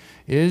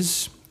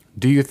 is,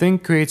 do you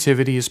think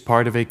creativity is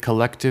part of a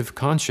collective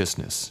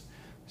consciousness?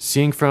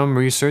 Seeing from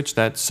research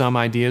that some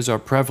ideas are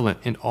prevalent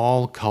in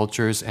all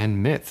cultures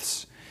and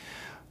myths.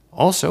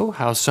 Also,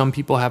 how some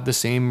people have the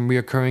same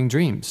recurring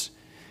dreams.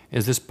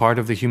 Is this part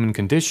of the human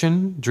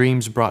condition,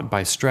 dreams brought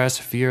by stress,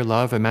 fear,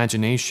 love,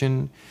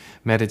 imagination,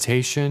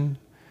 meditation?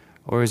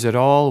 Or is it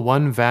all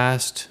one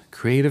vast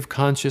creative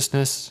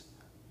consciousness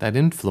that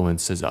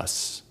influences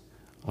us?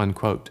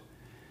 Unquote.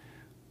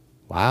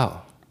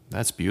 Wow,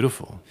 that's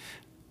beautiful.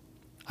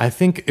 I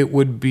think it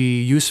would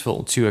be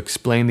useful to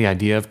explain the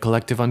idea of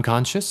collective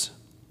unconscious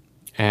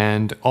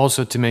and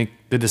also to make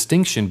the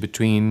distinction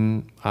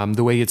between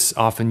the way it's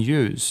often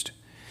used,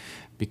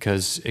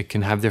 because it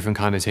can have different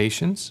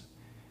connotations,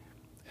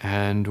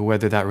 and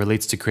whether that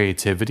relates to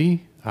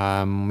creativity.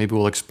 Maybe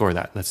we'll explore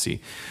that. Let's see.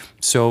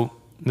 So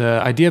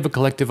the idea of a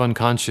collective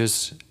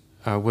unconscious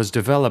was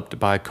developed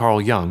by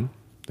Carl Jung,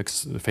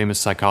 the famous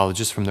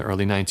psychologist from the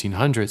early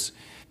 1900s.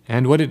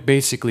 And what it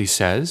basically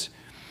says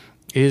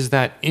is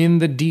that in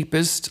the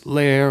deepest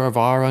layer of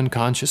our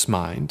unconscious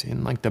mind,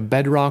 in like the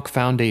bedrock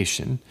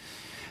foundation,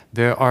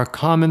 there are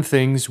common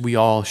things we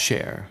all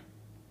share,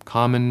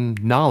 common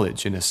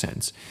knowledge in a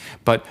sense.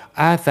 But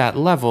at that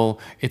level,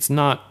 it's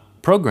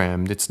not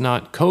programmed, it's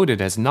not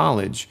coded as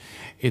knowledge.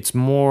 It's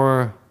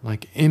more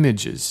like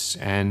images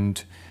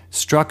and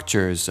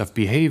structures of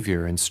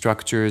behavior and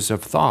structures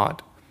of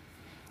thought.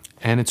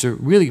 And it's a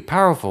really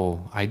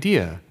powerful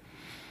idea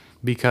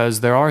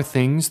because there are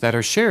things that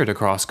are shared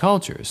across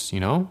cultures, you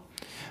know?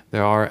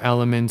 There are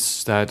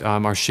elements that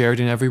are shared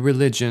in every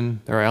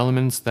religion. There are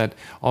elements that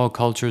all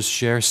cultures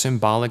share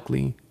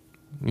symbolically,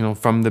 you know,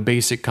 from the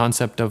basic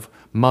concept of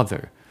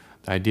mother.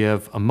 The idea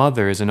of a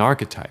mother is an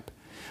archetype.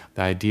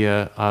 The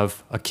idea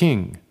of a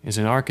king is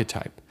an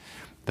archetype.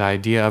 The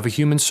idea of a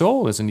human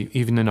soul is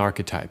even an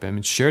archetype. I mean,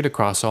 it's shared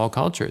across all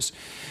cultures.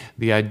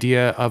 The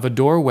idea of a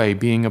doorway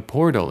being a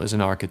portal is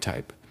an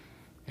archetype.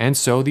 And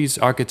so these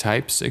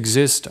archetypes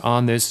exist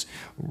on this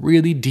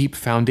really deep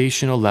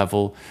foundational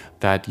level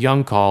that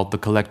Jung called the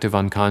collective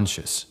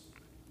unconscious.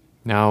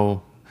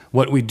 Now,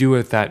 what we do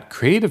with that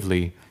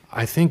creatively,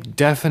 I think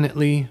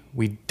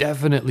we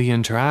definitely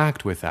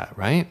interact with that,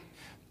 right?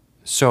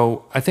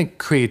 So I think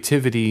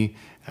creativity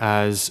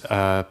as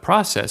a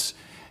process,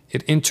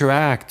 it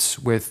interacts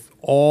with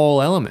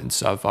all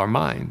elements of our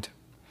mind.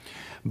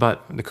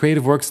 But the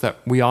creative works that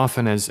we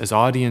often, as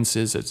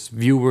audiences, as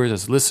viewers,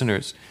 as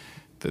listeners,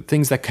 the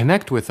things that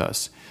connect with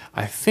us,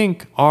 I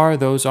think are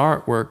those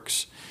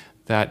artworks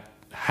that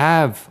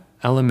have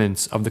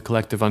elements of the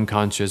collective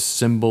unconscious,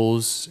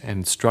 symbols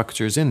and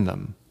structures in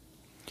them.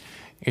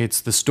 It's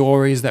the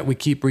stories that we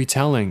keep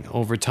retelling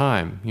over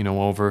time, you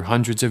know, over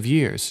hundreds of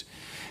years,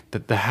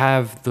 that they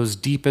have those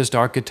deepest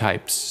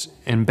archetypes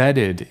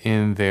embedded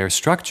in their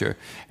structure.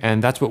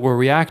 And that's what we're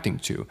reacting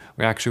to.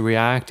 We're actually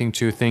reacting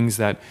to things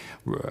that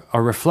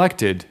are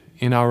reflected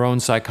in our own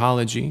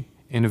psychology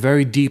in a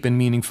very deep and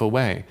meaningful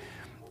way.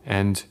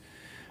 And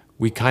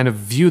we kind of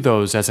view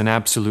those as an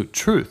absolute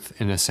truth,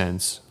 in a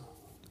sense,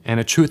 and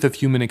a truth of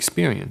human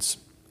experience.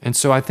 And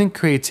so I think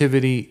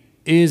creativity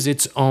is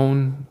its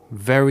own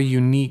very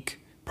unique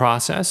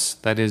process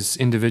that is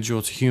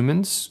individual to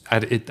humans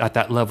at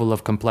that level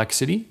of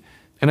complexity.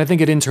 And I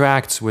think it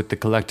interacts with the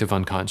collective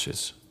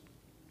unconscious.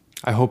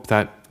 I hope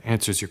that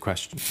answers your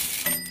question.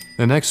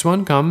 The next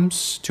one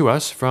comes to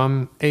us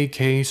from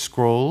AK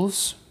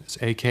Scrolls. It's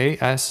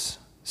AKSCROLLS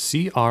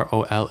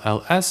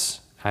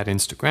at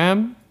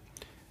Instagram.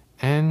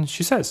 And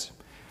she says,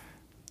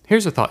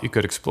 here's a thought you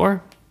could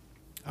explore.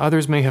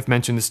 Others may have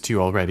mentioned this to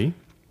you already.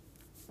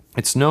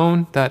 It's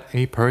known that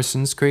a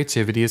person's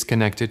creativity is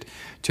connected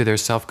to their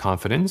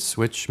self-confidence,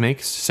 which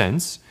makes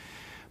sense.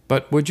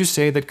 But would you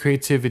say that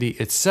creativity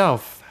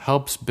itself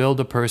helps build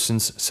a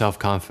person's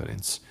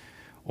self-confidence?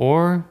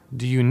 Or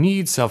do you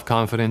need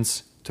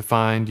self-confidence to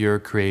find your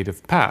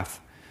creative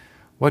path?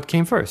 What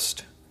came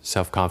first,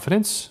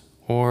 self-confidence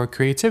or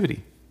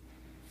creativity?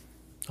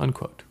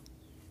 Unquote.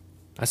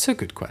 That's a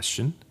good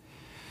question.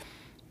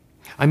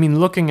 I mean,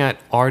 looking at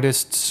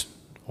artists,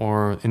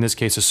 or in this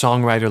case, a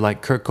songwriter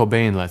like Kurt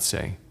Cobain, let's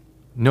say,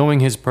 knowing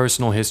his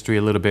personal history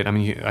a little bit, I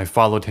mean, I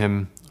followed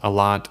him a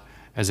lot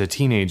as a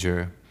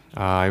teenager,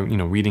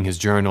 reading his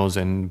journals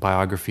and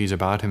biographies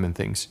about him and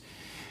things.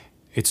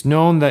 It's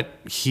known that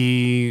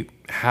he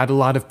had a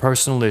lot of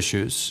personal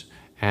issues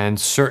and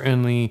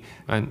certainly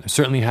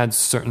had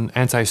certain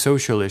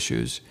antisocial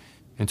issues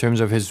in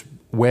terms of his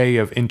way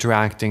of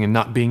interacting and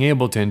not being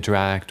able to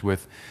interact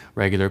with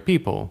regular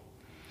people.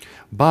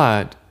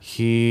 But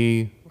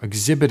he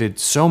exhibited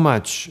so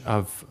much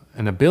of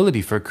an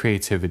ability for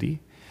creativity,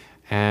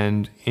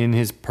 and in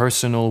his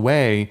personal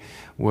way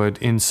would,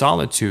 in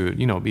solitude,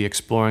 be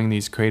exploring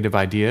these creative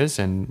ideas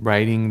and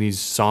writing these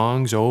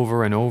songs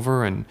over and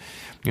over, and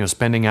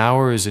spending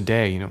hours a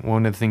day.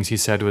 One of the things he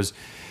said was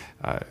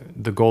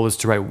the goal is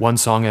to write one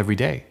song every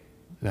day.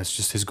 That's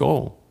just his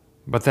goal.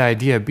 But the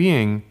idea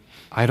being,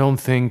 I don't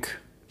think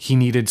he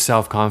needed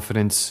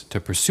self-confidence to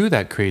pursue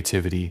that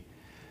creativity.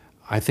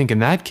 I think in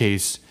that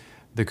case,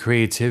 the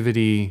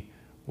creativity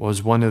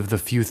was one of the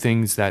few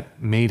things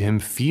that made him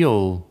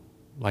feel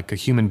like a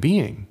human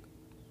being,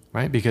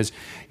 right? Because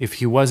if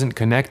he wasn't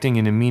connecting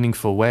in a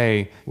meaningful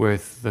way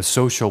with the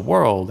social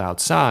world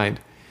outside,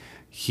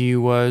 he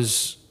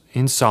was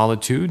in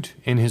solitude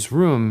in his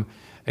room,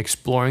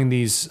 exploring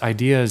these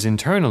ideas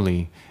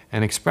internally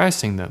and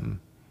expressing them,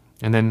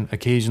 and then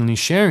occasionally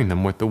sharing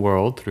them with the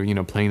world through,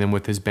 playing them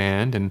with his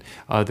band and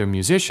other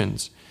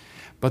musicians.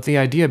 But the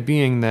idea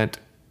being that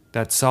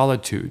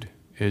solitude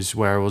is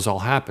where it was all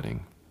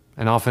happening.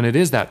 And often it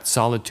is that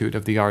solitude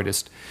of the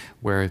artist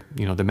where,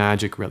 the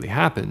magic really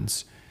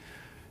happens.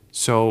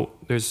 So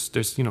there's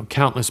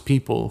countless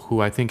people who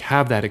I think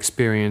have that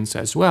experience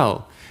as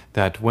well,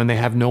 that when they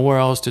have nowhere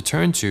else to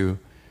turn to,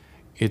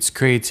 it's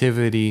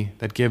creativity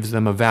that gives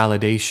them a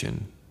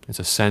validation. It's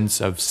a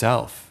sense of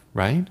self,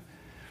 right?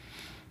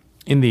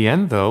 In the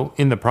end, though,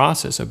 in the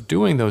process of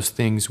doing those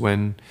things,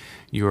 when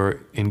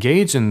you're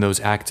engaged in those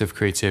acts of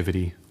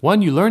creativity,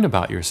 one, you learn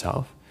about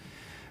yourself.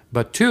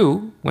 But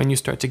two, when you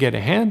start to get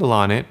a handle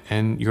on it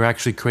and you're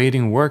actually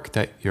creating work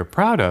that you're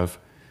proud of,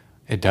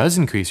 it does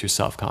increase your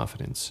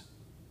self-confidence,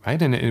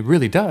 right? And it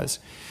really does.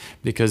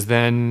 because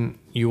then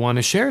you want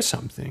to share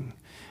something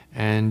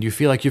and you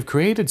feel like you've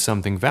created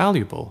something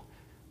valuable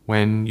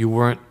when you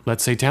weren't,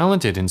 let's say,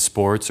 talented in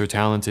sports or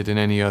talented in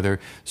any other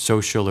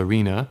social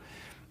arena.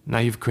 Now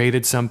you've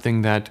created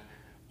something that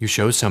you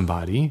show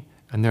somebody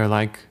and they're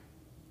like,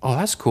 oh,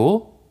 that's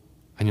cool.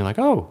 And you're like,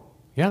 oh,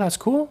 yeah, that's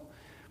cool.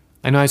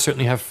 I know I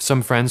certainly have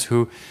some friends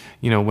who,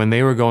 when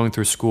they were going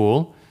through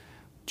school,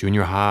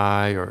 junior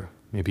high or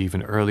maybe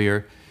even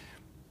earlier,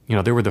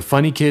 there were the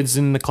funny kids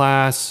in the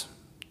class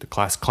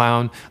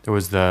clown, there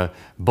was the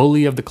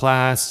bully of the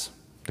class,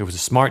 there was a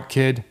smart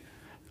kid,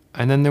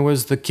 and then there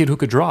was the kid who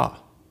could draw,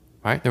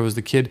 right? There was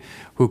the kid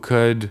who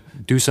could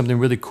do something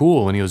really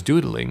cool when he was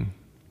doodling.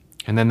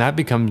 And then that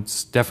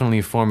becomes definitely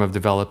a form of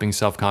developing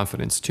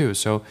self-confidence too.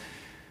 So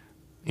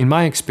in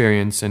my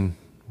experience and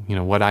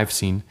what I've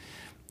seen,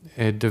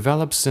 it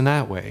develops in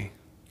that way.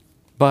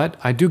 But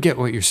I do get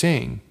what you're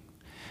saying,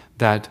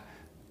 that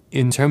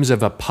in terms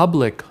of a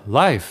public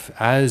life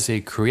as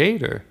a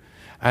creator,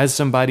 as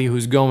somebody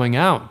who's going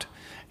out,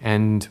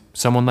 and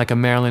someone like a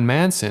Marilyn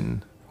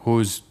Manson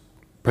who's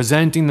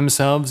presenting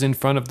themselves in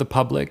front of the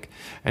public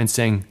and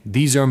saying,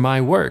 these are my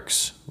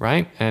works,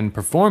 right? And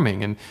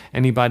performing, and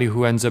anybody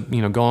who ends up,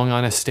 going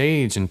on a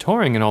stage and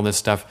touring and all this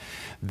stuff,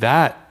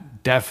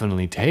 that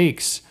definitely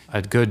takes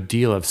a good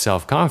deal of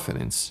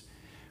self-confidence,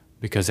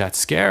 because that's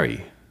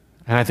scary.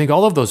 And I think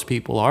all of those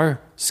people are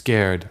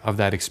scared of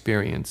that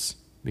experience,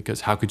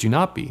 because how could you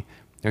not be?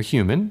 They're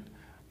human,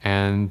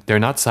 and they're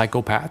not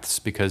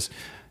psychopaths, because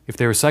if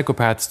they were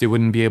psychopaths, they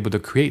wouldn't be able to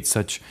create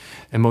such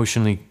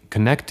emotionally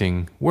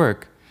connecting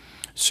work.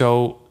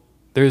 So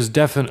there's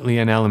definitely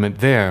an element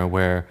there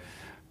where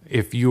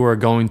if you are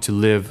going to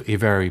live a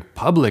very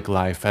public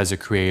life as a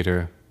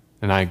creator,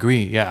 and I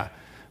agree, yeah,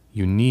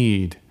 you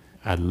need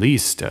at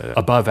least an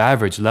above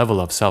average level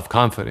of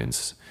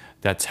self-confidence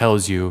that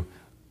tells you,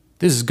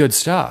 this is good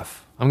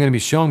stuff. I'm going to be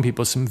showing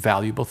people some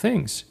valuable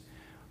things.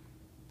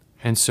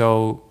 And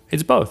so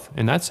it's both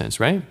in that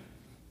sense, right?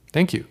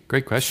 Thank you.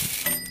 Great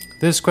question.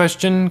 This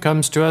question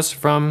comes to us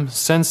from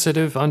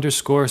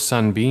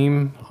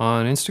sensitive_sunbeam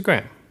on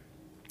Instagram.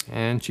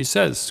 And she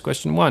says,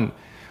 question 1,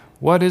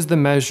 what is the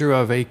measure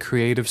of a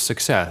creative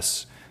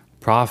success?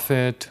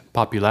 Profit,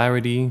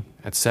 popularity,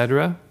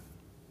 etc.?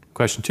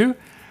 Question 2,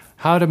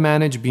 how to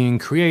manage being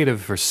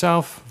creative for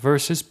self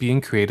versus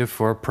being creative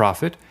for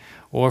profit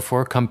or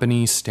for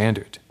company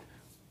standard?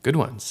 Good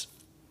ones.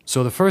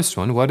 So the first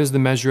one, what is the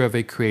measure of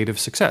a creative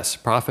success?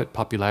 Profit,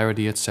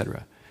 popularity,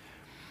 etc.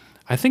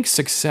 I think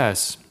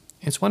success,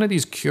 it's one of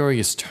these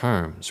curious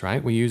terms,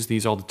 right? We use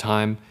these all the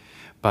time,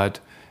 but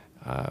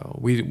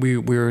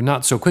we're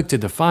not so quick to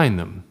define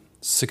them.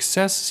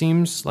 Success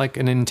seems like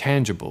an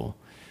intangible.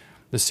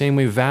 The same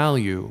way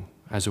value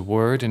as a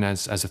word and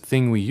as a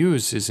thing we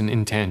use is an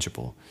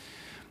intangible.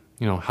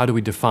 How do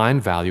we define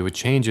value? It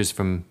changes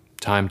from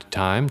time to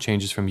time,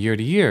 changes from year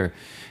to year.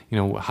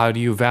 How do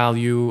you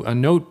value a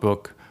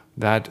notebook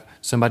that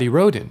somebody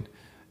wrote in?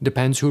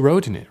 Depends who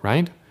wrote in it,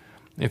 right?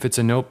 If it's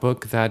a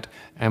notebook that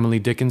Emily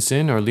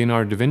Dickinson or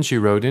Leonardo da Vinci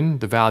wrote in,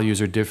 the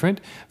values are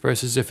different,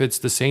 versus if it's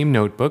the same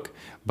notebook,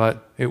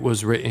 but it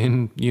was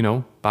written,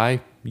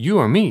 by you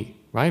or me,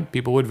 right?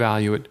 People would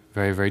value it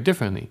very, very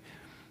differently.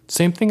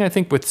 Same thing, I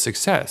think, with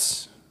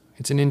success.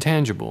 It's an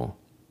intangible.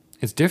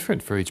 It's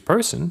different for each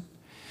person.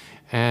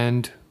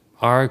 And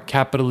our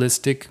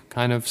capitalistic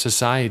kind of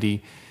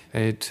society,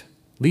 it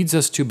leads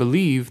us to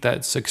believe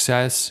that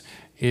success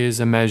is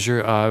a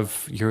measure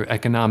of your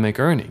economic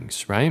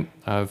earnings, right?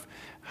 Of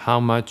how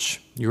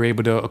much you're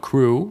able to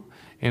accrue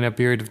in a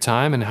period of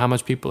time and how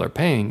much people are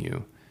paying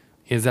you.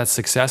 Is that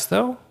success,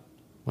 though?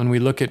 When we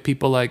look at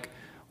people like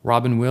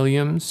Robin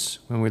Williams,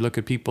 when we look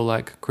at people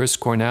like Chris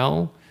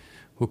Cornell,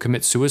 who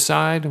commit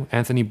suicide,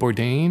 Anthony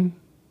Bourdain,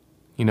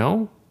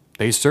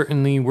 they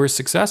certainly were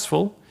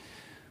successful.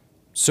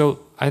 So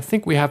I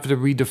think we have to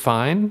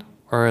redefine,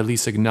 or at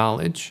least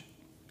acknowledge,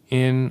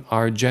 in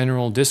our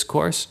general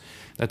discourse,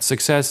 that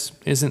success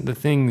isn't the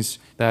things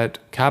that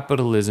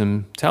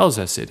capitalism tells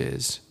us it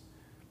is.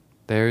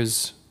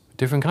 There's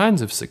different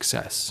kinds of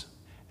success.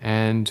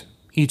 And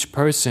each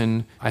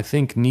person, I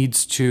think,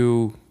 needs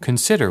to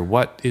consider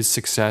what is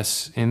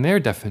success in their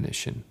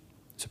definition.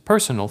 It's a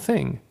personal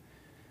thing,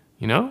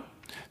 To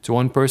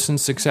one person,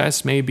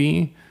 success may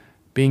be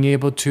being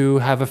able to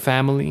have a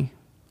family,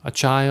 a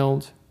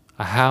child,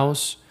 a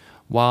house,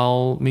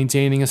 while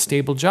maintaining a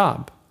stable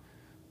job.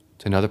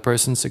 To another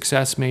person,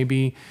 success may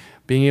be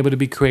being able to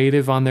be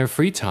creative on their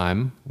free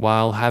time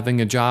while having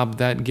a job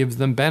that gives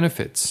them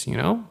benefits,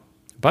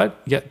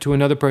 But yet to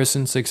another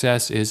person,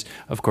 success is,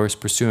 of course,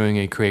 pursuing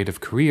a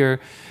creative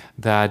career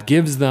that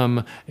gives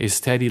them a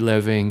steady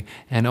living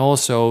and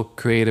also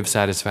creative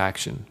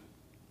satisfaction.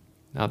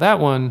 Now that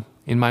one,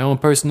 in my own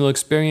personal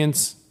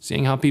experience,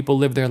 seeing how people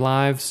live their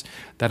lives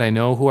that I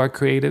know who are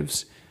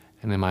creatives,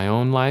 and in my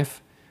own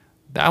life,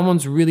 that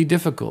one's really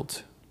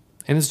difficult.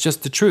 And it's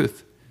just the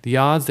truth. The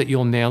odds that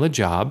you'll nail a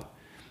job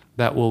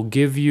that will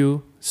give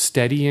you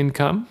steady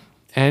income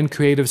and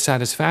creative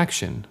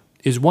satisfaction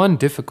is, one,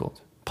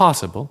 difficult,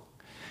 possible,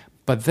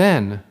 but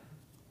then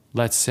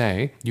let's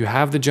say you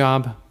have the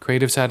job,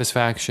 creative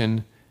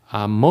satisfaction.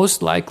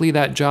 Most likely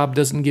that job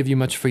doesn't give you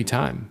much free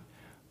time.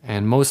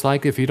 And most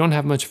likely if you don't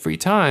have much free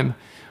time,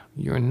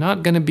 you're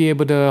not going to be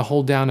able to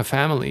hold down a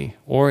family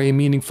or a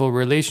meaningful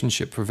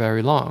relationship for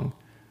very long,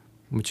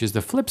 which is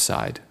the flip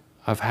side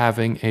of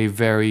having a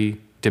very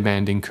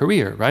demanding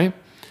career, right?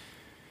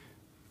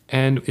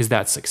 And is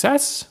that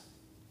success?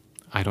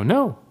 I don't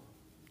know.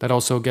 That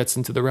also gets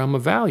into the realm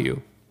of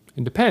value.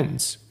 It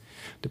depends.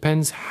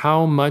 Depends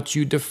how much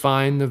you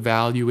define the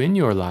value in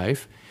your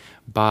life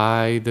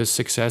by the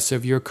success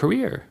of your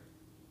career.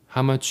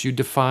 How much you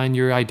define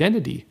your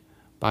identity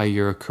by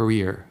your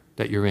career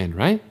that you're in,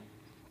 right?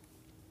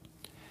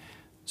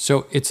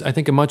 So it's, I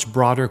think, a much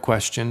broader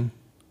question.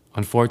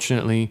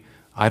 Unfortunately,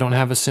 I don't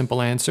have a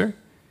simple answer,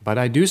 but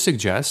I do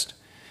suggest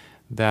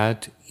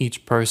that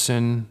each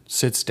person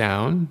sits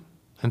down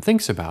and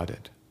thinks about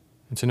it.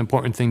 It's an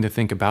important thing to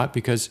think about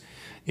because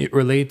it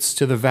relates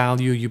to the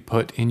value you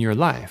put in your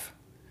life.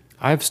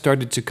 I've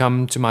started to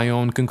come to my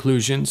own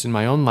conclusions in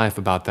my own life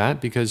about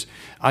that because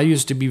I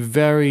used to be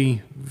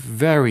very,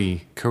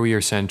 very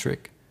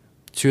career-centric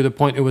to the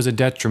point it was a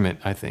detriment,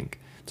 I think,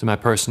 to my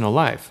personal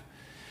life.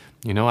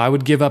 I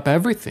would give up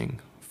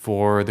everything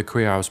for the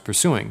career I was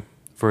pursuing.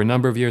 For a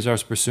number of years, I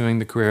was pursuing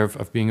the career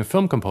of being a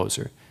film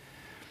composer.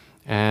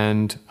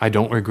 And I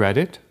don't regret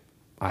it.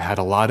 I had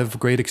a lot of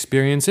great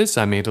experiences.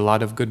 I made a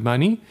lot of good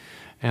money.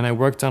 And I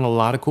worked on a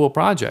lot of cool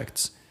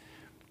projects.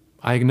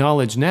 I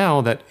acknowledge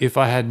now that if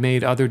I had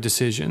made other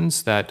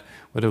decisions that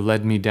would have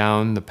led me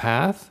down the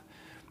path,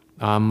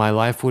 my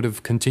life would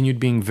have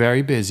continued being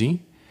very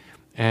busy.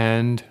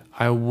 And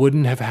I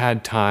wouldn't have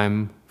had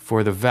time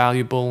for the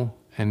valuable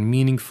and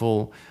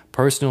meaningful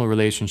personal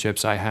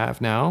relationships I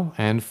have now,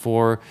 and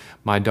for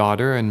my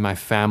daughter and my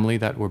family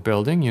that we're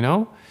building,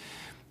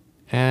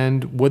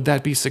 And would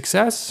that be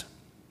success?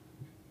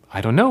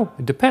 I don't know.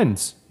 It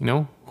depends.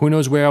 Who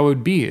knows where I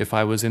would be if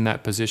I was in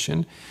that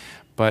position.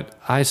 But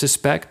I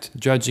suspect,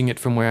 judging it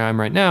from where I am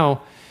right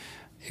now,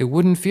 it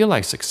wouldn't feel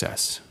like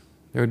success.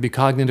 There would be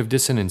cognitive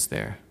dissonance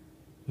there.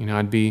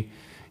 I'd be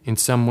in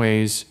some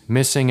ways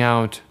missing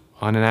out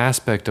on an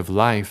aspect of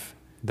life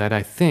that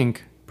I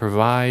think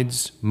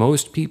provides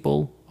most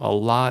people a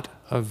lot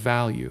of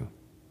value.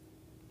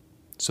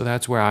 So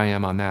that's where I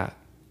am on that.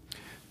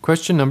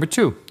 Question number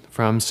 2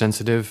 from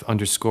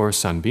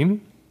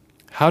sensitive_sunbeam.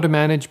 How to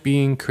manage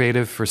being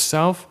creative for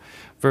self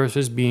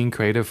versus being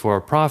creative for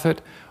a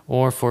profit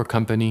or for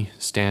company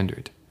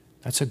standard.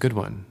 That's a good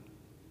one.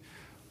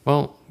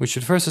 Well, we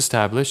should first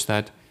establish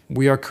that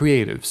we are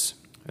creatives,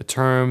 a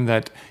term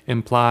that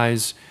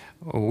implies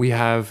we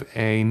have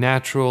a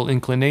natural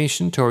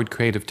inclination toward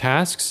creative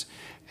tasks.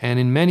 And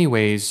in many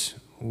ways,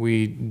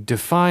 we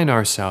define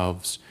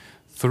ourselves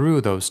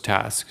through those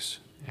tasks.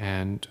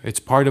 And it's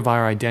part of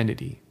our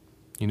identity.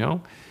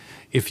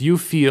 If you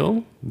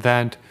feel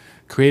that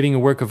creating a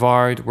work of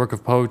art, work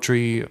of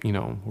poetry,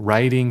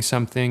 writing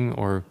something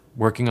or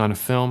working on a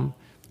film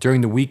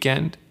during the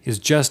weekend is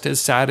just as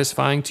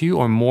satisfying to you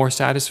or more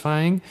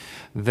satisfying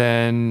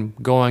than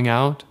going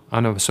out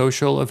on a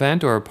social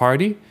event or a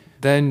party,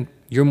 then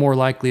you're more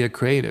likely a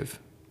creative.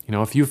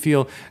 If you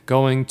feel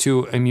going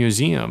to a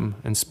museum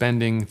and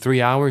spending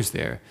 3 hours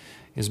there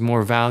is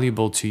more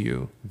valuable to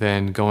you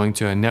than going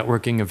to a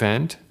networking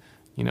event,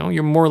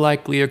 you're more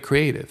likely a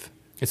creative.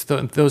 It's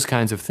those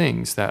kinds of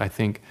things that I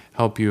think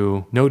help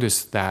you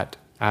notice that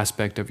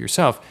aspect of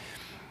yourself.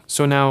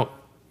 So now,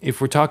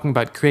 if we're talking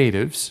about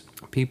creatives,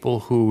 people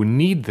who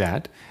need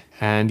that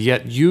and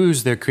yet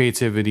use their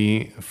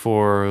creativity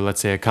for, let's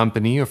say, a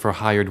company or for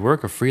hired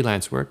work or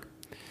freelance work,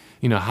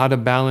 how to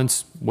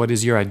balance what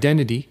is your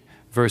identity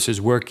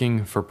versus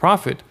working for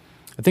profit,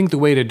 I think the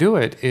way to do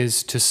it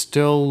is to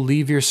still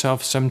leave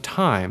yourself some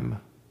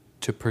time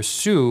to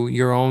pursue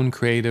your own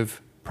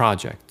creative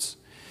projects,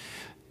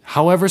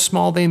 however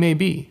small they may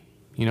be.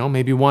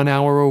 Maybe 1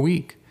 hour a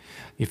week.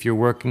 If you're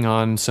working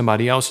on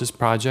somebody else's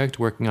project,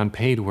 working on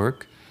paid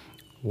work,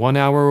 1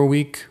 hour a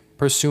week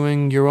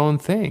pursuing your own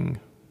thing,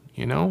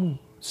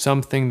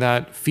 something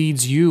that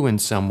feeds you in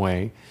some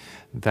way,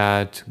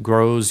 that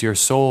grows your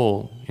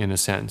soul in a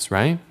sense,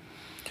 right?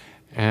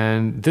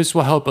 And this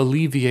will help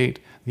alleviate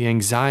the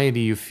anxiety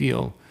you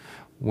feel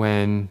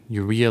when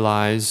you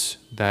realize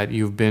that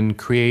you've been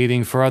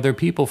creating for other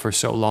people for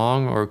so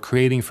long or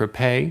creating for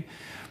pay.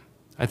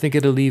 I think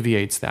it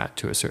alleviates that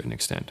to a certain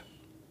extent.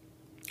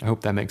 I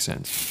hope that makes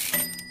sense.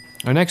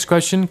 Our next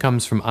question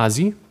comes from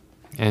Azi,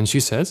 and she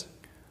says,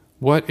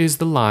 what is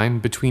the line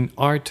between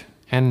art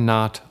and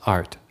not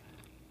art?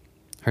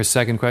 Her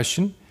second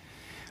question,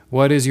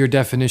 what is your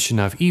definition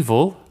of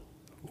evil?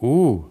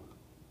 Ooh,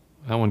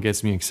 that one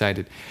gets me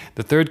excited.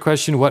 The third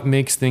question, what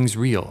makes things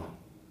real?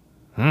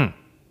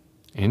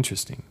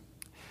 Interesting.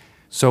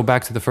 So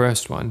back to the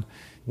first one.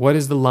 What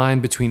is the line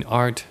between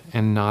art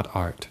and not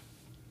art?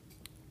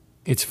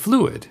 It's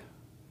fluid.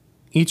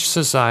 Each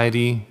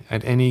society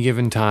at any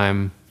given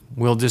time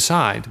will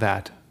decide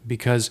that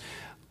because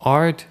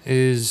art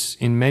is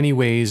in many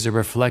ways a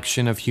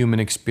reflection of human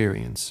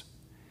experience.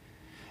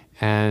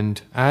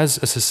 And as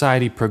a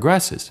society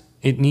progresses,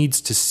 it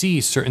needs to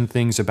see certain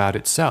things about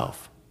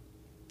itself.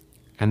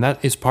 And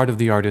that is part of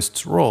the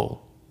artist's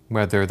role,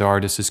 whether the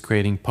artist is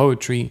creating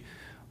poetry,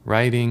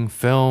 writing,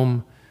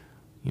 film,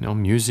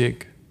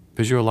 music,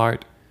 visual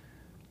art.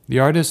 The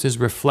artist is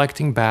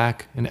reflecting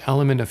back an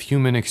element of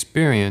human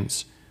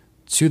experience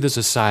to the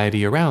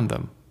society around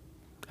them.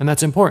 And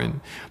that's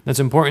important. That's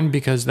important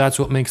because that's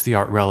what makes the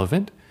art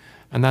relevant,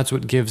 and that's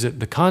what gives it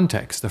the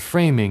context, the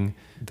framing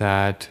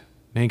that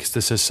makes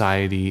the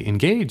society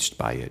engaged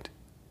by it.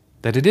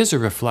 That it is a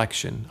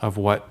reflection of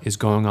what is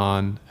going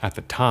on at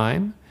the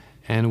time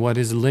and what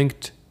is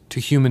linked to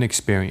human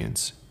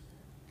experience.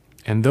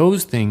 And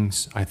those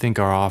things, I think,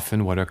 are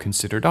often what are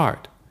considered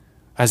art.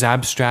 As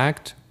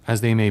abstract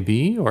as they may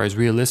be, or as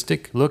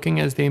realistic looking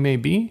as they may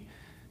be,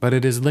 but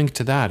it is linked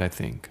to that, I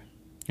think.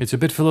 It's a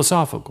bit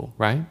philosophical,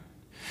 right?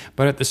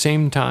 But at the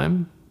same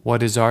time,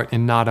 what is art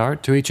and not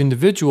art to each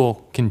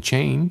individual can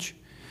change.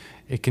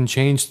 It can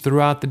change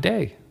throughout the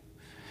day.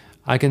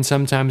 I can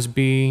sometimes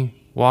be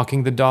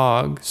walking the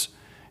dogs,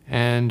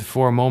 and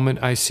for a moment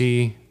I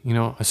see,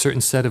 a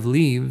certain set of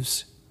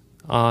leaves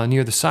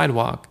near the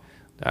sidewalk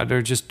that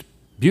are just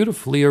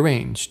beautifully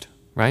arranged,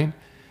 right?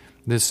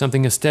 There's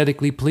something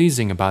aesthetically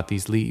pleasing about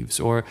these leaves.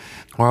 Or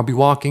I'll be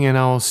walking and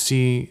I'll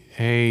see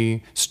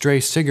a stray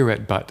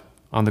cigarette butt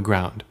on the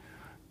ground,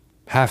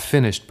 half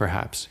finished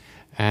perhaps.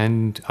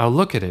 And I'll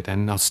look at it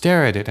and I'll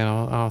stare at it and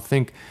I'll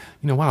think,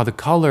 wow, the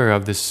color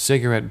of this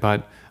cigarette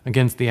butt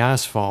against the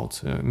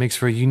asphalt makes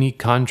for a unique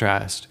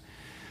contrast.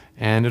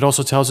 And it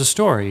also tells a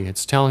story.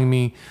 It's telling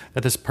me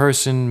that this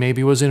person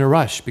maybe was in a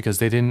rush because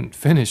they didn't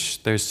finish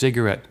their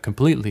cigarette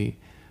completely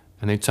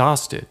and they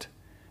tossed it.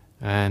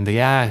 And the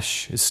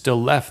ash is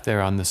still left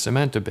there on the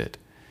cement a bit.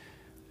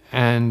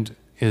 And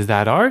is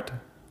that art?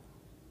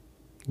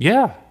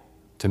 Yeah,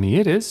 to me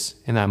it is.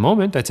 In that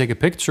moment, I take a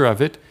picture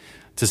of it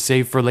to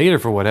save for later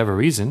for whatever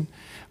reason.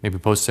 Maybe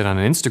post it on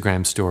an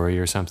Instagram story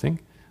or something.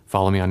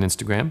 Follow me on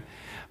Instagram.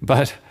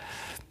 But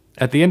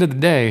at the end of the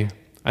day,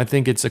 I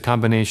think it's a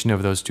combination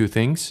of those two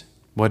things.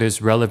 What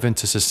is relevant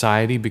to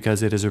society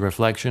because it is a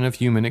reflection of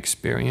human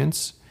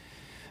experience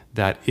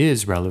that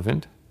is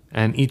relevant,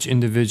 and each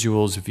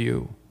individual's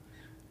view.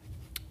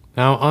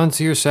 Now, on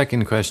to your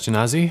second question,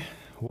 Ozzy.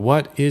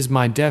 What is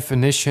my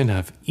definition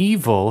of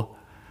evil?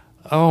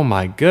 Oh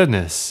my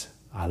goodness.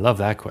 I love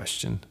that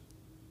question.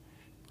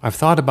 I've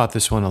thought about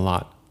this one a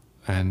lot,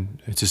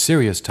 and it's a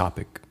serious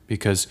topic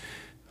because,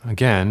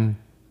 again,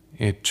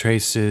 it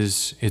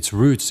traces its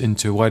roots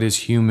into what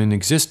is human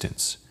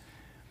existence.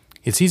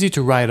 It's easy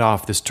to write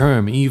off this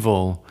term,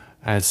 evil,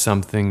 as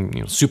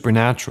something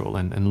supernatural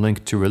and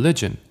linked to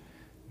religion,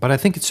 but I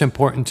think it's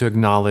important to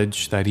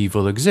acknowledge that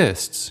evil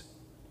exists.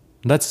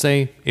 Let's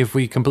say if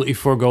we completely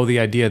forego the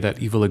idea that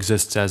evil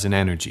exists as an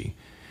energy,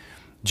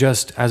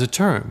 just as a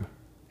term.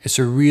 It's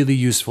a really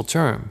useful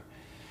term.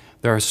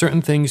 There are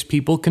certain things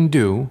people can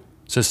do,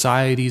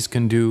 societies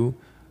can do,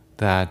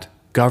 that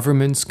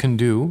governments can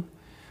do,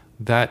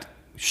 that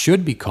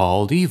should be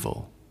called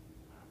evil.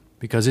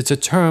 Because it's a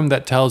term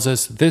that tells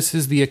us this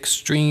is the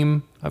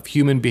extreme of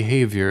human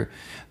behavior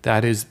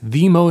that is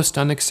the most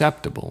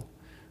unacceptable.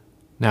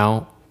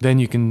 Now, then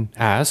you can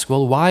ask,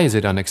 well, why is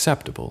it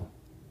unacceptable?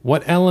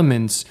 What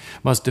elements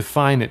must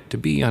define it to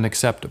be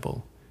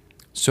unacceptable?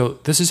 So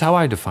this is how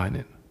I define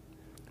it.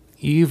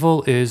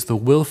 Evil is the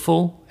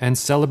willful and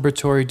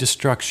celebratory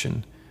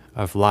destruction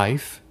of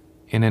life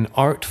in an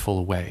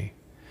artful way,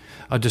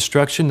 a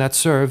destruction that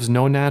serves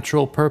no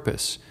natural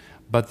purpose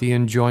but the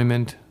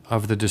enjoyment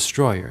of the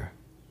destroyer.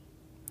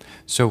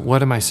 So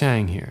what am I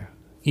saying here?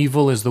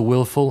 Evil is the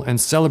willful and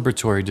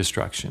celebratory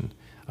destruction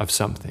of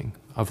something,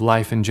 of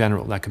life in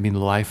general. That can be the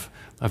life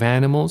of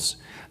animals,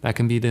 that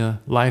can be the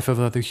life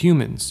of other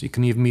humans, it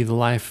can even be the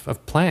life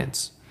of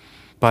plants.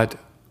 But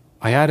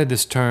I added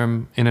this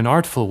term in an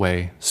artful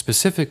way,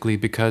 specifically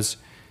because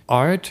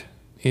art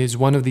is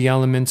one of the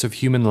elements of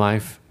human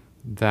life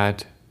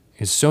that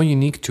is so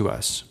unique to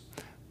us,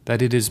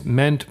 that it is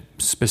meant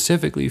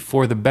specifically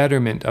for the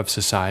betterment of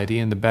society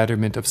and the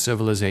betterment of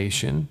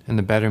civilization and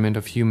the betterment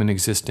of human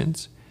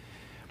existence.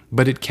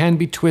 But it can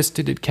be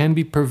twisted, it can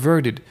be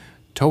perverted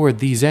toward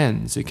these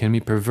ends. It can be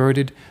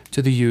perverted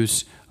to the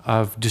use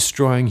of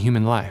destroying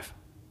human life.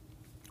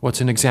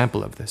 What's an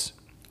example of this?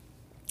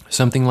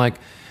 Something like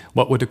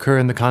what would occur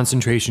in the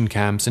concentration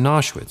camps in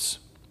Auschwitz,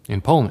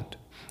 in Poland.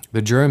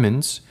 The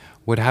Germans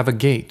would have a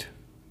gate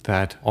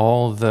that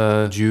all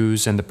the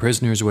Jews and the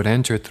prisoners would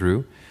enter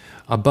through,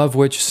 above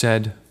which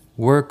said,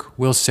 "Work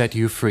will set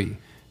you free."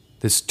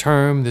 This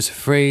term, this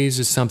phrase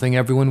is something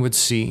everyone would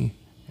see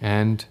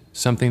and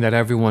something that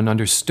everyone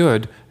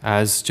understood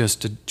as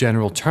just a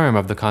general term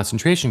of the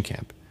concentration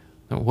camp.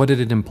 Now, what did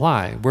it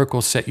imply? Work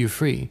will set you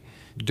free.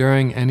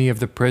 During any of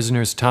the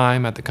prisoners'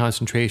 time at the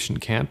concentration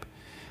camp,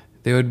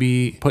 they would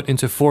be put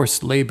into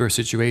forced labor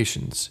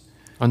situations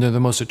under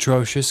the most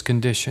atrocious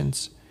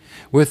conditions,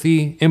 with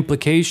the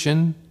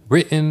implication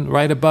written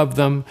right above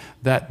them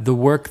that the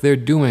work they're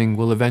doing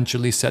will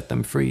eventually set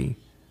them free,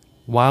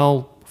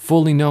 while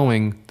fully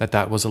knowing that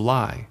that was a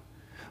lie,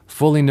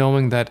 fully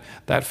knowing that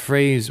that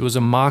phrase was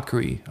a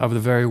mockery of the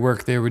very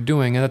work they were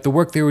doing, and that the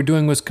work they were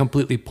doing was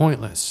completely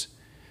pointless.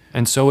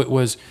 And so it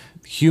was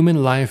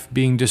human life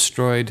being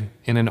destroyed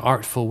in an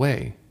artful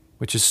way,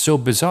 which is so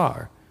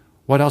bizarre.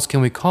 What else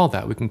can we call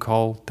that? We can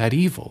call that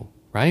evil,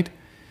 right?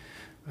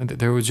 And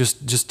there were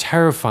just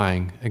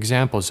terrifying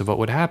examples of what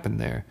would happen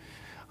there.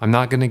 I'm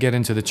not going to get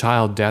into the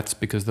child deaths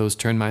because those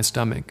turn my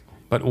stomach.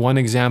 But one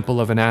example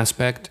of an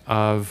aspect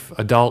of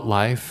adult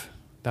life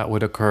that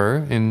would occur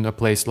in a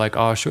place like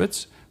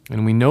Auschwitz,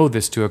 and we know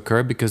this to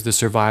occur because the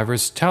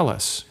survivors tell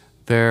us,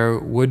 there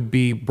would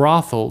be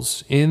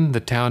brothels in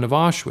the town of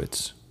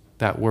Auschwitz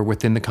that were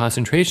within the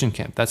concentration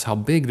camp. That's how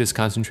big this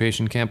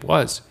concentration camp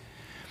was.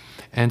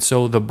 And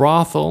so the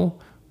brothel,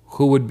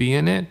 who would be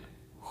in it?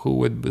 Who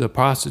would the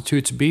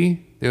prostitutes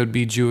be? They would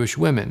be Jewish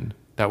women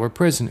that were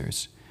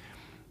prisoners.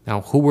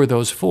 Now, who were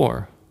those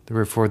for? They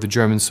were for the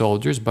German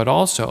soldiers, but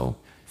also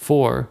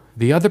for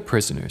the other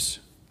prisoners.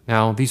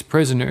 Now, these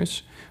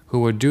prisoners who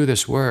would do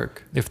this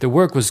work, if the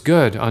work was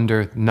good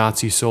under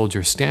Nazi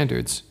soldier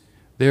standards,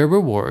 their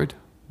reward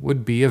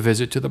would be a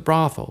visit to the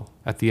brothel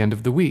at the end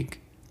of the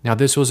week. Now,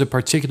 this was a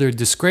particularly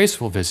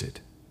disgraceful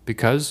visit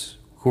because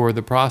who were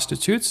the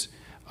prostitutes?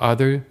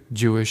 Other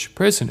Jewish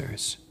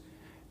prisoners.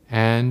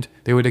 And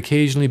they would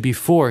occasionally be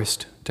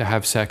forced to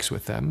have sex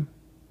with them.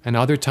 And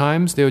other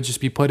times, they would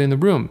just be put in the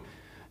room.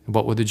 And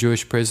what would the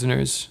Jewish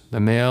prisoners, the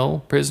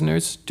male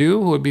prisoners,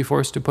 do who would be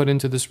forced to put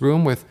into this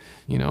room with,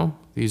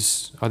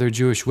 these other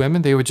Jewish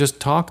women? They would just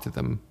talk to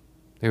them.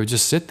 They would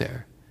just sit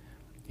there,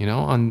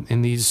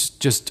 in these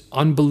just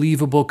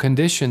unbelievable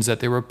conditions that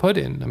they were put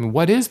in. I mean,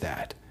 what is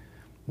that?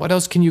 What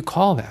else can you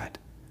call that?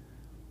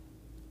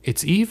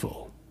 It's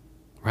evil,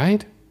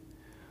 right?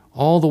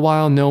 All the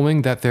while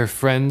knowing that their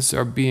friends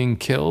are being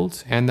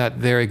killed and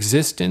that their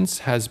existence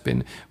has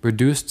been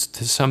reduced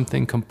to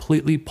something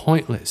completely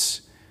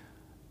pointless.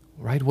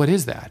 Right? What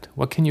is that?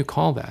 What can you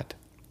call that?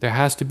 There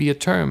has to be a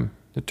term.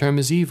 The term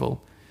is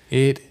evil.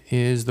 It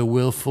is the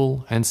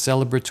willful and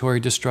celebratory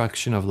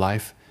destruction of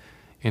life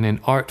in an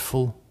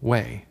artful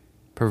way,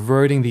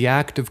 perverting the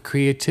act of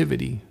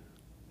creativity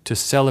to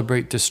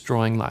celebrate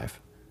destroying life.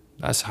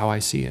 That's how I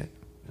see it.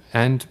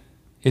 And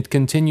it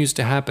continues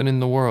to happen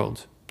in the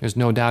world. There's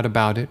no doubt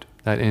about it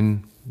that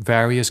in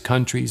various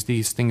countries,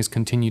 these things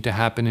continue to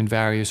happen in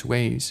various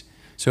ways.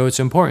 So it's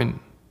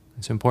important.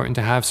 It's important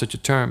to have such a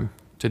term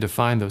to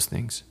define those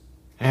things.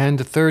 And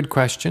the third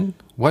question,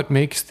 what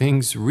makes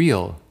things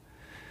real?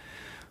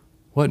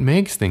 What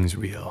makes things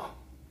real?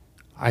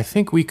 I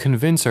think we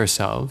convince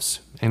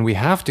ourselves, and we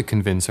have to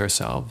convince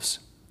ourselves,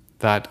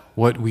 that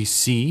what we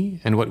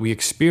see and what we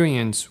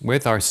experience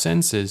with our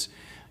senses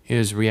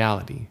is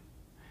reality.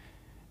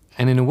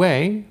 And in a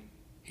way,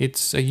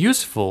 it's a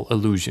useful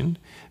illusion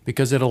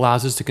because it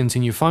allows us to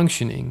continue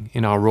functioning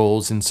in our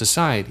roles in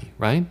society,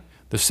 right?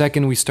 The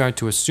second we start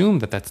to assume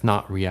that that's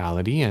not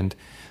reality and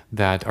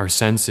that our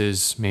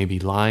senses may be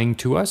lying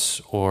to us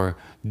or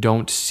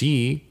don't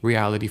see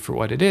reality for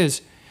what it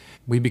is,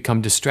 we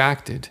become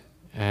distracted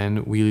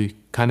and we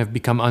kind of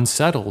become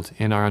unsettled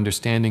in our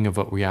understanding of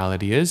what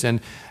reality is and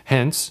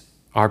hence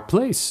our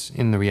place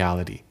in the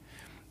reality.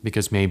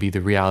 Because maybe the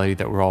reality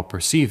that we're all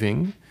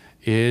perceiving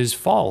is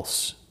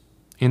false.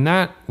 In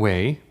that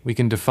way, we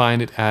can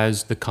define it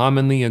as the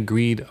commonly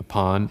agreed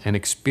upon and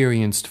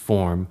experienced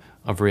form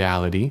of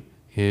reality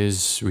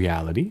is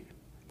reality.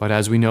 But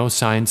as we know,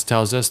 science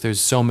tells us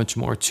there's so much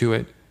more to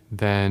it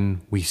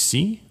than we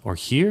see or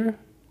hear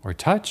or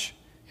touch.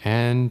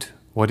 And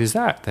what is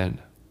that then?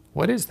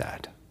 What is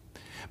that?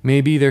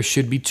 Maybe there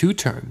should be two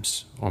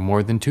terms or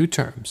more than two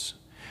terms.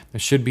 There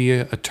should be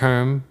a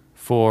term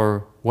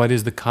for what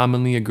is the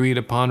commonly agreed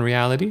upon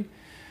reality.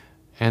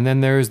 And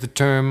then there is the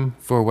term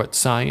for what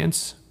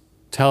science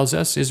tells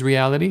us is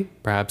reality,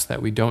 perhaps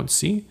that we don't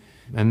see.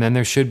 And then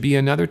there should be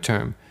another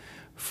term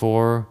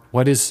for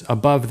what is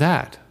above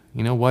that,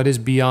 what is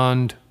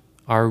beyond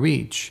our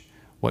reach,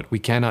 what we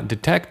cannot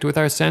detect with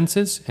our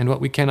senses and what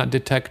we cannot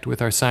detect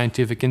with our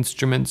scientific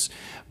instruments,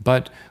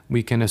 but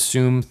we can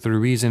assume through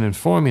reason and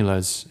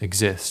formulas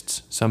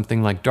exists,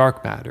 something like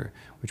dark matter,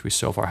 which we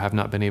so far have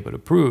not been able to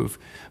prove,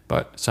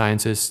 but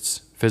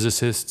scientists,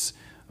 physicists,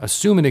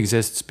 assume it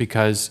exists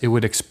because it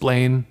would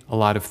explain a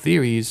lot of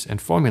theories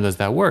and formulas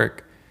that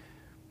work.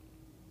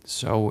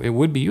 So it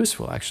would be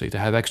useful, actually, to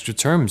have extra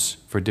terms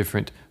for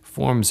different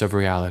forms of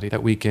reality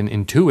that we can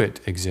intuit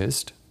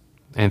exist.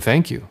 And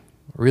thank you.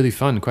 A really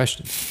fun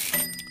question.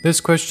 This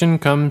question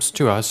comes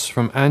to us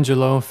from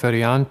Angelo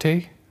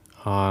Feriante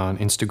on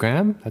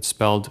Instagram. That's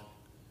spelled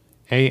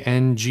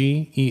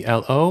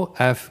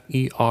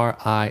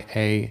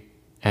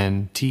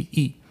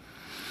ANGELOFERIANTE.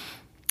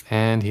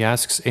 And he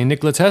asks a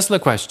Nikola Tesla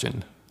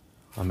question.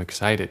 I'm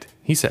excited.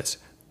 He says,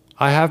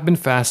 I have been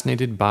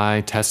fascinated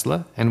by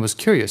Tesla and was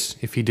curious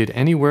if he did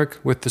any work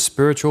with the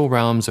spiritual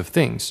realms of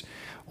things,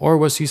 or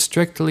was he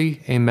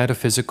strictly a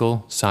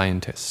metaphysical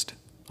scientist?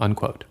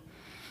 Unquote.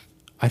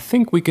 I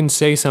think we can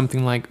say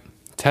something like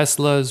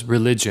Tesla's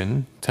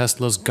religion,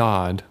 Tesla's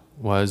God,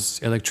 was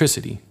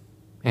electricity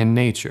and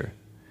nature.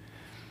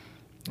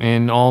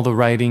 In all the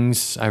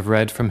writings I've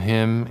read from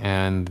him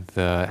and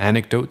the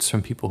anecdotes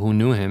from people who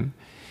knew him,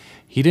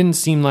 he didn't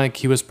seem like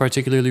he was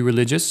particularly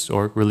religious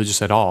or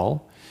religious at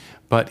all,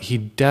 but he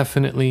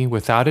definitely,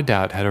 without a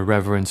doubt, had a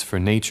reverence for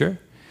nature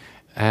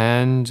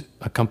and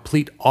a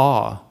complete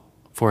awe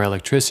for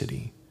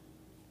electricity.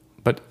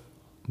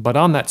 But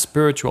on that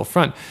spiritual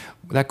front,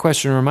 that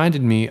question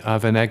reminded me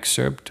of an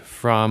excerpt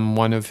from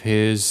one of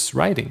his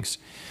writings.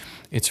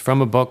 It's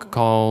from a book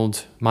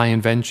called My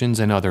Inventions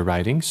and Other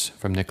Writings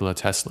from Nikola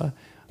Tesla.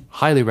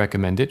 Highly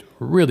recommend it.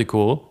 Really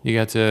cool. You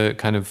get to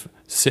kind of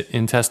sit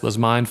in Tesla's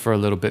mind for a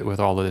little bit with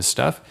all of this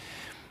stuff.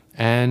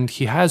 And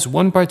he has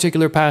one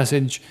particular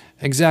passage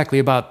exactly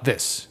about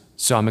this.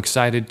 So I'm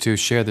excited to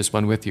share this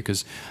one with you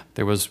because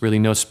there was really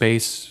no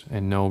space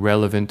and no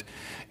relevant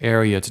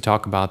area to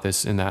talk about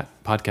this in that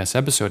podcast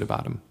episode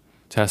about him.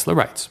 Tesla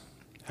writes,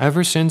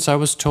 "Ever since I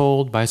was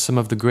told by some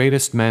of the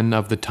greatest men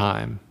of the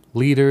time,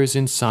 leaders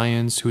in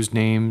science whose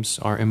names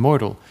are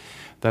immortal,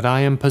 that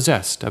I am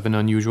possessed of an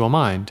unusual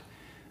mind,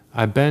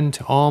 I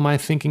bent all my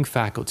thinking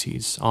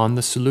faculties on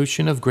the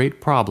solution of great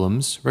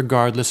problems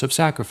regardless of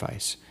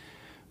sacrifice.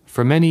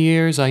 For many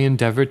years I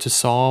endeavored to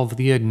solve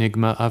the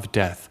enigma of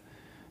death,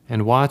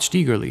 and watched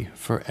eagerly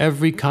for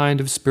every kind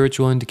of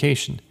spiritual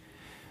indication.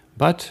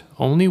 But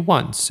only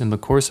once in the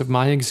course of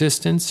my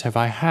existence have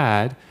I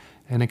had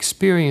an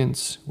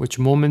experience which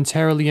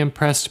momentarily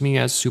impressed me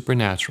as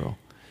supernatural.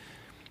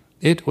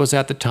 It was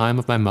at the time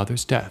of my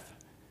mother's death.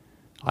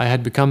 I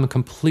had become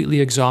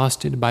completely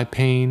exhausted by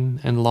pain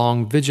and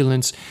long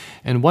vigilance,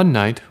 and one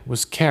night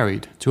was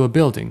carried to a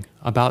building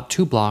about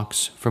 2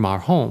 blocks from our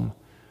home.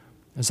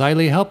 As I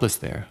lay helpless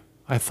there,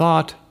 I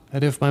thought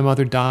that if my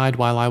mother died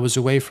while I was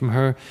away from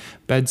her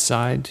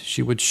bedside,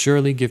 she would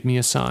surely give me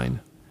a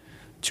sign.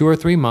 2 or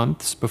 3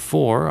 months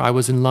before, I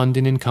was in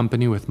London in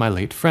company with my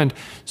late friend,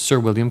 Sir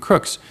William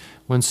Crookes,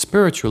 when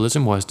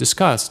spiritualism was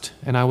discussed,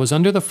 and I was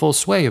under the full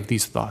sway of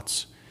these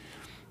thoughts.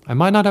 I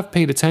might not have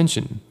paid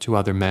attention to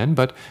other men,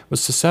 but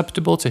was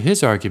susceptible to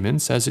his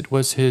arguments as it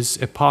was his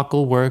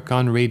epochal work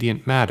on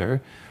radiant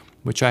matter,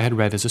 which I had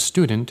read as a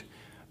student,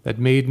 that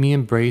made me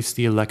embrace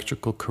the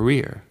electrical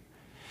career.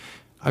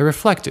 I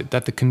reflected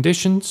that the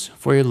conditions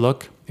for a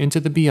look into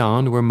the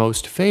beyond were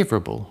most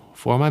favorable,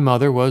 for my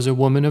mother was a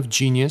woman of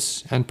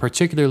genius and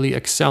particularly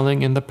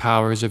excelling in the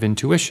powers of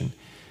intuition.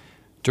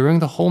 During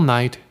the whole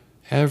night,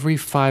 every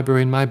fiber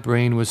in my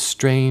brain was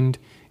strained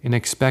in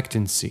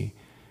expectancy,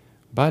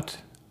 but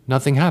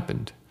nothing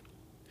happened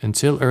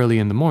until early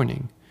in the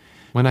morning,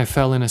 when I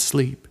fell in a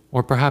sleep,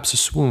 or perhaps a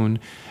swoon,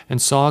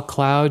 and saw a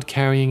cloud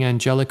carrying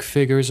angelic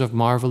figures of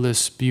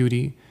marvelous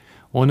beauty,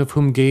 one of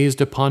whom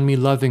gazed upon me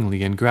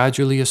lovingly and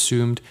gradually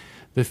assumed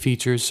the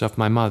features of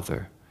my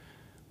mother.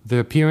 The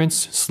appearance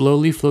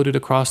slowly floated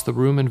across the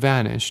room and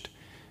vanished,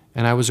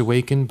 and I was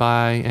awakened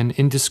by an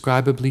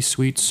indescribably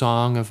sweet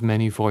song of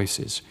many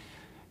voices.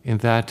 In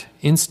that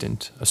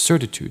instant, a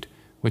certitude,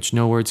 which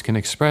no words can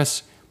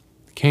express,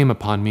 came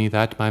upon me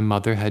that my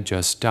mother had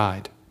just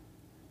died.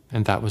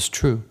 And that was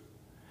true.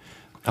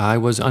 I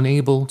was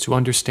unable to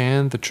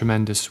understand the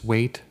tremendous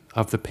weight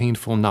of the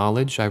painful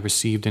knowledge I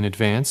received in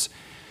advance,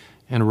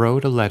 and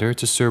wrote a letter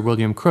to Sir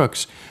William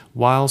Crookes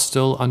while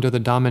still under the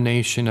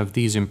domination of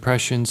these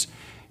impressions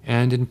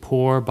and in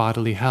poor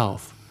bodily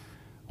health.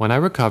 When I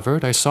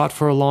recovered, I sought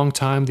for a long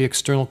time the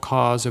external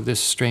cause of this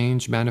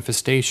strange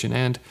manifestation,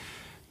 and,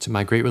 to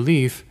my great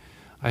relief,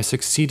 I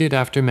succeeded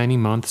after many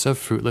months of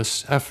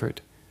fruitless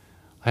effort.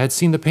 I had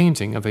seen the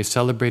painting of a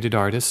celebrated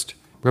artist,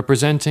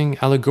 representing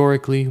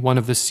allegorically one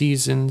of the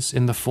seasons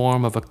in the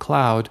form of a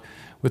cloud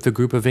with a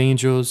group of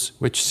angels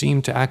which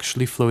seemed to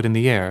actually float in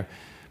the air,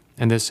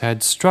 and this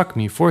had struck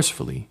me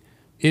forcefully.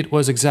 It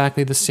was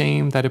exactly the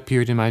same that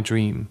appeared in my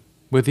dream,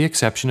 with the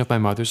exception of my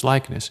mother's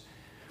likeness.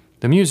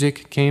 The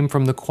music came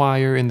from the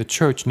choir in the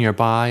church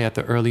nearby at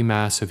the early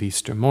Mass of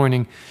Easter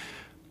morning,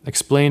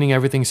 explaining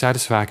everything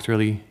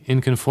satisfactorily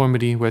in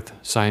conformity with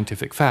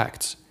scientific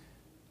facts.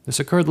 This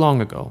occurred long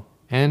ago,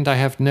 and I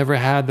have never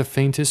had the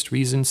faintest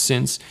reason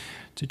since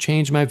to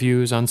change my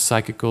views on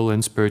psychical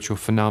and spiritual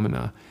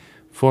phenomena,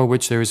 for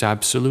which there is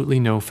absolutely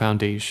no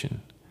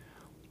foundation.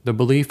 The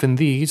belief in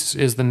these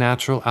is the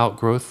natural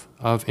outgrowth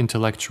of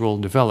intellectual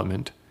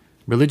development.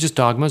 Religious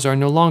dogmas are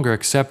no longer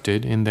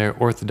accepted in their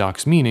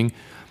orthodox meaning,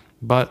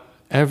 but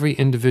every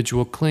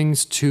individual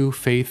clings to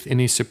faith in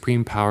a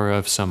supreme power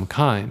of some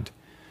kind.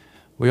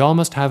 We all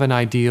must have an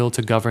ideal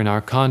to govern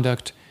our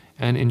conduct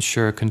and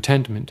ensure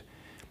contentment,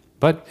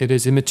 but it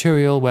is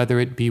immaterial whether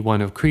it be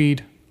one of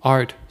creed,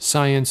 art,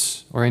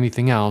 science, or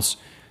anything else,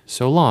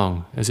 so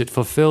long as it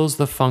fulfills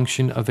the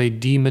function of a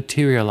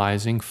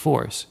dematerializing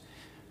force.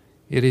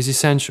 It is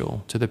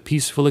essential to the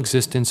peaceful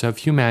existence of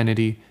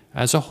humanity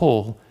as a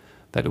whole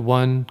that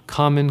one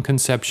common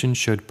conception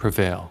should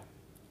prevail.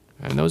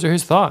 And those are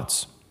his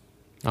thoughts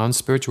on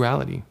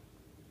spirituality.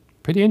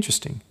 Pretty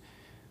interesting.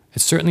 It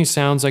certainly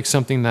sounds like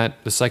something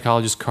that the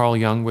psychologist Carl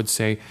Jung would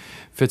say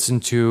fits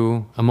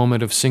into a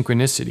moment of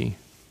synchronicity,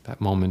 that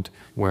moment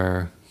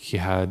where he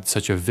had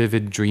such a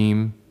vivid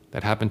dream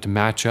that happened to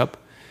match up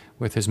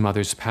with his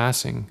mother's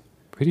passing.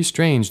 Pretty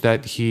strange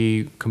that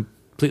he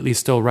completely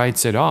still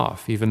writes it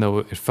off, even though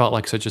it felt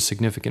like such a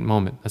significant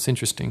moment. That's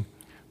interesting.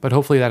 But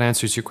hopefully that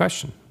answers your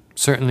question.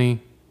 Certainly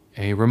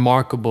a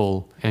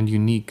remarkable and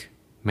unique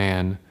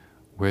man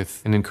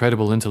with an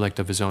incredible intellect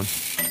of his own.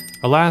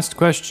 A last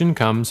question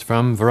comes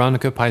from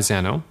Veronica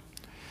Paisano,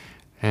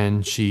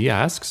 and she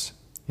asks,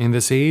 in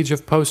this age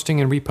of posting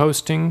and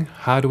reposting,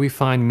 how do we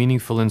find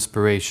meaningful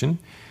inspiration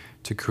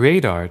to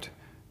create art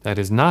that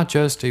is not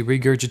just a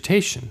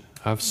regurgitation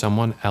of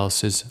someone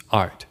else's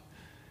art?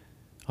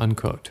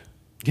 Unquote.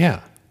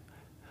 Yeah.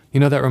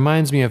 That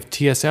reminds me of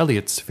T.S.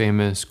 Eliot's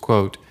famous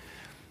quote,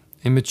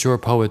 immature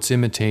poets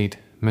imitate,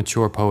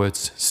 mature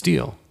poets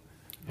steal.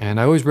 And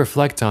I always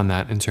reflect on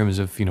that in terms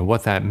of,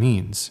 what that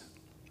means.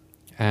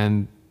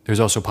 And there's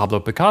also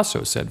Pablo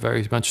Picasso said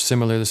very much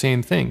similar, the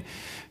same thing.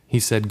 He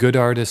said, good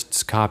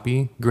artists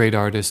copy, great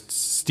artists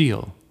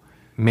steal.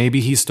 Maybe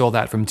he stole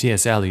that from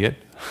T.S. Eliot.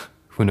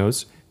 Who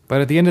knows? But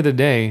at the end of the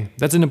day,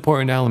 that's an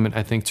important element,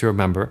 I think, to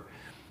remember,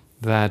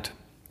 that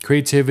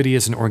creativity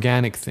is an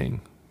organic thing,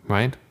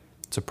 right?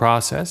 It's a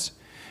process.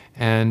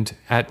 And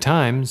at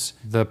times,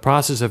 the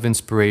process of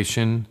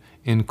inspiration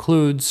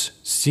includes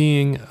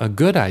seeing a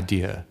good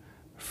idea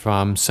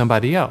from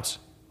somebody else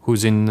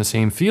who's in the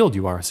same field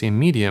you are, same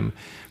medium.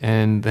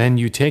 And then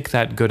you take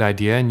that good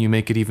idea and you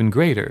make it even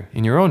greater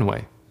in your own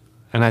way.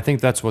 And I think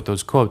that's what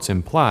those quotes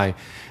imply,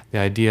 the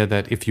idea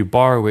that if you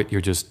borrow it,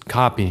 you're just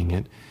copying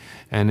it.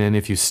 And then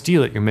if you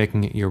steal it, you're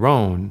making it your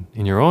own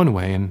in your own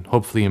way and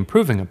hopefully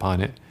improving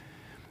upon it.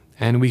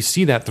 And we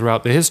see that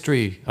throughout the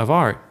history of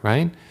art,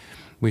 right?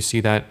 We see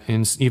that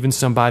in even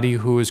somebody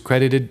who is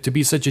credited to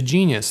be such a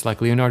genius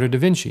like Leonardo da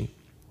Vinci,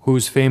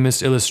 whose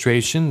famous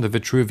illustration, The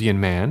Vitruvian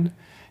Man,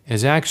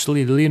 is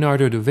actually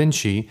Leonardo da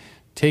Vinci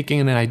taking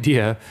an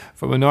idea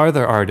from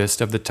another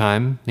artist of the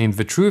time named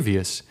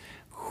Vitruvius,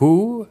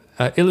 who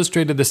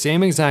illustrated the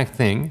same exact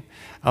thing,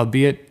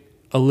 albeit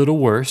a little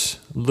worse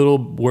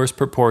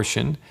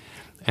proportion.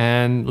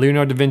 And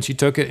Leonardo da Vinci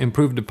took it,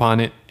 improved upon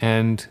it,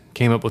 and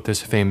came up with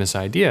this famous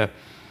idea.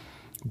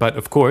 But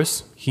of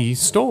course, he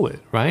stole it,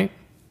 right?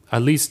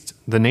 At least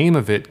the name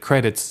of it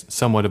credits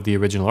somewhat of the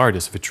original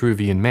artist.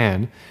 Vitruvian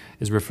Man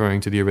is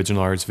referring to the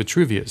original artist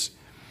Vitruvius.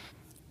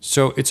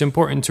 So it's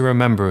important to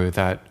remember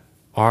that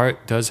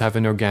art does have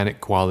an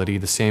organic quality,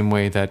 the same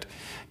way that,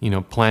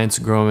 plants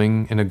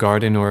growing in a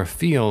garden or a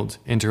field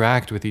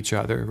interact with each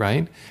other,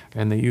 right?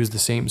 And they use the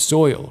same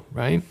soil,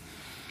 right?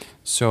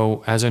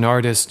 So as an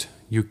artist,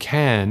 you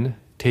can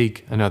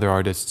take another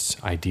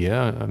artist's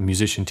idea, a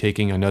musician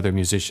taking another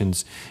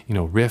musician's,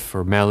 riff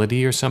or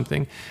melody or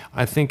something.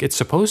 I think it's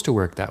supposed to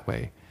work that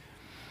way.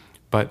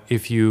 But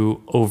if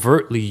you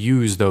overtly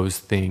use those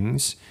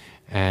things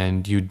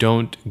and you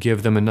don't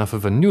give them enough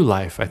of a new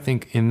life, I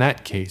think in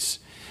that case,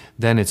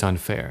 then it's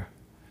unfair.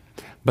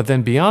 But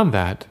then beyond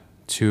that,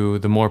 to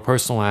the more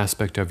personal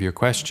aspect of your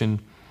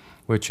question,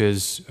 which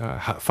is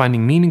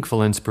finding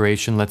meaningful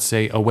inspiration, let's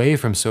say, away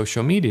from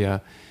social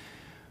media,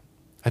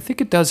 I think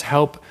it does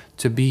help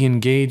to be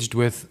engaged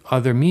with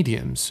other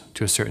mediums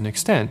to a certain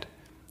extent.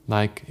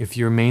 Like if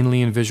you're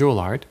mainly in visual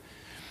art,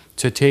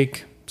 to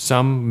take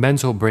some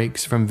mental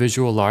breaks from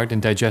visual art and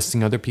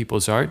digesting other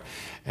people's art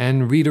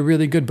and read a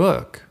really good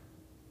book,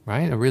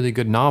 right? A really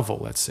good novel,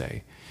 let's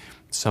say.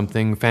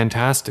 Something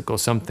fantastical,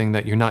 something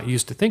that you're not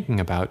used to thinking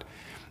about.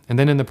 And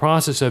then in the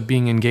process of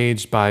being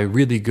engaged by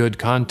really good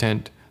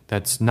content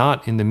that's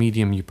not in the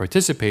medium you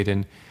participate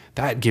in,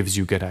 that gives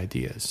you good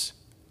ideas.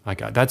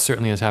 That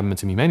certainly has happened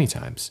to me many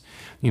times.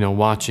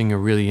 Watching a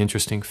really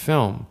interesting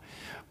film,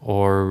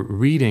 or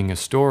reading a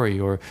story,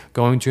 or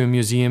going to a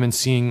museum and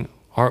seeing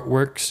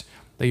artworks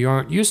that you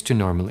aren't used to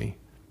normally.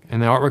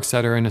 And the artworks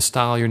that are in a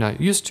style you're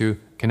not used to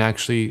can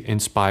actually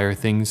inspire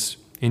things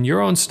in your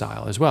own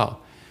style as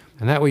well.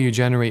 And that way you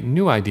generate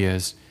new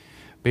ideas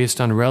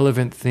based on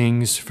relevant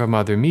things from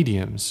other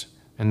mediums.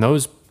 And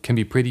those can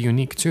be pretty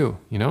unique too,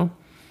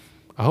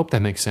 I hope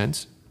that makes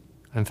sense.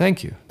 And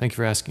thank you. Thank you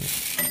for asking.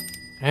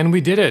 And we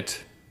did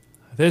it.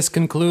 This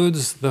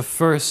concludes the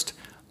first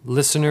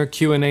listener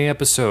Q&A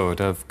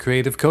episode of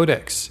Creative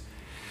Codex.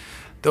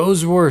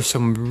 Those were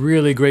some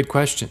really great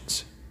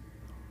questions.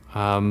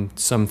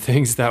 Some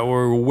things that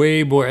were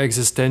way more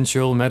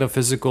existential,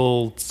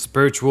 metaphysical,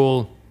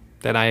 spiritual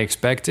than I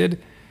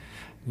expected.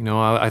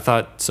 I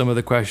thought some of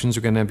the questions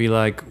were going to be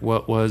like,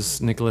 what was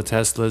Nikola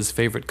Tesla's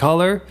favorite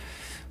color?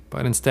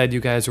 But instead,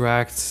 you guys were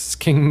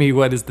asking me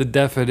what is the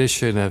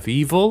definition of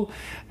evil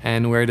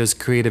and where does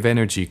creative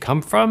energy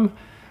come from?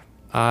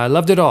 I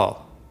loved it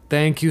all.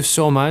 Thank you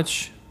so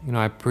much.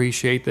 I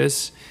appreciate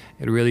this.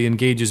 It really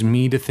engages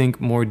me to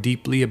think more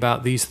deeply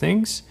about these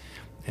things.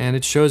 And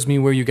it shows me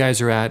where you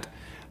guys are at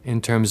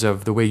in terms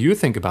of the way you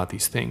think about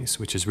these things,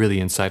 which is really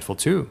insightful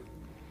too.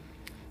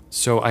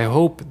 So I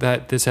hope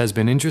that this has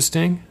been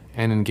interesting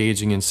and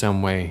engaging in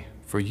some way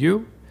for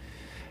you.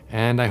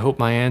 And I hope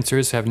my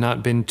answers have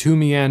not been too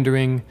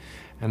meandering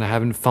and I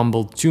haven't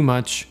fumbled too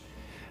much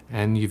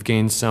and you've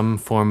gained some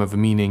form of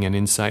meaning and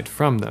insight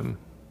from them.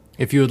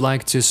 If you would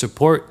like to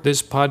support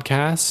this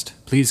podcast,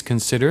 please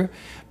consider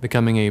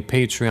becoming a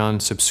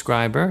Patreon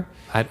subscriber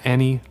at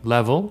any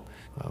level,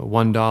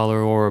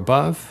 $1 or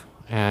above,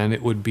 and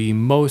it would be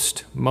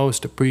most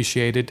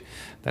appreciated.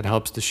 That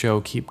helps the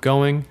show keep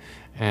going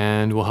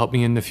and will help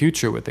me in the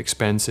future with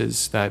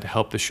expenses that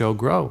help the show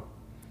grow.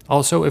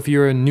 Also, if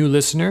you're a new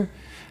listener,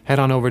 head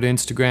on over to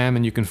Instagram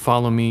and you can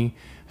follow me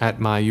at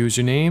my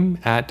username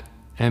at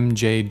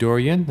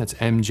MJDorian. That's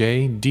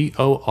MJDORIAN.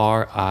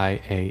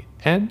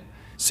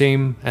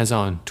 Same as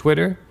on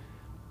Twitter.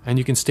 And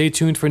you can stay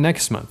tuned for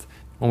next month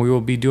when we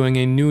will be doing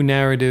a new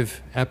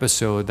narrative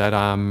episode that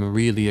I'm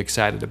really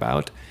excited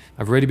about.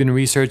 I've already been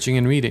researching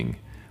and reading.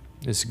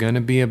 It's going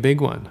to be a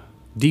big one.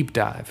 Deep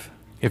dive.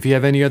 If you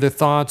have any other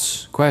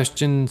thoughts,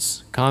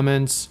 questions,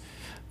 comments,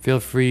 feel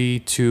free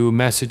to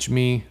message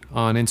me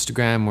on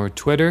Instagram or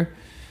Twitter,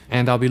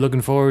 and I'll be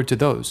looking forward to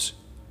those.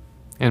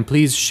 And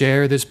please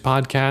share this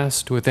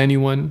podcast with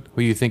anyone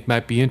who you think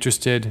might be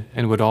interested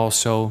and would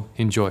also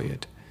enjoy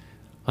it.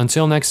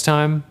 Until next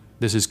time,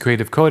 this is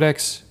Creative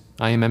Codex.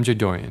 I am MJ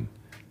Dorian.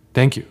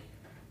 Thank you.